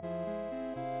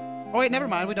 Oh wait, never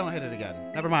mind. We don't hit it again.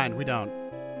 Never mind. We don't.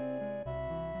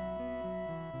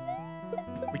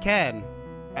 We can.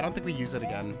 I don't think we use it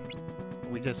again.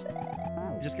 We just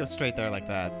go straight there like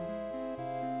that.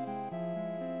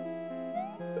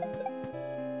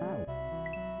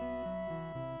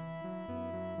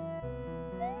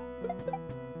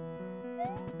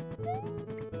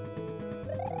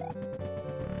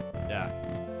 Yeah.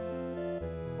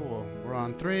 Cool. We're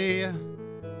on 3.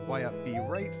 Y up, B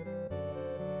right.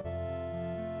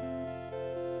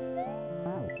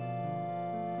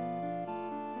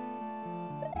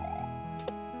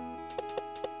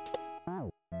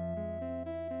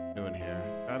 Doing here.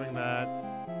 Grabbing that.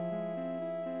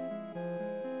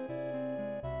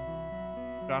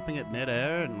 Dropping it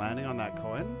mid-air and landing on that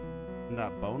coin. And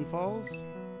that bone falls.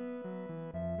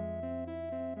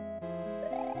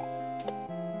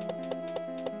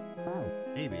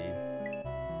 Maybe.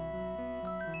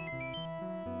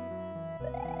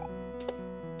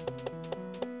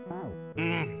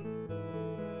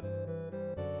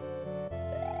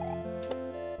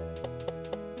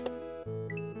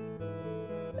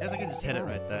 I guess I can just hit it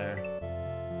right there.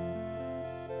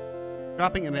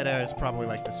 Dropping it midair is probably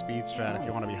like the speed strat if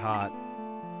you want to be hot.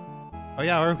 Oh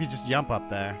yeah, or we could just jump up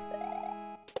there.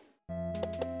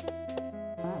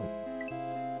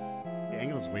 The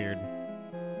angle's weird.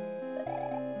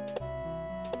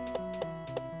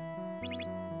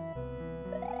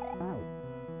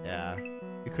 Yeah,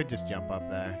 you could just jump up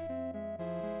there.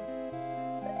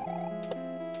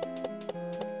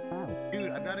 Dude,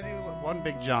 I've got to do one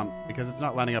big jump because it's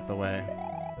not lining up the way.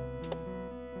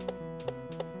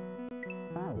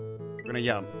 We're gonna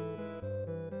jump.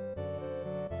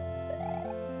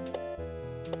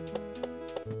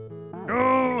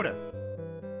 Dude!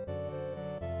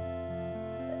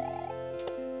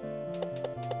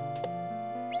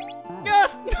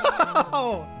 Yes!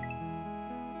 No!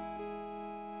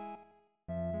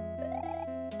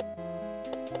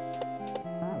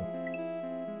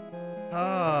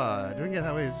 Doing it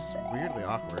that way is weirdly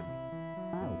awkward.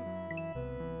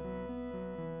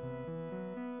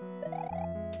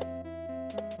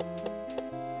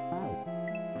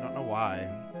 I don't know why.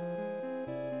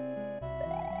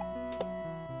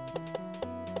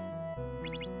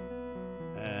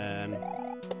 And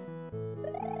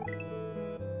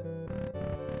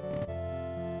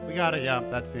we got a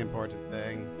jump, that's the important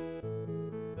thing.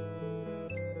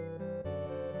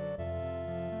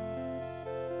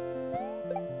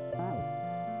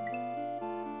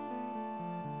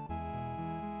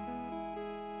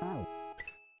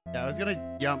 Yeah, I was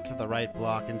gonna jump to the right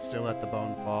block and still let the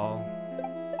bone fall.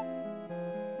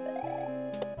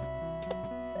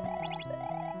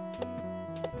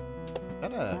 Is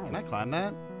that a... Can I climb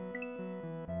that?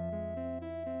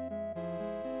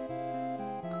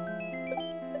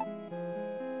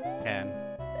 Can.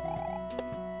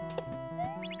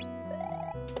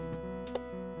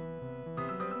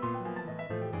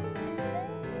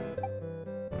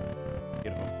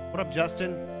 Beautiful. What up,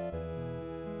 Justin?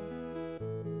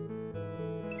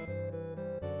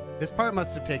 This part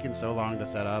must have taken so long to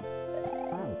set up.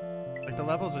 Like, the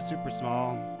levels are super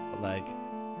small, but, like...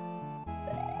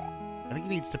 I think he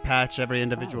needs to patch every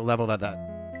individual level that...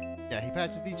 Yeah, he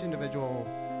patches each individual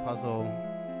puzzle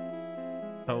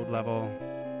code level.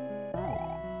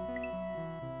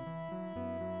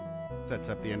 Sets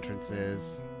up the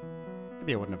entrances.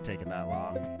 Maybe it wouldn't have taken that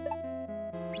long.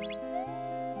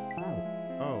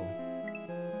 Oh.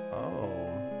 Oh.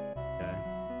 Okay.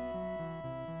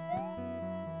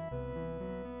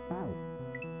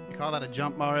 You call that a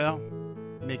jump, Mario?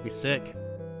 You make me sick.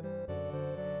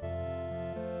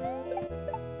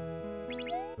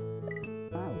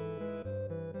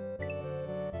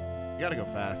 You gotta go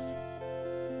fast.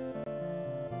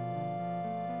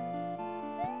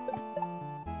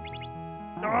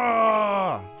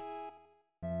 Oh!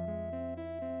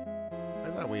 Why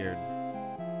is that weird?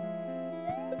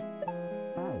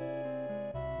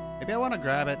 Maybe I want to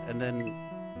grab it and then...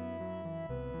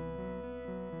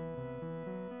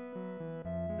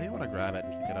 I think I want to grab it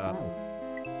and kick it up.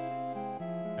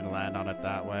 And land on it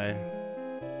that way.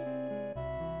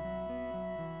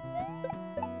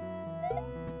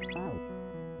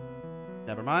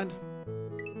 Never mind.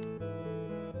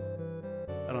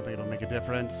 I don't think it'll make a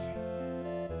difference.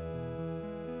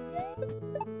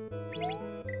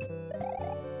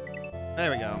 There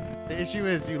we go. The issue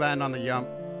is you land on the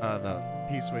the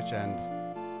P-switch end.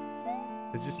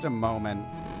 It's just a moment.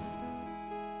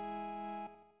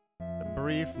 A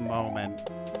brief moment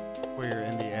where you're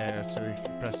in the air, so if you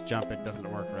press jump, it doesn't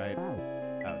work right.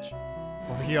 Ouch.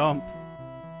 Or yump.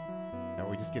 Or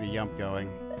we just get a yump going.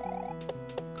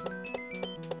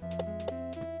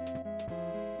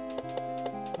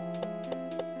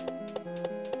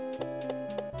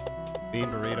 Bean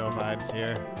burrito vibes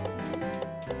here.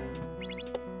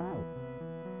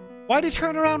 Why'd he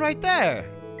turn around right there?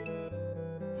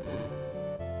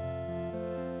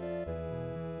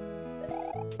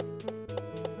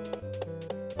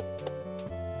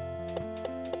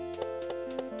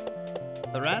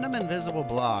 The random invisible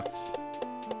blocks.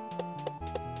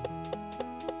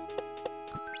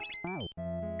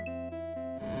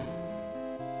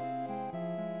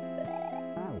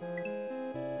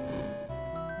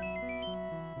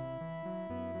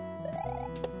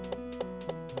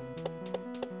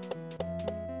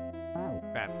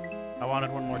 Crap. I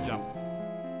wanted one more jump.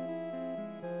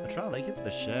 Thank you for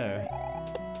the share.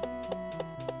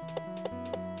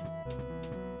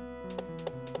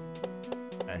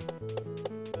 Okay.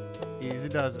 Easy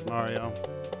does it, Mario.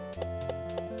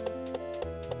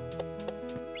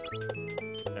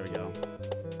 There we go.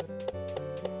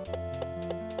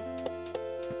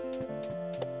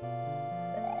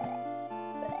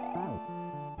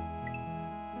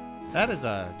 That is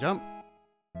a jump.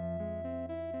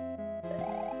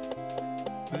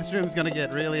 This room's gonna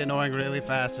get really annoying really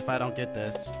fast if I don't get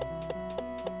this.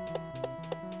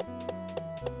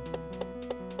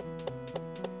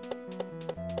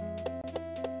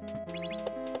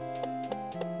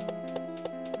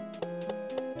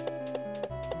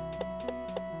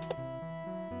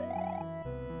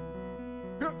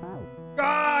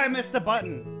 Ah, I missed the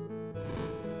button.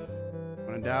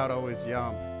 When in doubt, always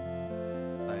jump.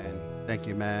 Thank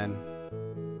you, man.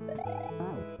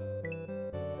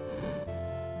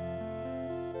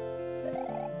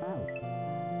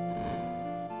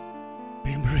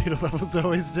 Bean burrito levels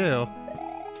always do.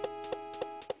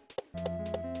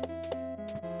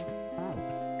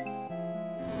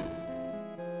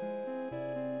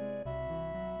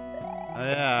 Oh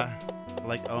yeah,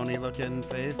 like Oni looking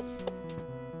face.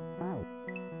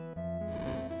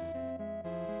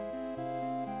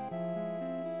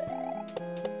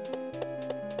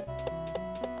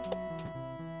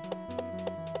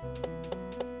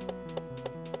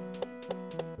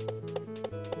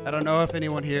 I don't know if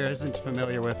anyone here isn't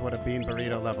familiar with what a bean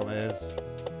burrito level is,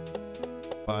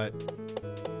 but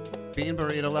bean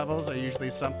burrito levels are usually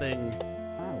something...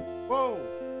 Whoa!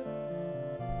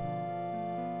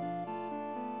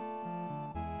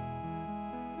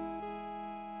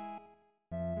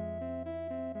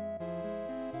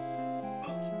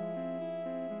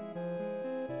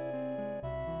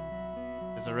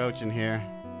 There's a roach in here.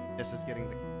 This is getting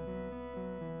the...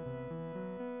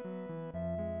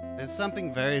 There's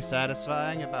something very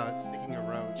satisfying about sticking a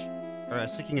roach, or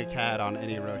sticking a cat on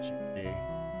any roach you see.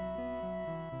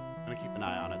 I'm gonna keep an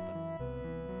eye on it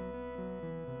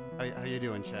though. How you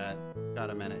doing, chat?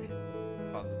 Got a minute.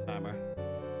 Pause the timer.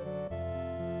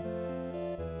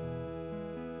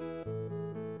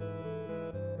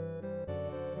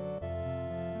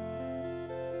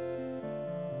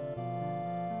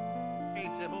 Hey,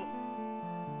 Tibble.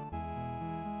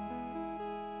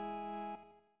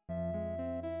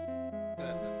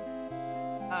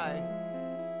 Hi.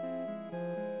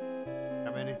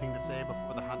 Have anything to say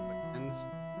before the hunt begins?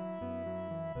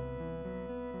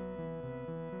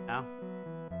 No?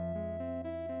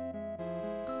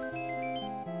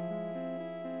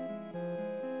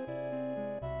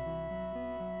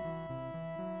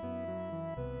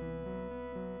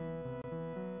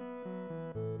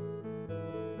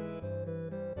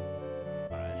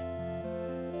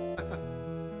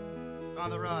 On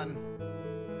the run.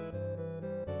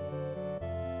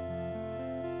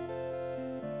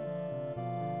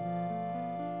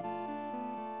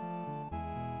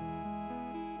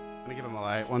 I'm gonna give him a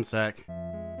light. One sec.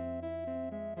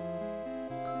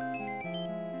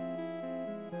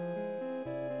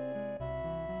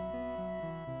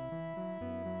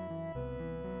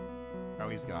 Oh,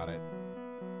 he's got it.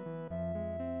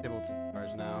 Able to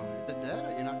charge now. Is it dead or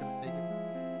you're not gonna take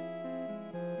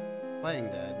it? Playing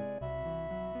dead.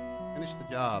 Finish the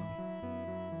job.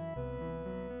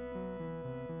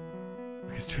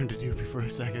 Took his turn to Doopy for a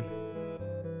second.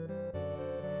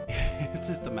 It's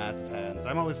just the massive hands.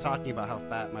 I'm always talking about how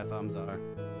fat my thumbs are.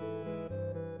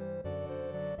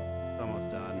 It's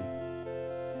almost done.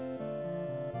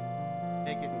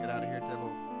 Take it and get out of here,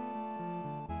 Tibble.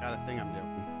 Got a thing I'm doing.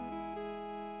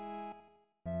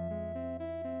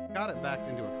 Got it backed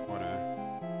into a corner.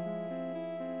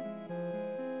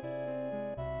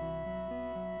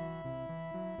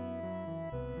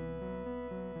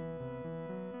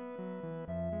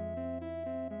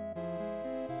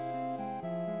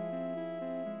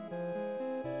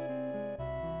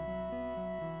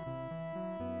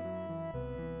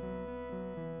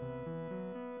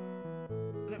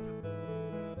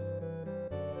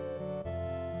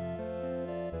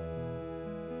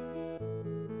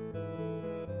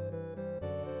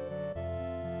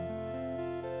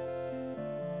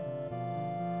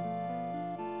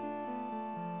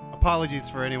 Apologies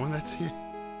for anyone that's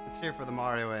here for the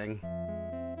Marioing.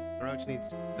 The roach needs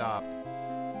to adopt.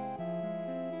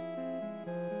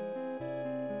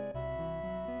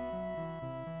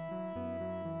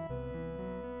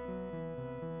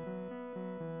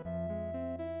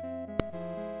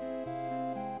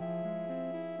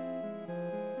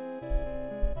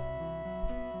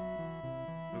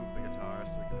 Move the guitar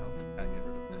so we can help the cat get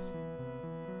rid of this.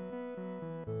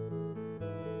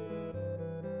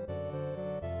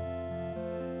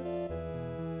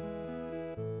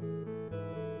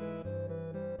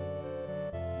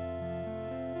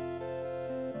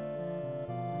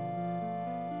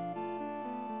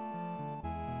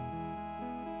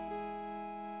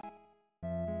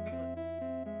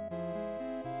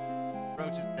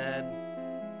 Roach is dead.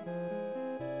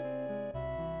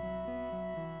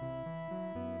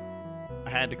 I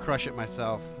had to crush it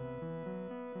myself.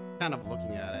 Kind of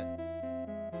looking at it.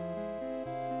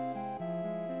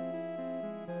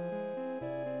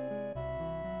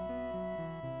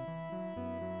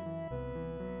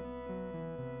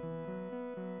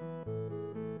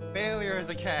 Failure as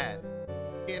a cat.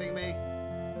 Kidding me?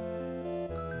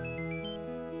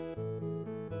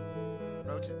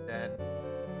 Roach is dead.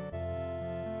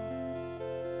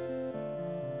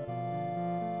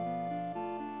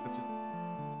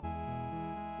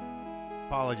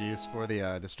 Apologies for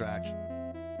the distraction.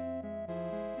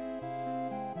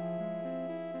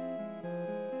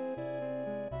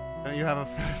 Don't you have a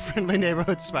friendly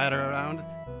neighborhood spider around?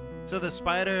 So the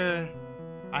spider,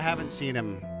 I haven't seen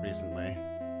him recently.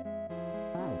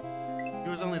 He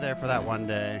was only there for that one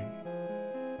day.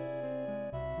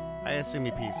 I assume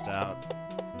he peaced out.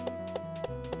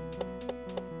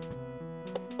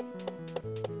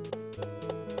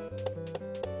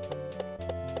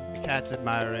 The cat's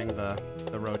admiring the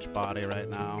roach body right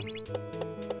now.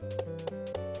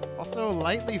 Also,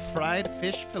 lightly fried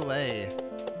fish fillet.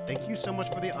 Thank you so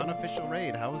much for the unofficial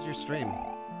raid. How was your stream?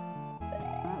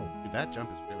 Dude, that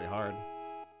jump is really hard.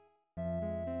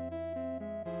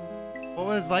 What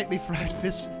was lightly fried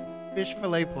fish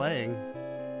fillet playing?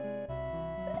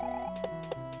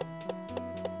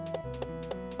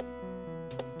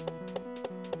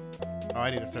 Oh, I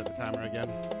need to start the timer again.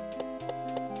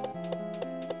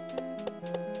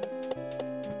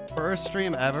 First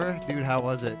stream ever? Dude, how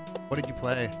was it? What did you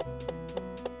play?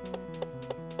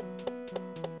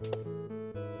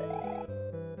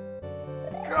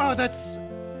 Oh, that's...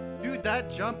 Dude, that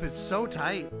jump is so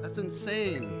tight. That's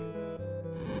insane.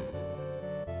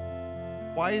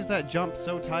 Why is that jump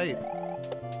so tight?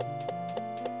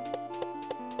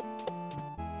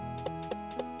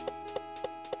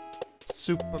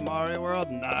 Super Mario World?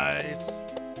 Nice.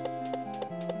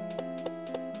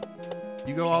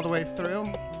 You go all the way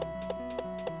through?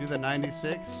 Do the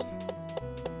 96?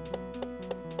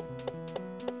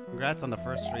 Congrats on the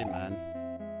first stream, man.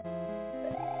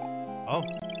 Oh.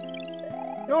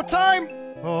 No time!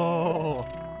 Oh.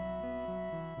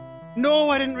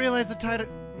 No, I didn't realize the timer.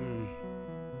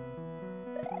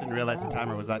 Didn't realize the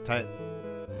timer was that tight.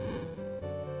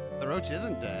 The roach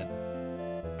isn't dead.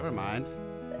 Never mind.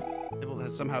 People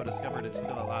has somehow discovered it's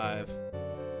still alive.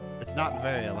 It's not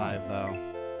very alive, though.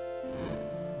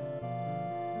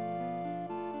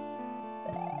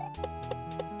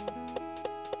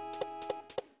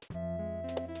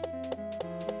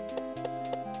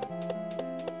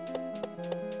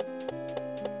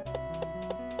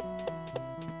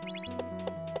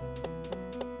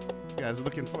 guys are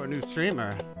looking for a new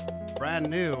streamer. Brand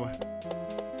new.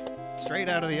 Straight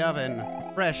out of the oven.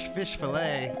 Fresh fish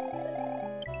fillet.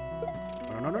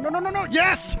 No, no, no, no, no, no, no.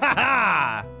 Yes! Ha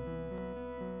ha!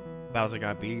 Bowser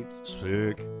got beats.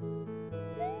 Sick.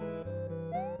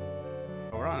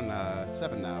 Oh, we're on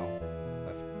 7 now.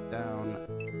 Left down.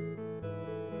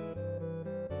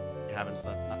 You haven't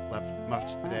left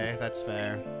much today. That's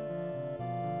fair.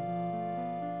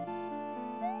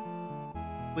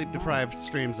 Sleep-deprived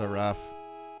streams are rough.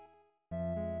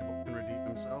 Can redeem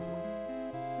himself.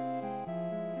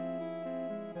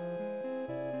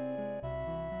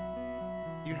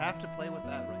 You have to play with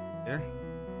that right here.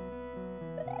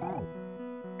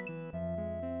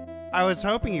 I was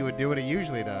hoping he would do what he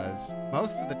usually does.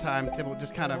 Most of the time, Tibble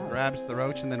just kind of grabs the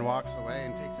roach and then walks away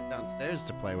and takes it downstairs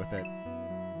to play with it.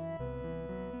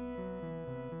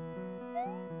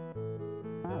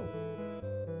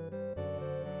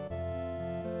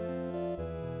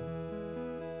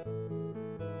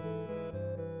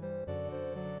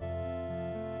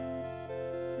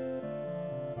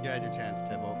 You had your chance,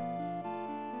 Tibble.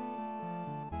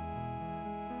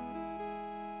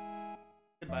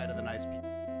 Goodbye to the nice people.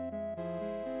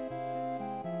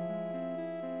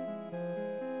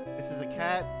 This is a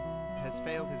cat has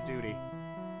failed his duty.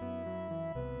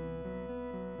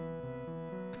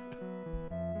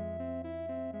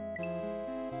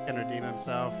 Can redeem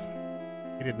himself.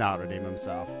 He did not redeem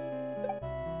himself.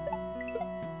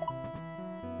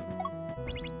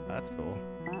 That's cool.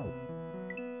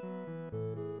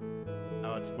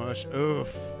 Oh, it's mush.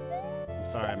 Oof. I'm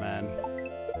sorry, man.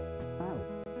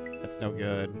 That's no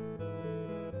good.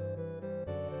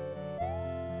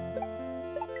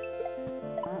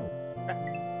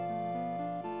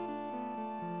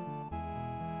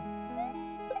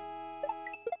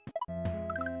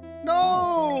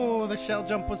 No! The shell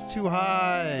jump was too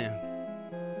high.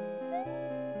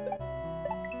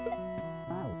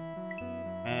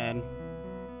 Man.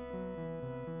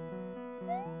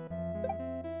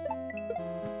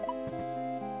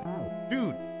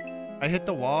 Dude, I hit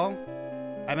the wall.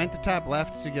 I meant to tap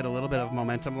left to get a little bit of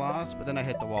momentum loss, but then I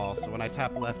hit the wall. So when I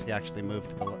tap left, he actually moved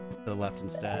to the left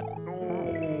instead.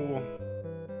 Oh.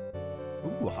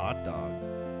 Ooh, hot dogs.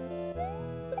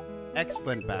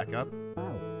 Excellent backup.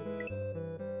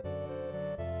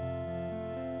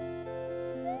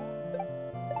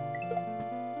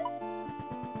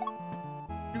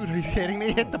 Dude, are you kidding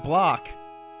me? Hit the block.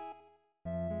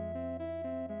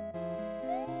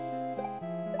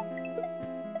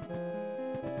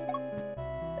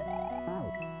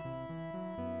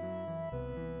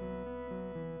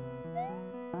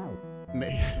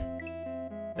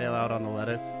 Bail out on the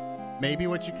lettuce. Maybe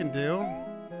what you can do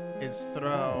is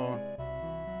throw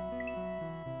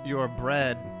your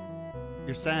bread,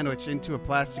 your sandwich, into a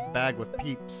plastic bag with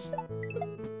peeps.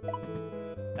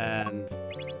 And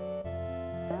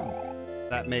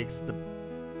that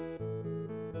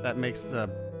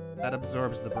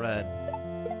absorbs the bread.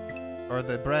 Or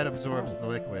the bread absorbs the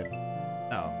liquid.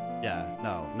 No. Yeah,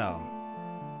 no.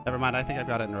 Never mind, I think I've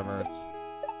got it in reverse.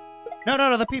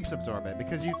 No, the peeps absorb it,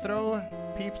 because you throw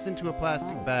peeps into a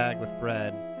plastic bag with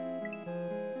bread.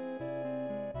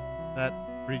 That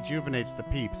rejuvenates the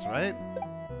peeps, right?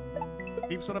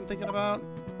 Peeps what I'm thinking about?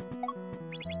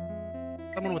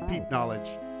 Someone with peep knowledge.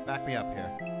 Back me up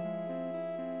here.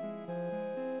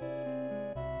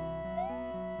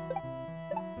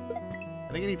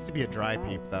 I think it needs to be a dry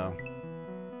peep, though.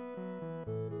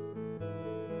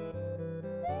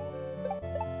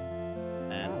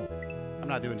 And I'm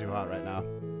not doing too hot right now.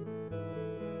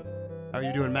 How are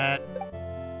you doing, Matt?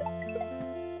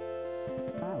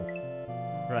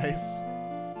 Rice?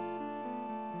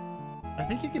 I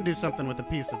think you can do something with a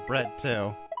piece of bread,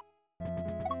 too.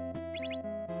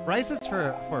 Rice is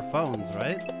for phones,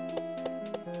 right?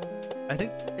 I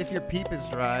think if your peep is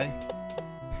dry...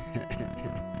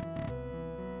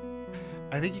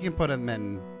 I think you can put them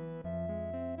in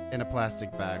a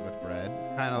plastic bag with bread.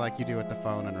 Kind of like you do with the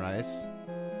phone and rice.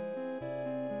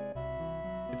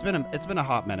 It's been a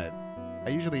hot minute. I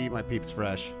usually eat my peeps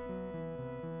fresh.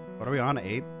 What are we on?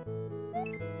 8?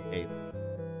 8.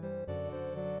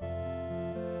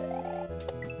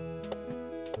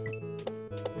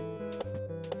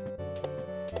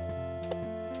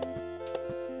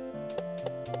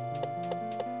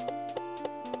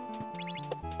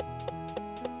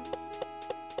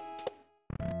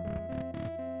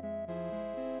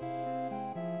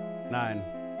 Nine.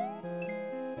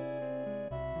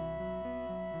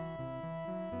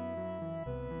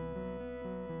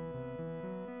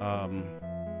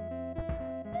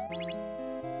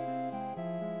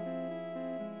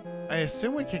 I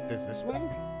assume we kick this way?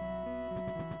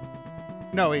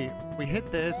 No, we we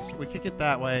hit this, we kick it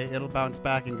that way, it'll bounce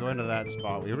back and go into that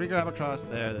spot. We re-grab across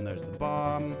there, then there's the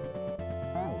bomb.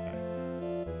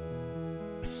 Okay.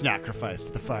 A sacrifice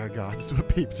to the fire god is what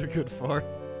peeps are good for.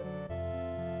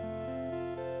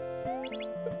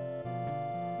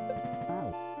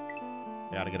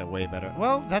 Gotta get it way better.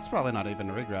 Well, that's probably not even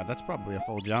a re-grab. That's probably a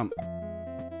full jump.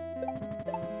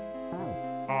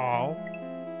 Oh.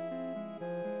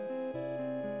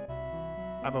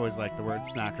 I've always liked the word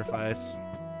sacrifice.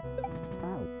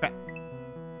 Crap.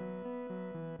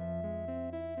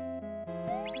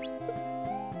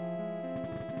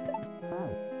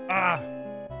 Ah!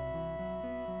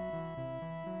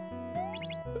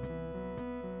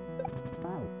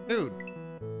 Dude!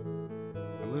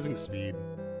 I'm losing speed.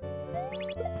 There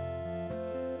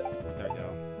we go.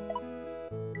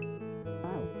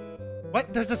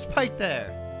 What? There's a spike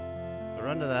there! So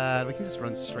run to that. We can just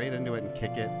run straight into it and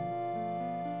kick it.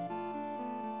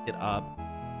 Get up.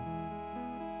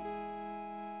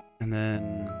 And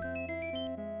then...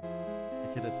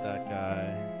 kick it at that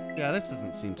guy. Yeah, this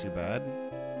doesn't seem too bad.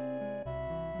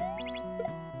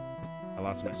 I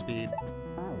lost my speed.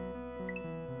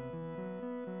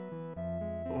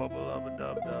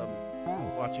 Wubba-lubba-dub-dub.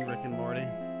 Watching Rick and Morty?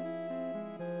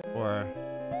 Or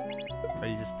are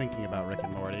you just thinking about Rick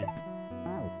and Morty?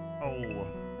 Oh.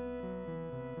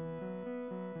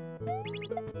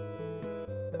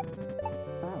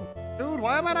 Dude,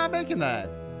 why am I not making that?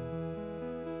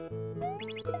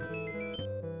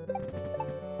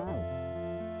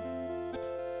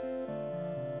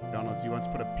 McDonald's, you once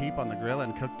put a peep on the grill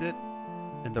and cooked it,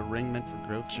 and the ring meant for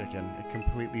grilled chicken. It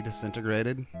completely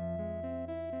disintegrated.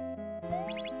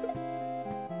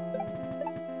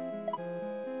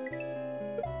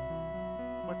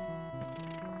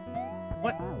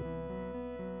 What?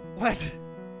 What?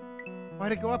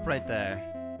 Why'd it go up right there?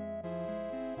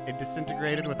 It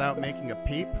disintegrated without making a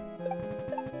peep?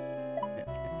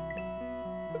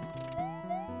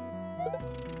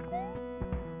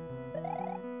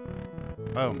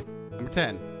 Boom. Number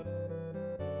 10.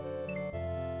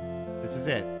 This is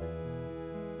it.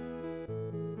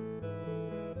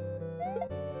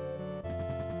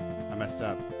 I messed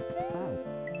up.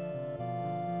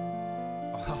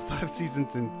 All 5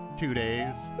 seasons in 2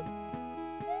 days.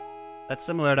 That's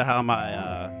similar to how my,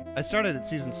 I started at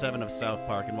season 7 of South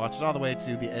Park and watched it all the way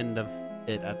to the end of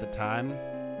it at the time.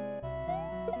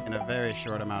 In a very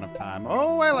short amount of time.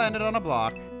 Oh, I landed on a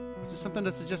block. Was there something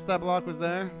to suggest that block was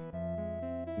there?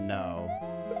 No.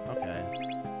 Okay.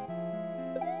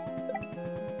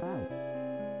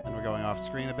 And we're going off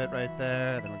screen a bit right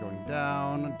there. Then we're going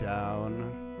down,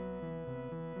 down.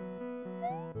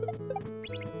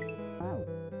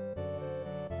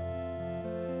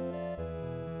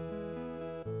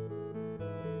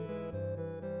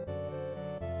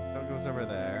 Over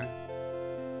there.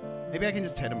 Maybe I can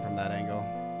just hit him from that angle.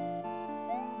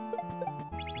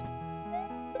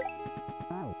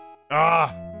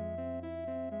 Ah!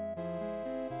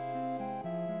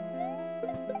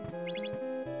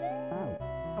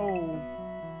 Oh.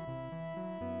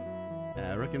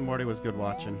 Yeah, Rick and Morty was good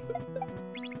watching.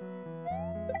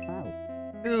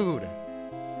 Dude!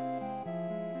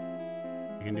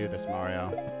 You can do this,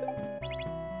 Mario.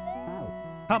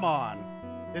 Come on!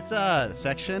 This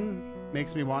section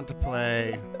makes me want to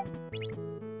play...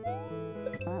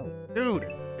 Dude!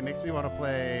 It makes me want to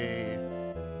play...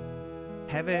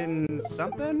 Heaven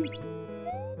something?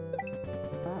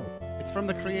 It's from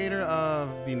the creator of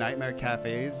the Nightmare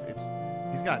Cafes.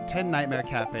 He's got 10 Nightmare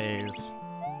Cafes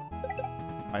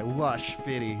by Lush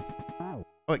Fitty. Oh,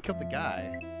 it killed the guy.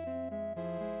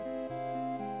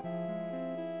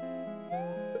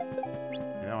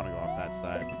 Maybe I want to go off that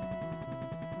side.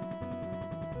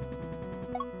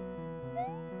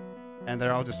 And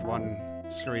they're all just one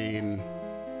screen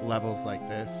levels like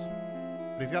this.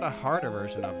 But he's got a harder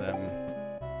version of them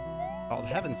called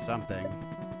Heaven Something.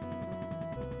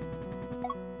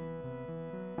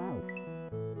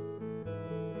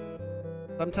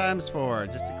 Sometimes for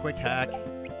just a quick hack.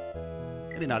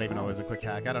 Maybe not even always a quick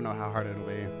hack. I don't know how hard it'll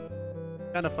be.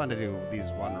 Kind of fun to do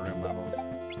these one-room levels.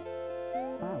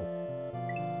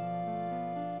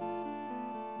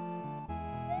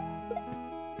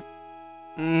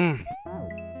 Can't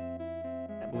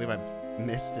believe I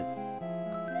missed it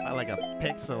by like a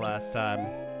pixel last time.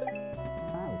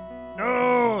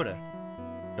 Dude!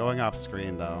 Going off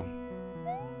screen though.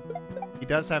 He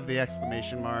does have the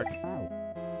exclamation mark,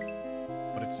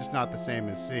 but it's just not the same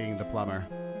as seeing the plumber.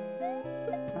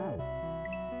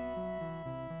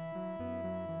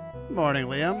 Good morning,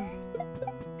 Liam.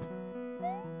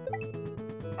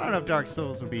 I don't know if Dark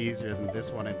Souls would be easier than this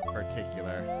one in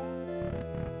particular.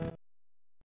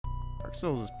 Dark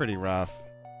Souls is pretty rough.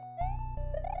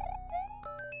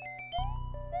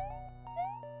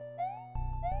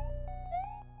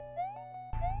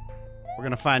 We're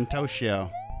gonna find Toshio.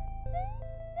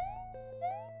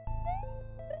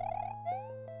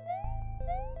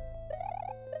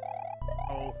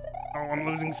 Oh, I'm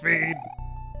losing speed.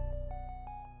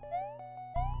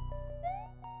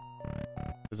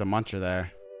 There's a muncher there.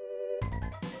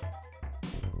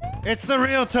 It's the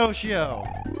real Toshio!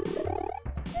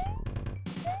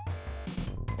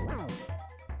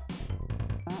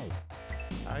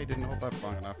 I didn't hold up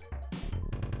long enough.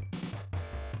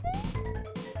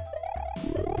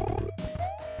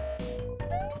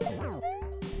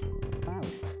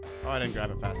 Oh, I didn't grab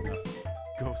it fast enough.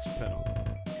 Ghost fiddle.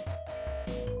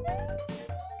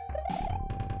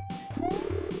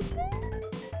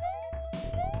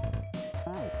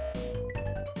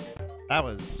 That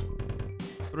was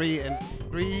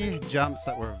three jumps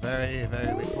that were very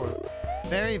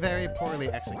poorly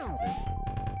executed.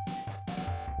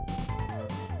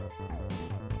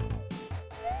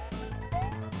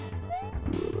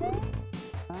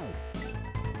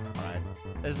 Alright.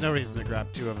 There's no reason to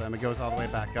grab two of them. It goes all the way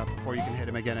back up before you can hit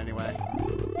him again anyway.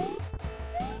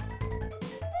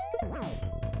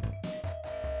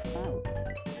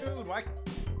 Dude, why?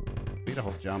 Need a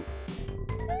whole jump.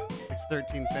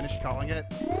 613, finish calling it.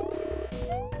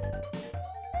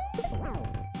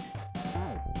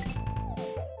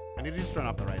 I need to just run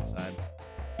off the right side.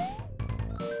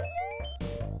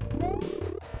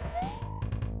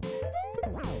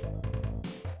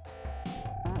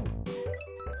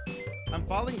 I'm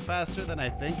falling faster than I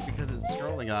think because it's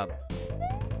scrolling up.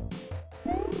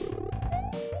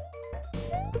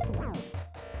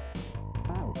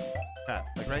 Crap,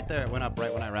 like right there, it went up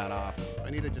right when I ran off.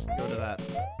 I need to just go to that.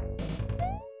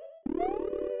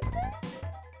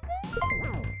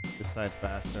 This side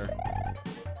faster.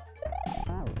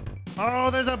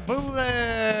 Oh, there's a boo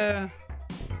there!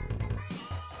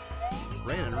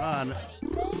 Raid and run.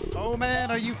 Oh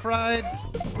man, are you fried?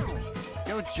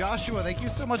 Yo, Joshua, thank you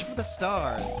so much for the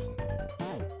stars.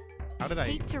 How did I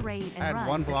Hate to raid and add run,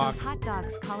 one but block? those hot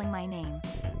dogs calling my name.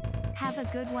 Have a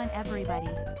good one, everybody.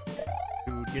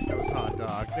 Dude, get those hot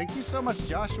dogs. Thank you so much,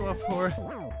 Joshua, for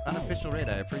unofficial raid.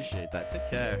 I appreciate that. Take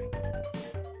care.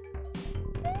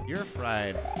 You're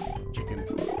fried chicken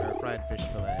or fried fish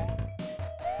fillet.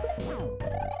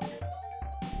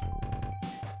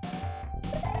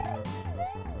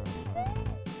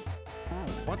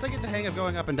 Once I get the hang of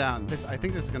going up and down, I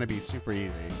think this is going to be super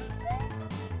easy.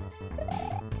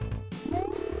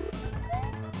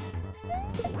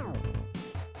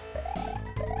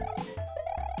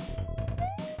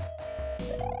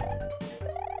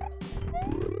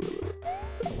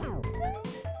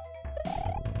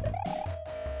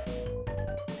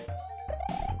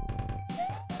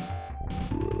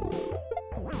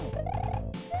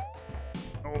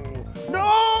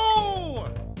 No!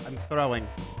 I'm throwing.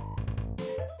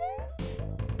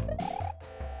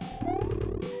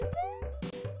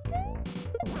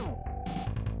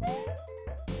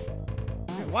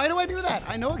 Why do I do that?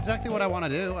 I know exactly what I want to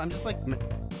do. I'm just like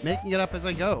making it up as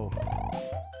I go.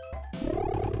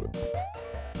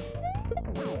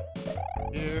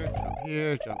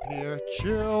 Here, jump here,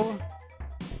 chill.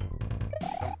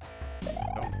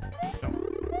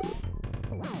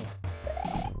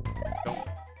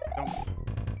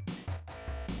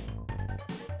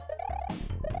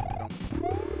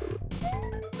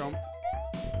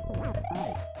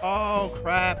 Oh,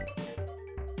 crap.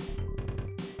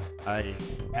 I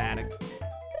panicked.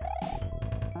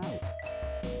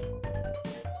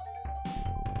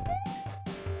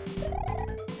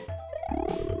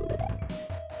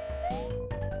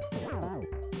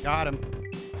 Got him.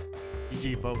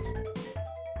 GG, folks.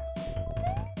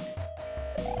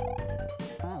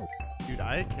 Dude,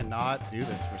 I cannot do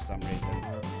this for some reason.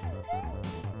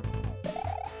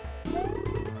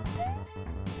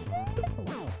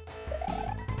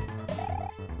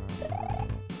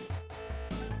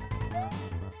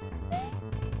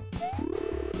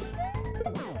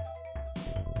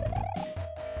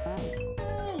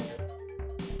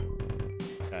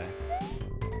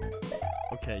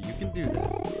 Okay, you can do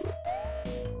this.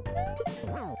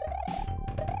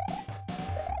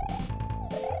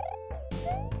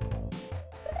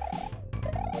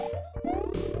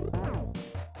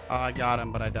 Oh, I got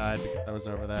him, but I died because I was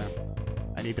over there.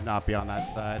 I need to not be on that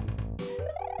side.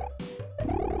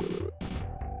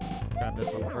 Grab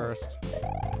this one first.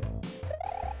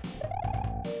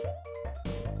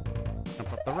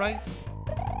 Jump up the right.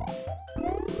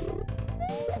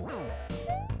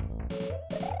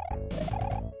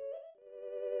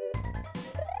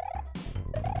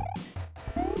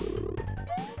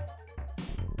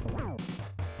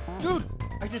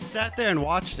 just sat there and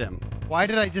watched him. Why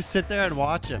did I just sit there and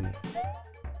watch him?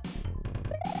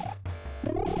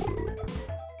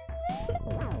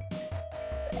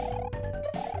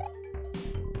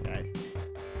 Okay.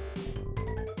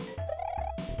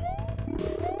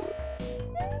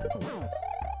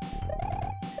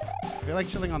 I feel like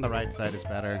chilling on the right side is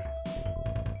better.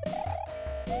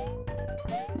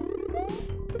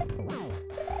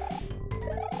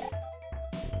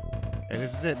 Okay,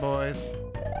 this is it, boys.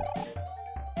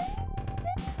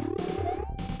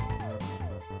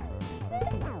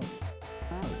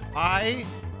 I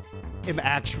am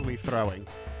actually throwing.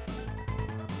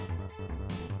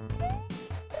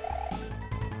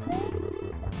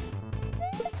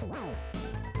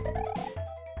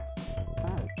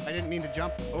 I didn't mean to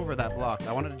jump over that block.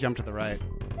 I wanted to jump to the right.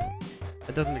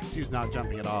 That doesn't excuse not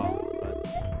jumping at all, but...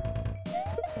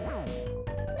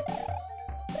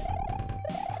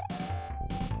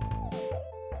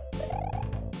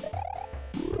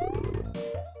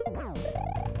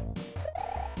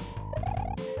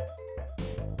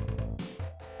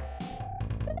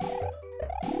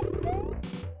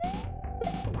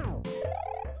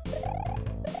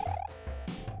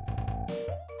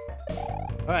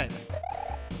 All right.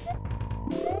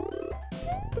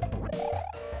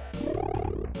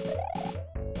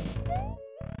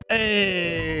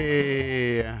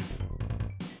 Hey.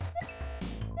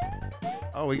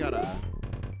 Oh, we got a...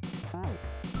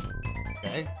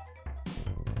 Okay.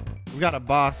 We got a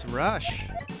boss rush.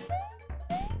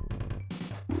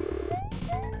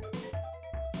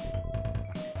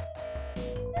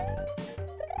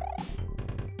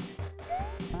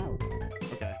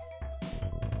 Okay.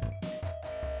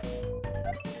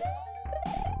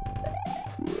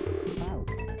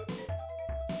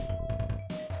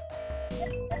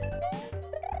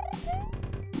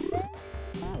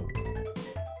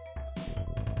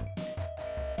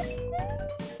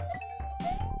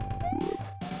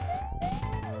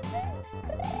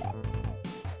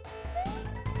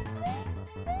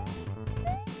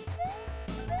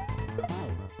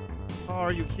 Oh,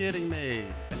 are you kidding me?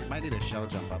 I might need a shell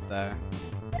jump up there,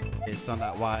 based on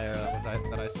that wire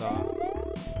that I saw.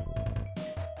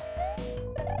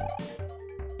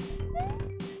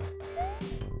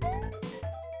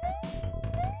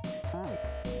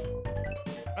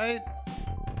 Right?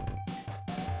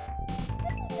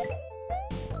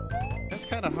 That's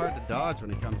kind of hard to dodge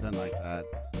when he comes in like that.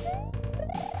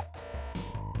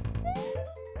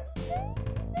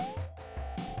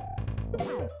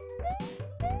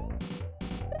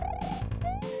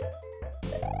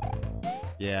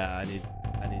 Yeah, I need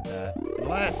that.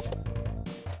 Bless.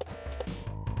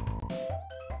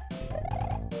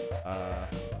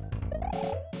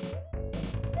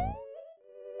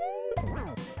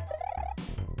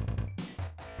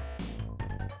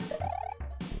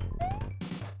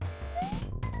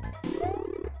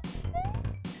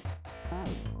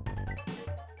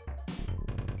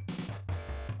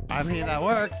 I mean, that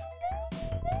works.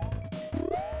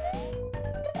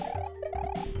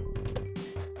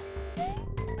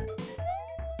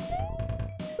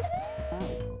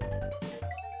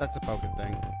 That's a poking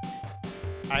thing.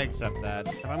 I accept that.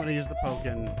 If I'm gonna use the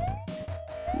poking,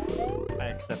 I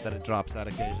accept that it drops that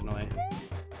occasionally.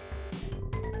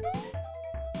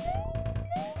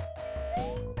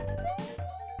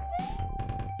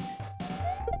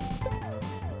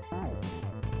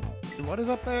 What is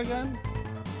up there again?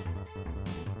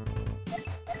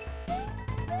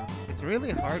 It's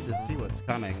really hard to see what's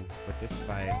coming with this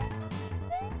fight.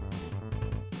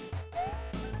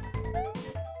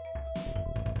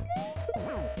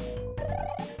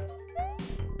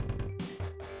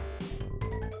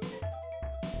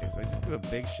 Okay, so I just do a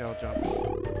big shell jump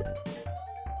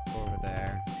over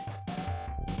there.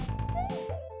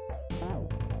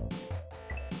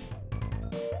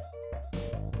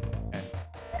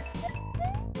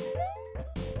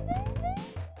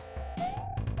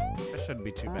 Shouldn't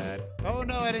be too bad. Oh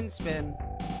no, I didn't spin.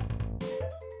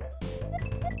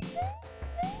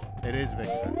 It is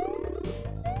Victor.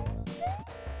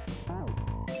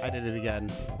 I did it again.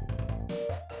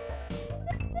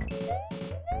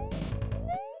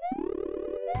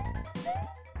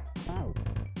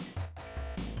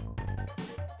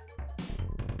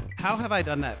 How have I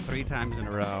done that 3 times in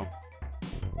a row?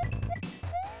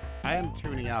 I am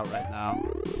tuning out right now.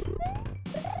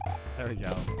 There we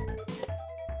go.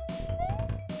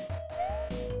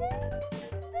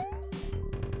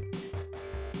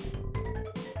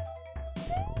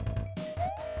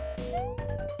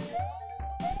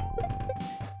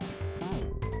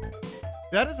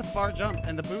 That is a far jump,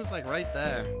 and the boo's like right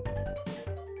there.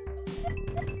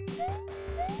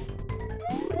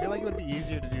 I feel like it would be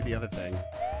easier to do the other thing.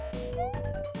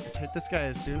 Just hit this guy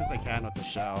as soon as I can with the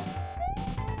shell.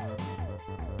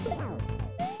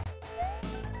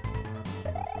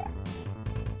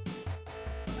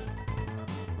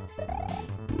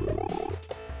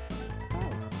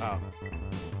 Oh.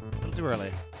 A little too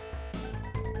early.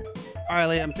 Alright,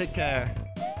 Liam, take care.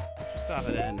 Thanks for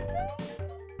stopping in.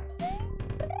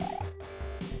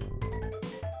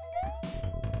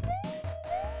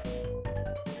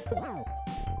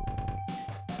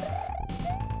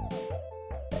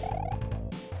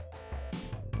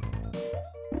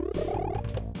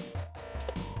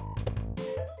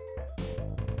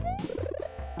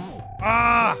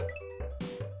 Ah!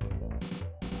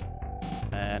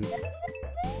 And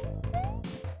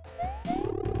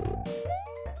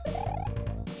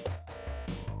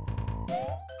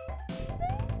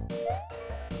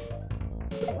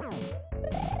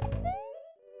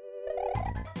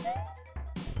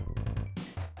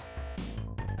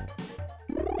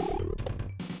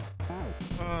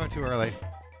oh, too early.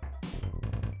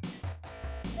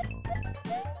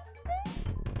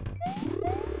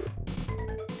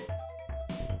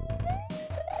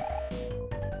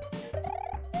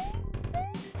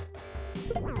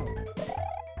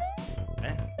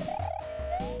 Eh?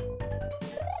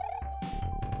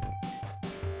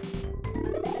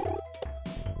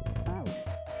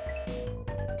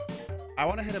 I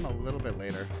want to hit him a little bit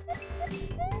later.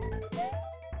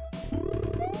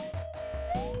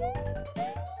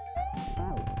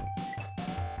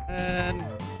 And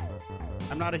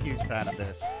I'm not a huge fan of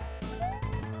this.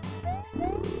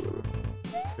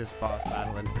 This boss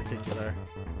battle in particular.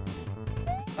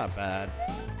 Not bad.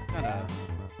 Kinda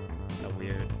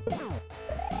weird.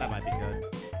 That might be good.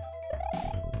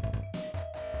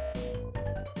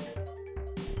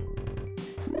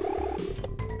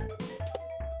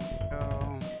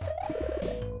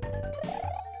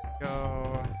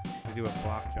 Go. We do a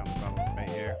block jump probably right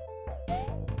here.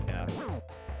 Yeah.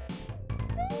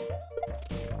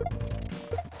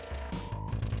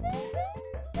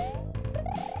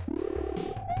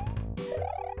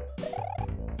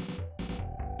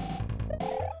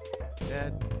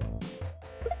 Dead.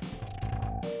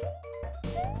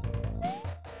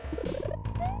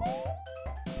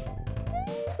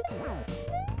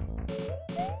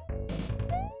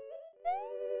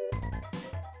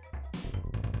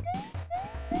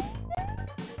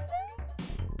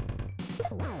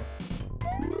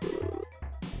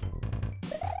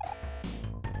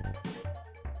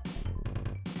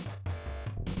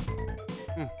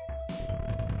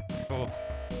 Cool.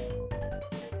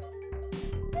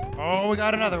 Oh, we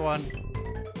got another one.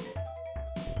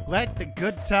 Let the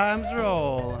good times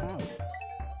roll.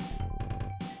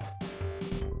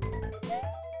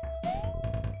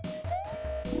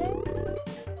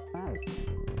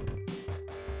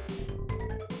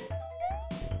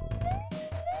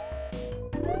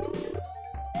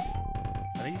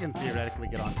 I think you can theoretically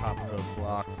get on top of those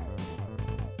blocks.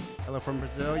 Hello from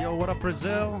Brazil. Yo, what up,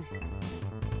 Brazil?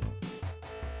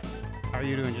 How are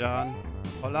you doing, John?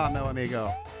 Hola, meu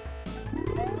amigo.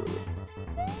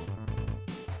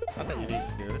 Not that you need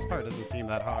to. This part doesn't seem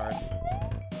that hard.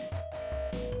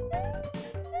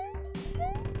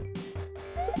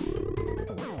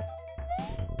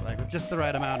 Like, with just the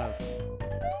right amount of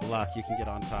luck, you can get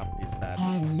on top of these bad.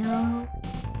 Hello,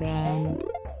 friend.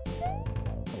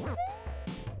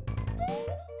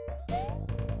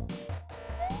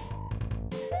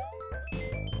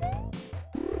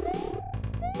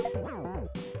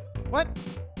 What?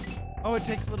 Oh, it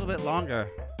takes a little bit longer.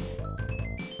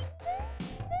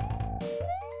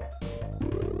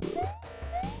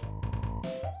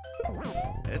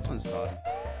 This one's fun.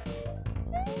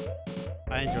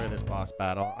 I enjoy this boss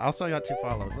battle. Also, I got 2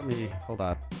 follows. Let me... Hold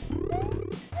up.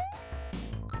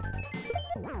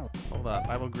 Hold up.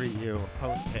 I will greet you.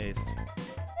 Post-haste.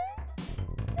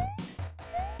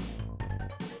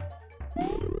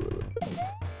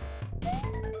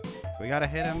 We gotta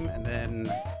hit him and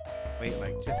then wait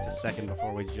like just a second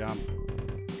before we jump.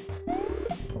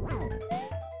 Woo!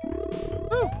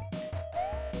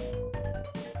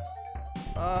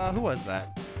 Who was that?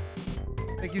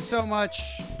 Thank you so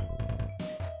much,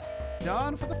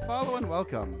 Don, for the follow and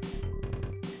welcome.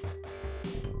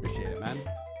 Appreciate it, man.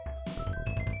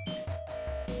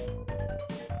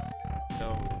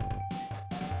 So,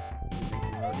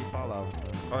 the follow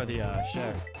or the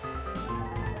share.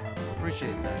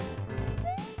 Appreciate that.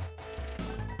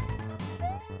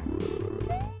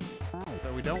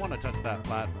 So we don't want to touch that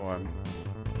platform.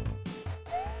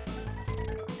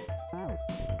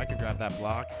 I could grab that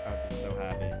block. I would be so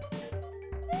happy.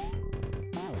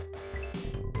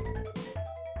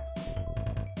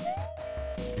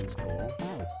 seems cool.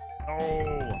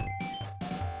 Oh!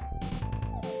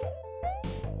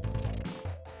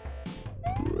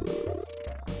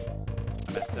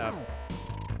 I messed up.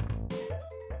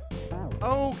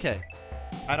 Okay.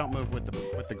 I don't move with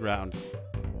the ground.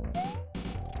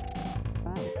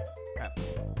 Crap.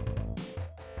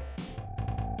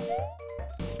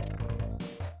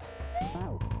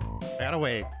 I gotta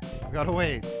wait. I gotta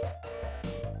wait.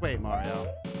 Wait,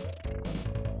 Mario.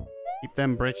 Keep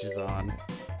them britches on.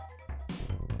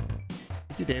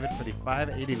 Thank you, David, for the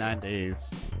 589 days.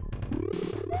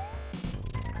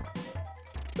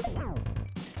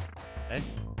 Okay.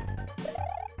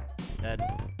 Dead.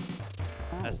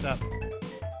 Messed up.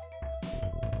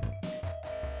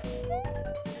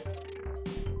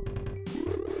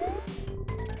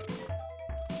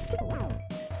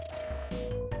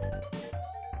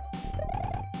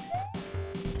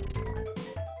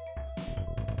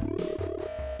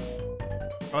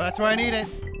 Oh, that's where I need it.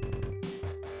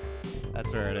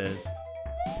 That's where it is.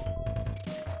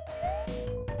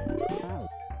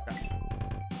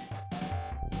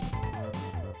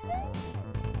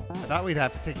 I thought we'd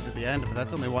have to take it to the end, but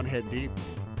that's only one hit deep.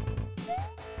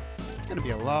 It's gonna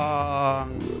be a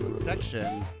long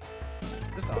section.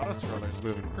 This auto-scroller's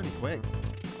moving pretty quick.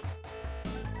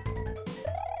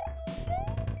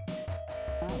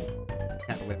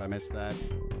 Can't believe I missed that.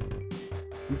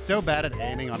 I'm so bad at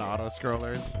aiming on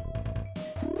auto-scrollers.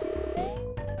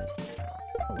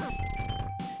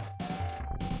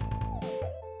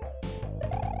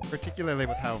 Particularly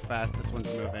with how fast this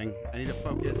one's moving. I need to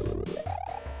focus.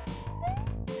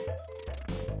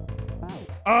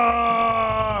 Oh,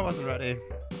 I wasn't ready.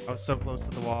 I was so close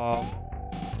to the wall.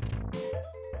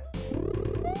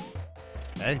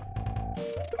 Okay.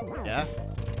 Yeah?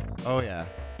 Oh, yeah.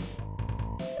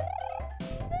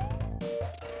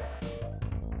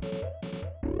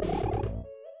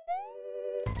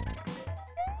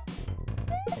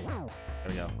 There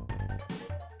we go.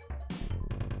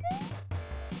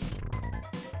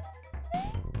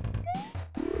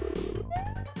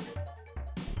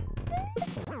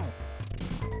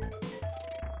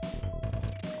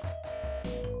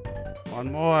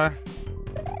 One more.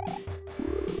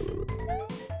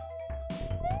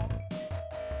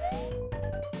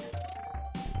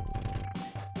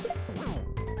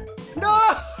 No!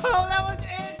 That was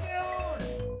it,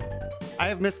 dude! I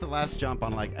have missed the last jump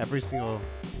on like every single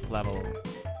level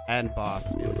and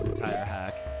boss in this entire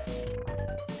hack.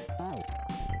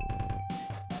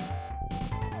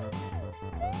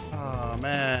 Oh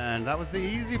man, that was the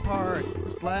easy part.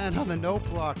 Just land on the note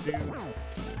block, dude.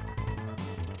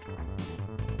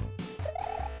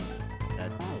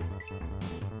 Dead.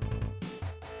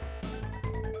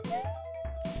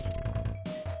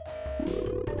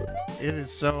 It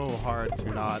is so hard to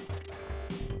not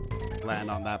land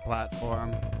on that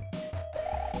platform.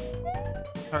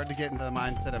 It's hard to get into the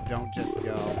mindset of don't just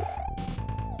go.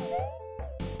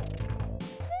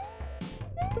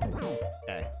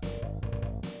 Okay.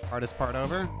 Hardest part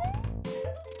over?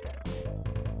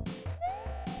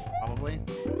 Probably.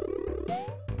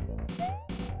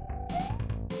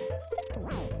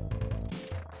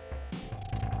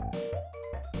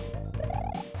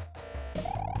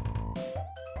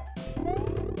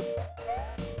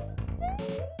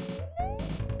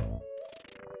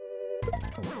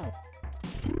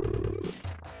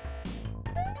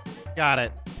 Got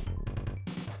it.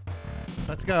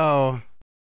 Let's go.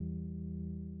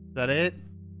 Is that it?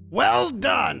 Well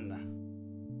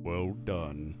done. Well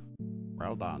done.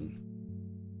 Well done.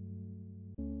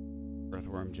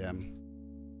 Earthworm gem.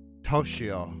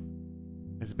 Toshio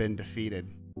has been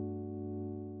defeated.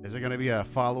 Is there going to be a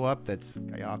follow-up that's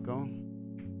Kayako?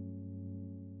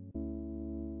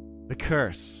 The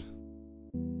curse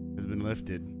has been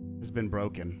lifted, has been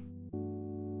broken.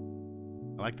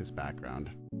 I like this background.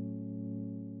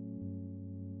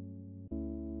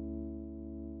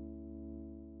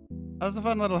 That was a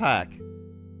fun little hack.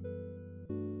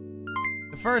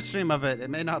 The first stream of it,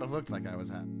 it may not have looked like I was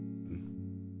happy,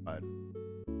 but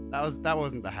that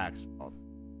wasn't the hack's fault.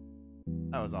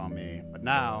 That was all me. But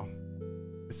now,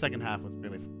 the second half was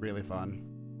really, really fun.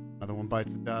 Another one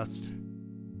bites the dust.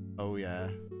 Oh yeah.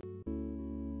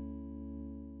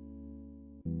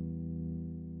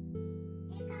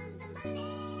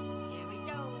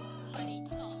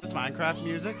 Is this Minecraft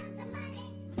music?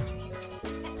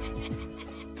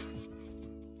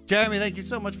 Jeremy, thank you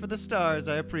so much for the stars.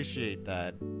 I appreciate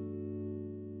that.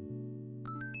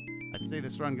 I'd say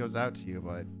this run goes out to you,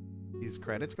 but these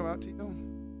credits go out to you.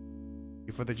 Thank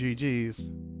you for the GGs.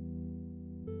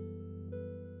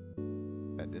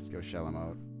 That disco shell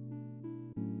emote.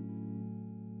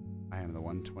 I am the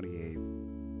 128.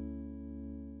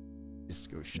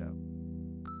 Disco Show.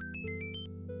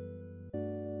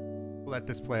 Let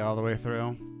this play all the way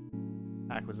through.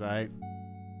 Hack was aight.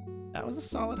 That was a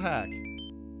solid hack.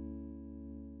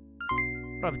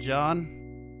 What up, John?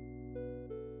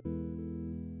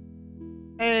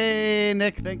 Hey,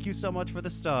 Nick, thank you so much for the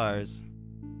stars.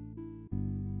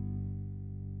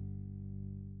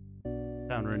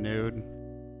 Sound renewed.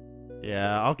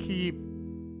 Yeah, I'll keep...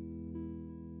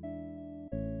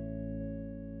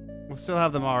 We'll still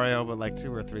have the Mario, but like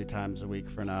 2 or 3 times a week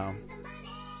for now.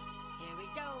 Here we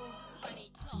go. Money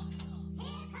talk.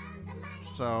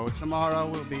 So tomorrow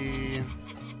will be...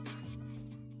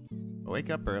 I'll wake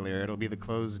up earlier. It'll be the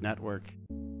closed network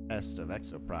test of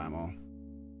Exoprimal.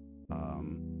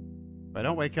 If I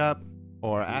don't wake up,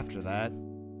 or after that,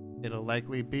 it'll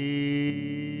likely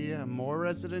be more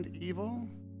Resident Evil?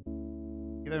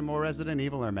 Either more Resident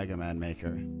Evil or Mega Man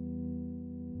Maker.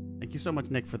 Thank you so much,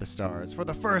 Nick, for the stars. For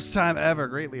the first time ever,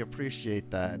 greatly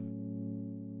appreciate that. I'm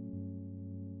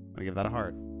gonna give that a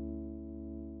heart.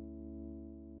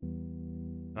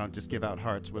 I don't just give out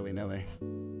hearts willy-nilly.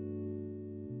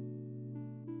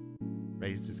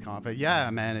 Raised his confidence.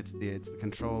 Yeah, man, it's the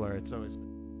controller. It's always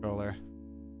been the controller.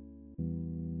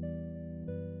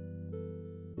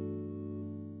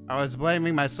 I was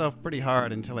blaming myself pretty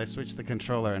hard until I switched the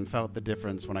controller and felt the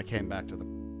difference when I came back to the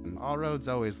Pokken. All roads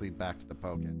always lead back to the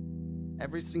Pokken.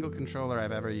 Every single controller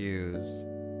I've ever used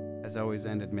has always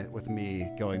ended with me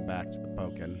going back to the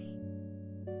Pokken.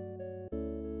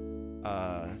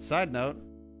 Side note,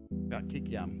 got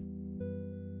Kikiam.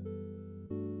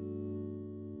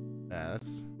 Yeah,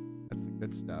 that's the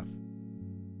good stuff.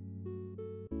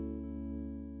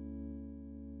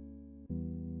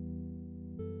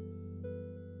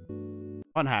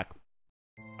 Fun hack.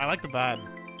 I like the vibe.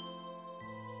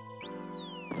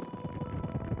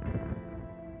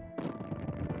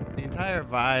 The entire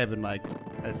vibe and like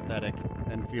aesthetic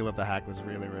and feel of the hack was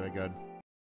really, really good.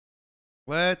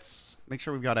 Let's make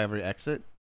sure we've got every exit.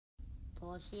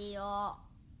 Toshio.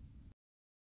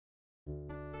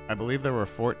 I believe there were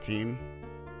 14.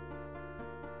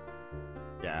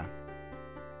 Yeah.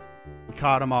 We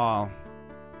caught them all.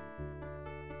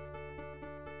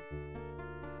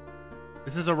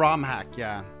 This is a ROM hack,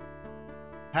 yeah.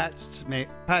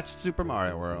 Patched Super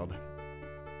Mario World.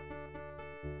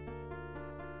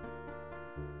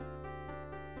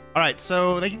 Alright,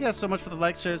 so thank you guys so much for the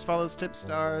likes, shares, follows, tips,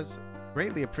 stars.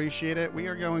 Greatly appreciate it. We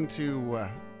are going to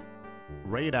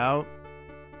raid out.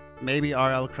 Maybe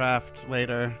RL Craft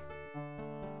later.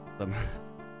 Some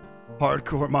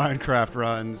hardcore Minecraft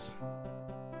runs.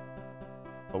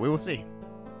 But we will see.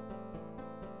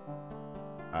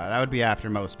 That would be after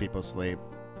most people sleep.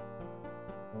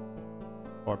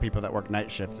 Or people that work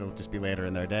night shift, it'll just be later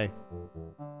in their day.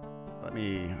 Let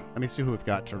me see who we've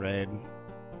got to raid.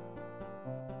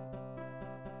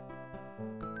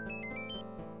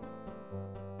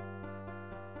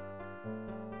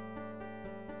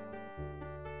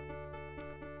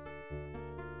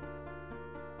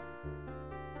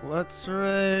 Let's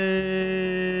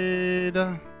raid.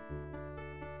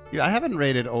 Dude, I haven't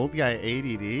raided old guy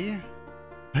ADD.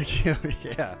 Like,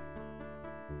 yeah.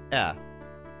 Yeah.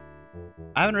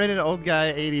 I haven't rated old guy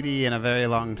ADD in a very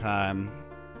long time.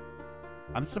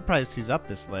 I'm surprised he's up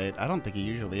this late. I don't think he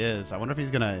usually is. I wonder if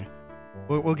he's gonna...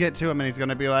 We'll get to him and he's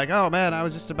gonna be like, oh man, I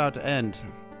was just about to end.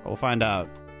 We'll find out.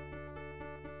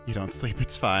 You don't sleep,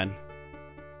 it's fine.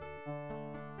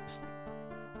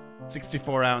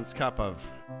 64-ounce cup of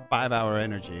 5-hour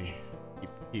energy.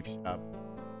 Keeps you up.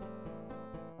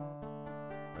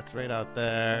 Let's raid out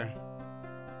there.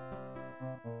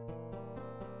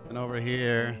 And over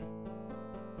here.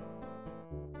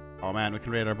 Oh man, we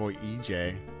can raid our boy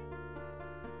EJ.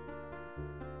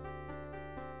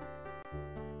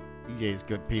 EJ's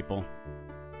good people.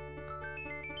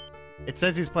 It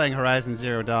says he's playing Horizon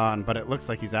Zero Dawn, but it looks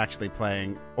like he's actually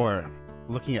playing, or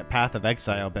looking at Path of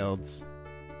Exile builds.